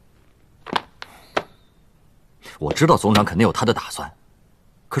我知道总长肯定有他的打算，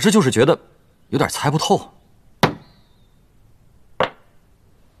可是就是觉得有点猜不透。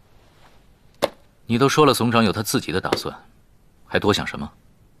你都说了，总长有他自己的打算，还多想什么？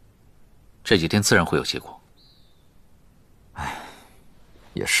这几天自然会有结果。哎，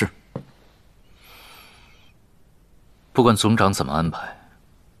也是。不管总长怎么安排，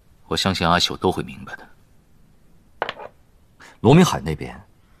我相信阿秀都会明白的。罗明海那边，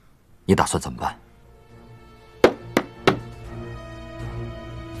你打算怎么办？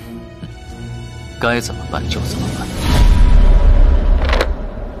该怎么办就怎么办。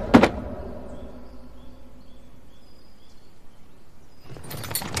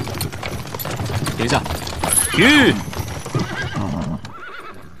停下！吁！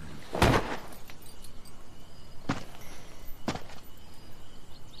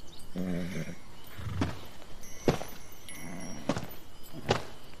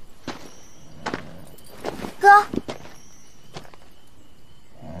哥。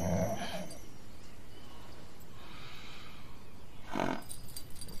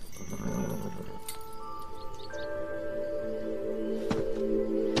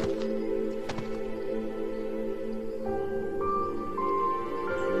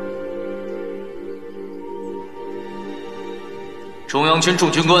中央军众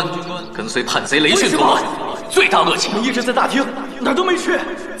军官跟随叛贼雷训作乱，罪大恶极。我们一直在大厅，哪儿都没去。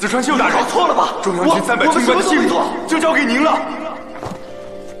紫川秀大人，搞错了吧？中央军300军官的性命就交给您了。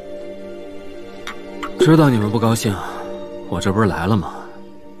知道你们不高兴，我这不是来了吗？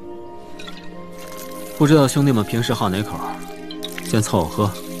不知道兄弟们平时好哪口，先凑合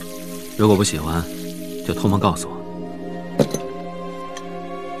喝。如果不喜欢，就托梦告诉我。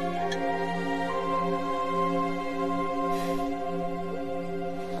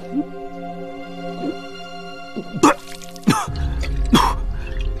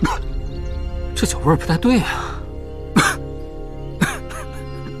这酒味儿不太对啊！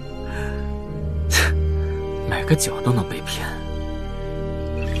每个酒都能被骗。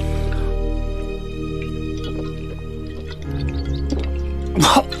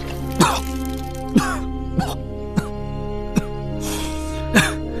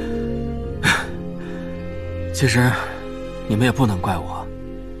其实，你们也不能怪我。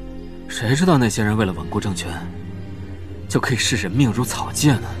谁知道那些人为了稳固政权，就可以视人命如草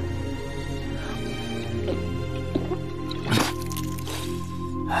芥呢？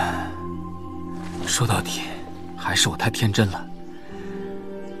说到底，还是我太天真了，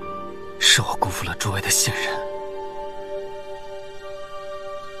是我辜负了诸位的信任。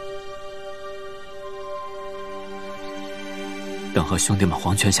等和兄弟们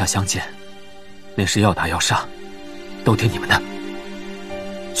黄泉下相见，那时要打要杀，都听你们的。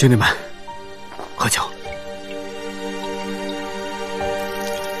兄弟们，喝酒。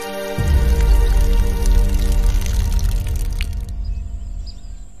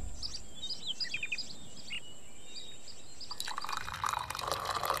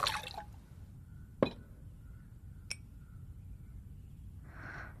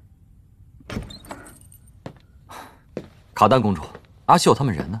卡丹公主，阿秀他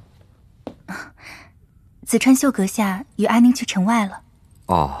们人呢？紫川秀阁下与阿宁去城外了。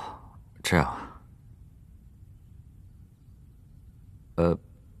哦，这样。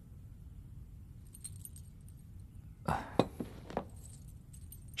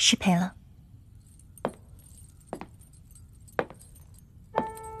失陪了。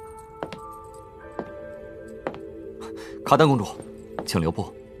卡丹公主，请留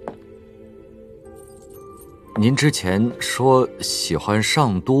步。您之前说喜欢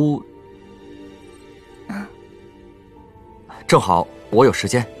上都，正好我有时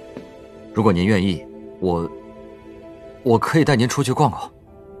间，如果您愿意，我可以带您出去逛逛。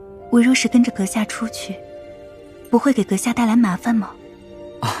我若是跟着阁下出去，不会给阁下带来麻烦吗？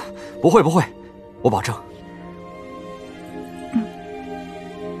不会，我保证。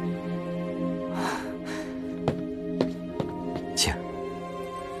请。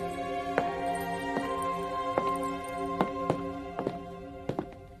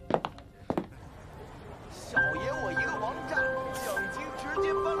小爷我一个王炸，奖金直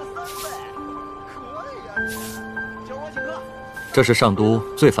接翻了3倍，可以啊你！叫我请客。这是上都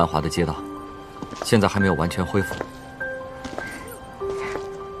最繁华的街道，现在还没有完全恢复。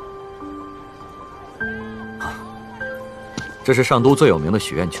这是上都最有名的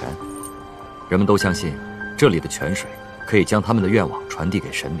许愿泉，人们都相信这里的泉水可以将他们的愿望传递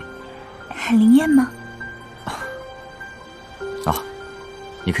给神明。很灵验吗？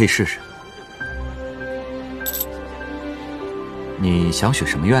你可以试试。你想许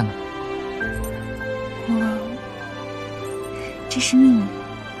什么愿呢？这是秘密。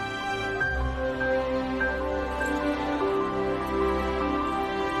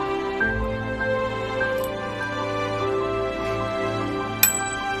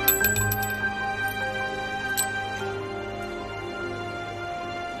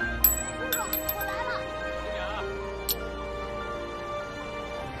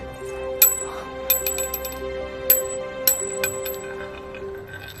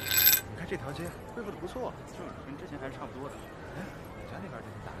这条街恢复的不错，就是跟之前还是差不多的。哎，我家那边这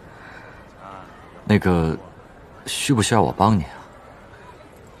是大啊。那个，需不需要我帮你啊？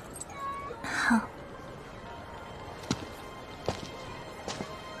好。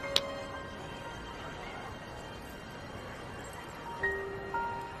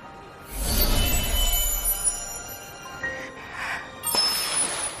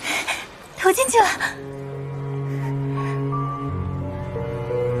投进去了。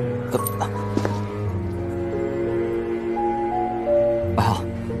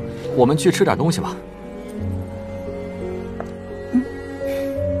我们去吃点东西吧。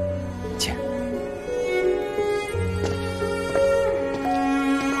请。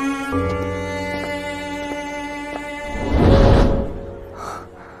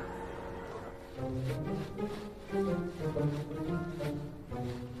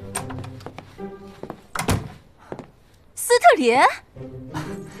斯特林，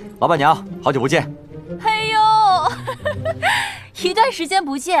老板娘，好久不见。哎呦！一段时间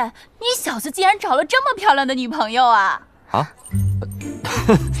不见，你小子竟然找了这么漂亮的女朋友啊！啊？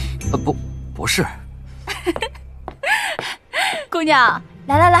不是。姑娘，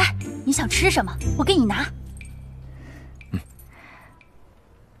来，你想吃什么？我给你拿。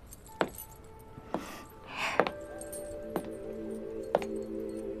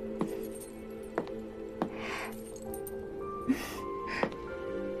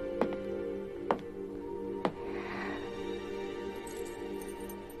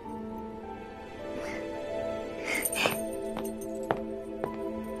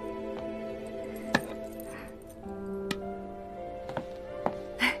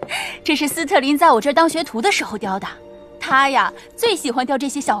这是斯特林在我这儿当学徒的时候雕的，他呀最喜欢雕这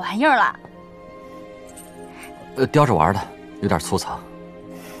些小玩意儿了。雕着玩的，有点粗糙。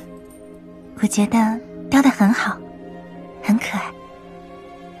我觉得雕得很好，很可爱。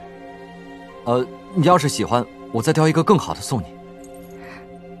你要是喜欢，我再雕一个更好的送你。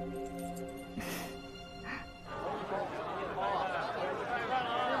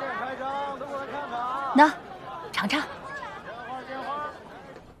那，尝尝。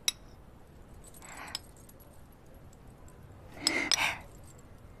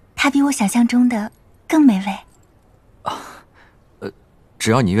它比我想象中的更美味。只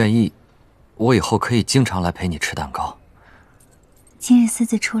要你愿意，我以后可以经常来陪你吃蛋糕。今日私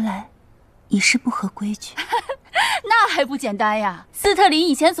自出来，已是不合规矩。那还不简单呀！斯特林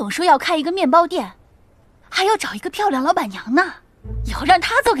以前总说要开一个面包店，还要找一个漂亮老板娘呢，以后让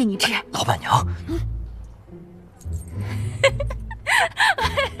她做给你吃。老板娘？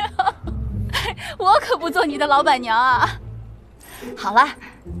我可不做你的老板娘啊！好了，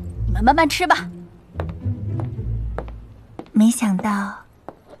你们慢慢吃吧。没想到，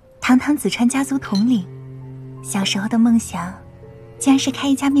堂堂紫川家族统领，小时候的梦想，竟然是开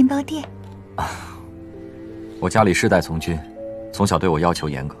一家面包店。我家里世代从军，从小对我要求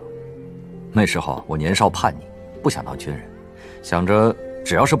严格。那时候我年少叛逆，不想当军人，想着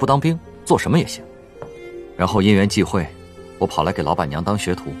只要是不当兵，做什么也行。然后因缘际会，我跑来给老板娘当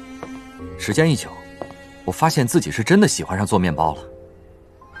学徒。时间一久，我发现自己是真的喜欢上做面包了。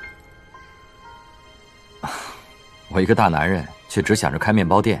我一个大男人，却只想着开面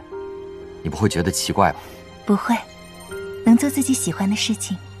包店，你不会觉得奇怪吧？不会，能做自己喜欢的事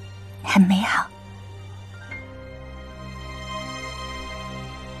情，很美好。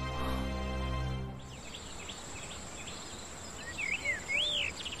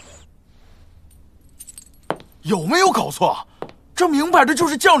有没有搞错？这明摆着就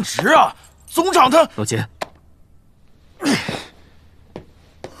是降职啊！总长他……罗杰，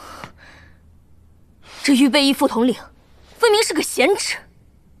这预备役副统领，分明是个闲职。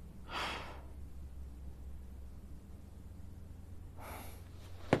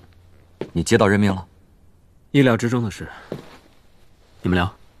你接到任命了？意料之中的事。你们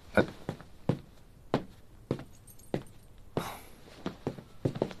聊。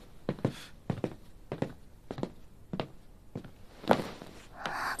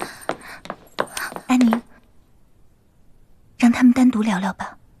安宁，让他们单独聊聊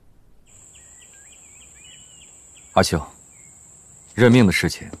吧。阿秋，任命的事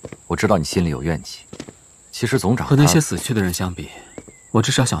情，我知道你心里有怨气。其实总长和那些死去的人相比，我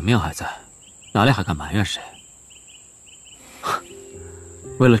至少小命还在，哪里还敢埋怨谁？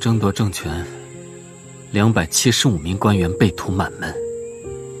为了争夺政权，275名官员被屠满门，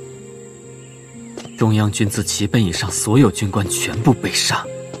中央军自旗本以上所有军官全部被杀。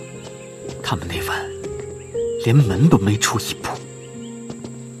他们那晚连门都没出一步。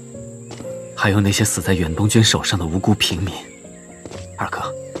还有那些死在远东军手上的无辜平民。二哥，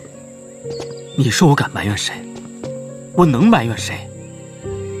你说我敢埋怨谁？我能埋怨谁？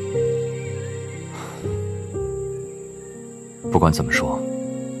不管怎么说，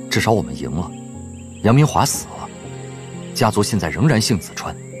至少我们赢了。杨明华死了，家族现在仍然姓紫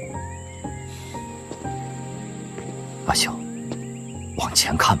川。阿秀，往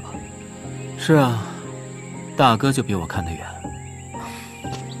前看吧。是啊，大哥就比我看得远。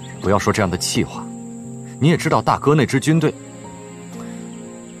不要说这样的气话，你也知道大哥那支军队，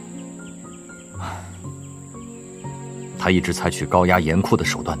他一直采取高压严酷的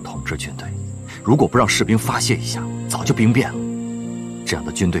手段统治军队，如果不让士兵发泄一下，早就兵变了。这样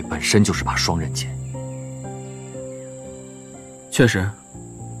的军队本身就是把双刃剑。确实，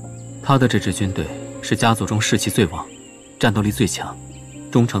他的这支军队是家族中士气最旺、战斗力最强、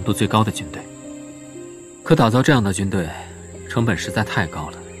忠诚度最高的军队。可打造这样的军队，成本实在太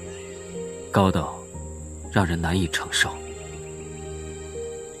高了，高到让人难以承受。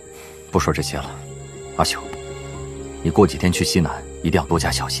不说这些了，阿秀，你过几天去西南，一定要多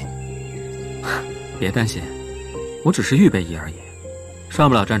加小心。别担心，我只是预备役而已，上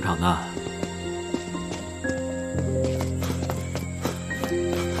不了战场的。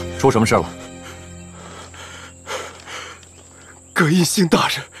出什么事了？葛印星大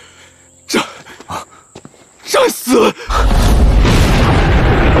人